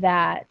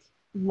that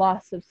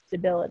loss of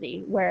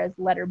stability, whereas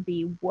letter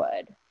B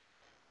would.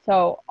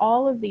 So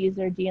all of these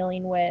are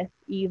dealing with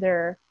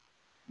either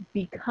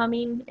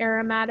becoming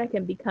aromatic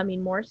and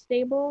becoming more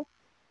stable,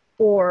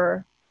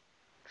 or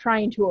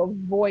trying to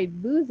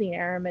avoid losing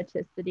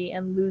aromaticity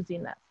and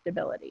losing that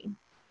stability.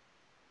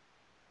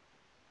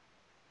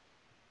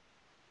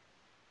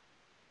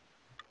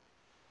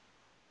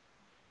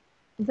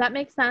 Does that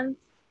make sense?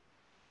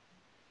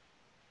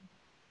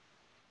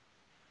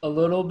 A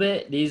little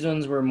bit. These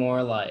ones were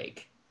more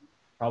like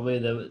probably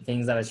the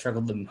things that I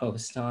struggled the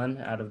most on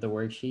out of the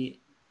worksheet.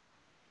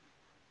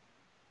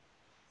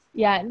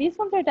 Yeah, these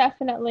ones are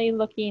definitely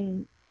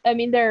looking, I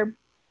mean, they're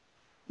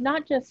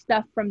not just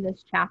stuff from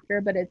this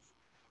chapter, but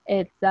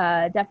it's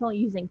definitely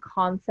using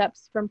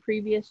concepts from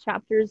previous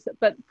chapters,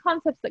 but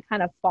concepts that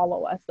kind of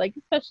follow us, like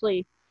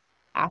especially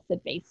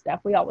acid-base stuff.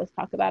 We always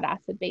talk about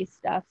acid-base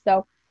stuff.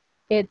 So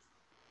it's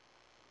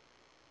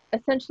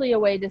essentially a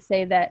way to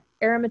say that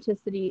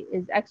aromaticity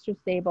is extra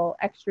stable,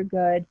 extra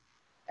good,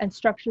 and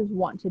structures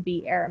want to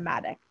be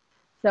aromatic.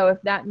 So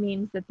if that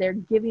means that they're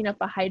giving up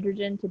a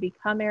hydrogen to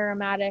become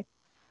aromatic,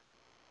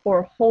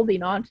 or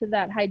holding on to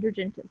that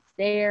hydrogen to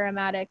stay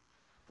aromatic,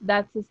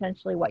 That's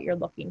essentially what you're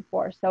looking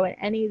for. So in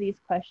any of these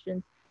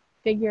questions,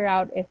 figure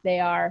out if they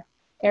are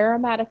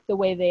aromatic the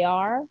way they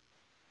are,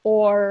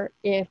 or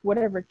if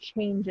whatever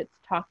change it's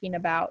talking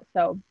about,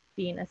 so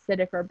being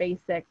acidic or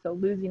basic, so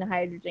losing a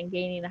hydrogen,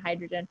 gaining a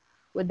hydrogen,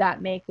 would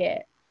that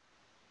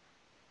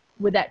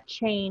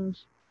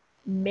change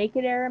make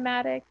it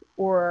aromatic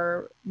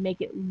or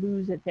make it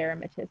lose its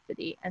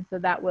aromaticity? And so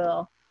that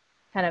will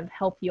kind of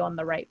help you on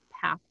the right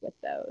path with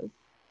those.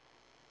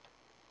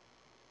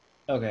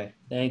 Okay,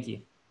 thank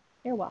you.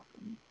 You're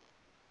welcome.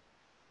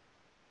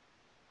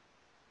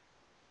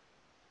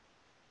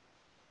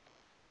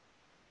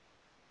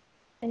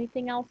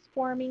 Anything else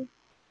for me?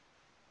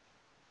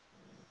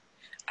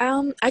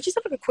 I just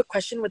have like a quick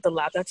question with the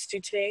lab that's due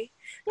today.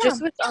 Yeah.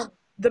 Just with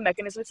the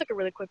mechanism, it's like a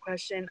really quick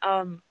question.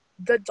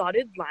 The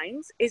dotted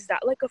lines, is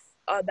that like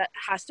that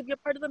has to be a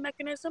part of the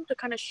mechanism to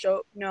kind of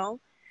show? No,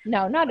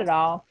 not at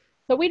all.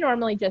 So we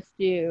normally just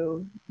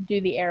do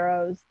the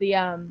arrows,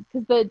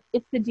 because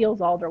it's the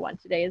Diels-Alder one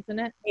today, isn't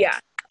it? Yeah.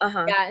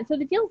 Yeah, and so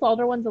the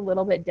Diels-Alder one's a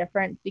little bit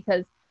different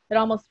because it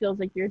almost feels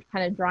like you're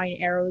kind of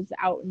drawing arrows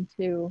out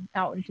into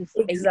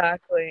space.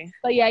 Exactly.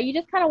 But yeah, you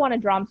just kind of want to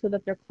draw them so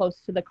that they're close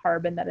to the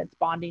carbon that it's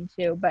bonding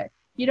to, but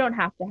you don't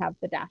have to have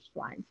the dashed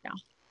lines now.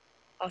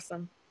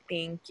 Awesome.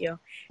 Thank you.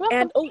 Welcome.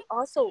 And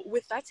also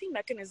with that same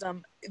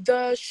mechanism,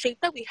 the shape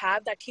that we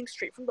have that came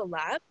straight from the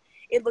lab,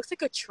 it looks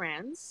like a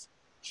trans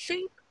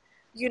shape,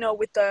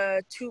 with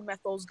the two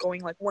methyls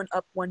going like one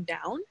up, one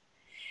down.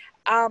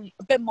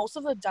 But most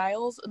of the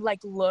dials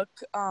like look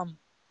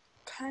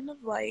kind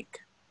of like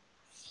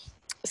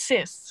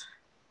cis,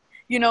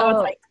 it's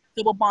like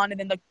double bond and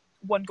then the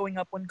one going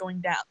up, one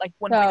going down, like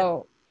one.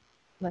 So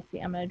let's see,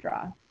 I'm gonna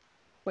draw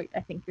what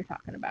I think you're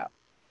talking about.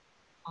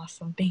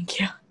 Awesome, thank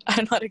you. I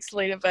don't know how to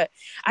explain it, but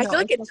I feel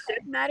like it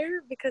should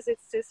matter because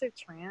it's cis or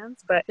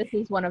trans, but this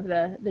is one of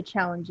the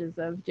challenges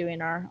of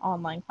doing our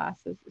online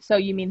classes. So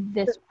you mean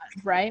this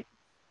one, right?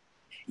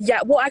 Yeah,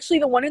 well actually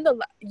the one in the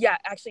yeah,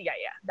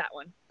 that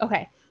one.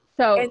 Okay.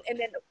 So and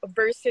then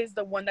versus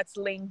the one that's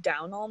laying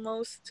down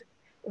almost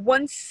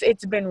once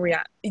it's been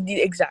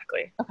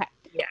exactly. Okay.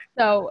 Yeah.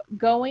 So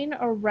going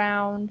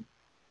around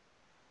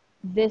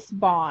this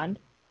bond,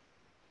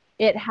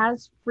 it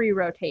has free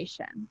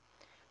rotation.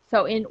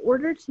 So in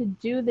order to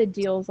do the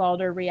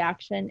Diels-Alder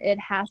reaction, it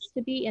has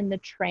to be in the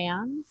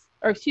trans,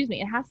 or excuse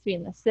me, it has to be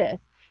in the cis.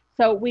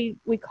 So we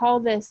call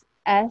this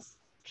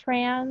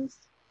S-trans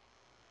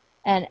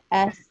and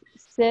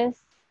S-cis.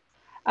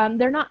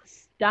 They're not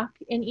stuck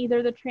in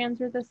either the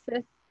trans or the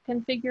cis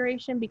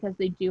configuration because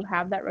they do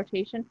have that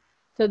rotation.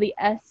 So the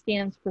S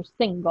stands for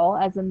single,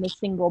 as in the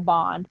single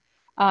bond.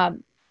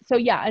 So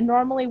yeah, and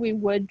normally we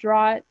would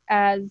draw it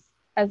as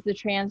the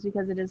trans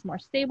because it is more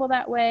stable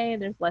that way.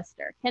 There's less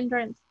steric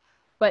hindrance.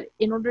 But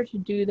in order to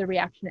do the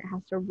reaction, it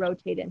has to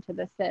rotate into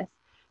the cis.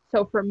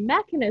 So for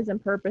mechanism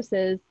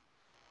purposes,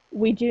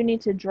 we do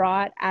need to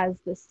draw it as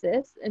the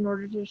cis in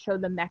order to show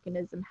the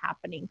mechanism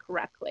happening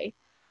correctly.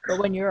 But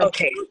when you're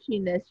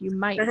approaching this, you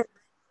might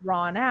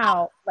draw it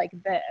out like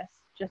this,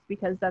 just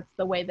because that's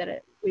the way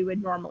that we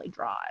would normally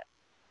draw it.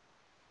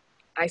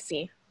 I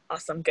see.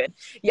 Awesome. Good.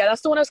 Yeah,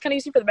 that's the one I was kind of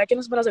using for the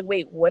mechanism, but I was like,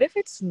 wait, what if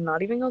it's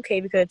not even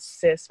okay because it's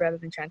cis rather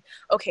than trans?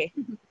 Okay.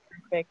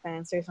 Perfect. That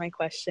answers my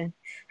question.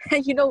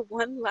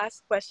 One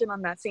last question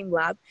on that same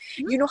lab.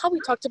 You know how we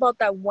talked about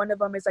that one of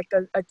them is like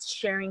a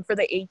sharing for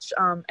the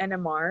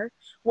NMR?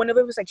 One of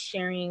them was like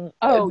sharing.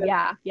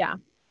 Yeah.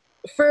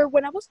 For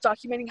when I was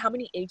documenting how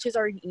many H's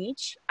are in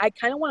each, I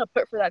kind of want to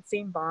put for that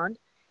same bond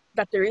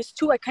that there is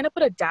two. I kind of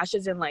put a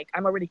dashes in like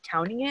I'm already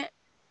counting it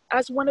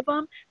as one of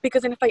them,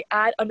 because then if I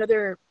add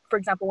another, for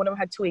example, one of them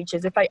had 2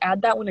 H's, if I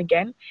add that one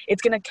again,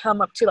 it's going to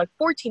come up to like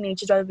 14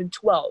 H's rather than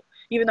 12,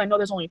 even though I know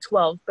there's only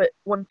 12, but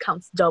one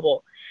counts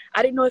double.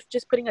 I didn't know if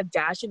just putting a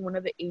dash in one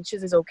of the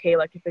H's is okay,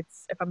 like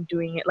if I'm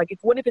doing it, like if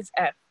it's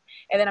F,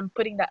 and then I'm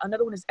putting that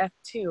another one is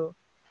F2,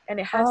 and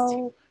it has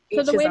two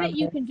H's. So the way that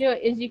you can do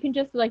it is you can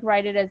just like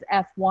write it as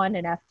F1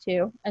 and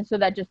F2, and so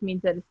that just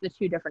means that it's the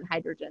two different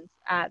hydrogens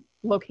at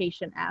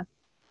location F.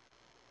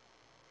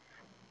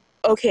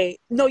 Okay.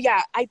 No,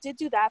 yeah, I did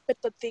do that, but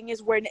the thing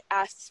is when it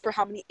asks for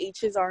how many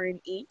H's are in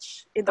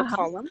each in the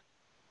column,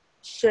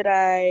 should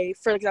I,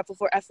 for example,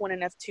 for F1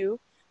 and F2,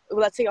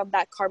 let's say on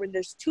that carbon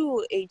there's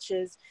 2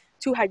 H's,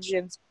 2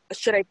 hydrogens,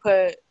 should I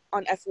put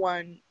on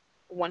F1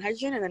 1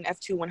 hydrogen and then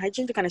F2 1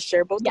 hydrogen to kind of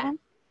share both of them?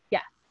 Yeah.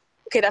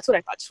 Okay, that's what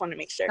I thought. Just wanted to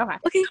make sure.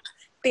 Okay.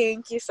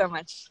 Thank you so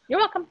much. You're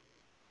welcome.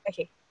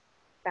 Okay.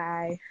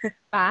 Bye.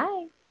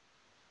 Bye.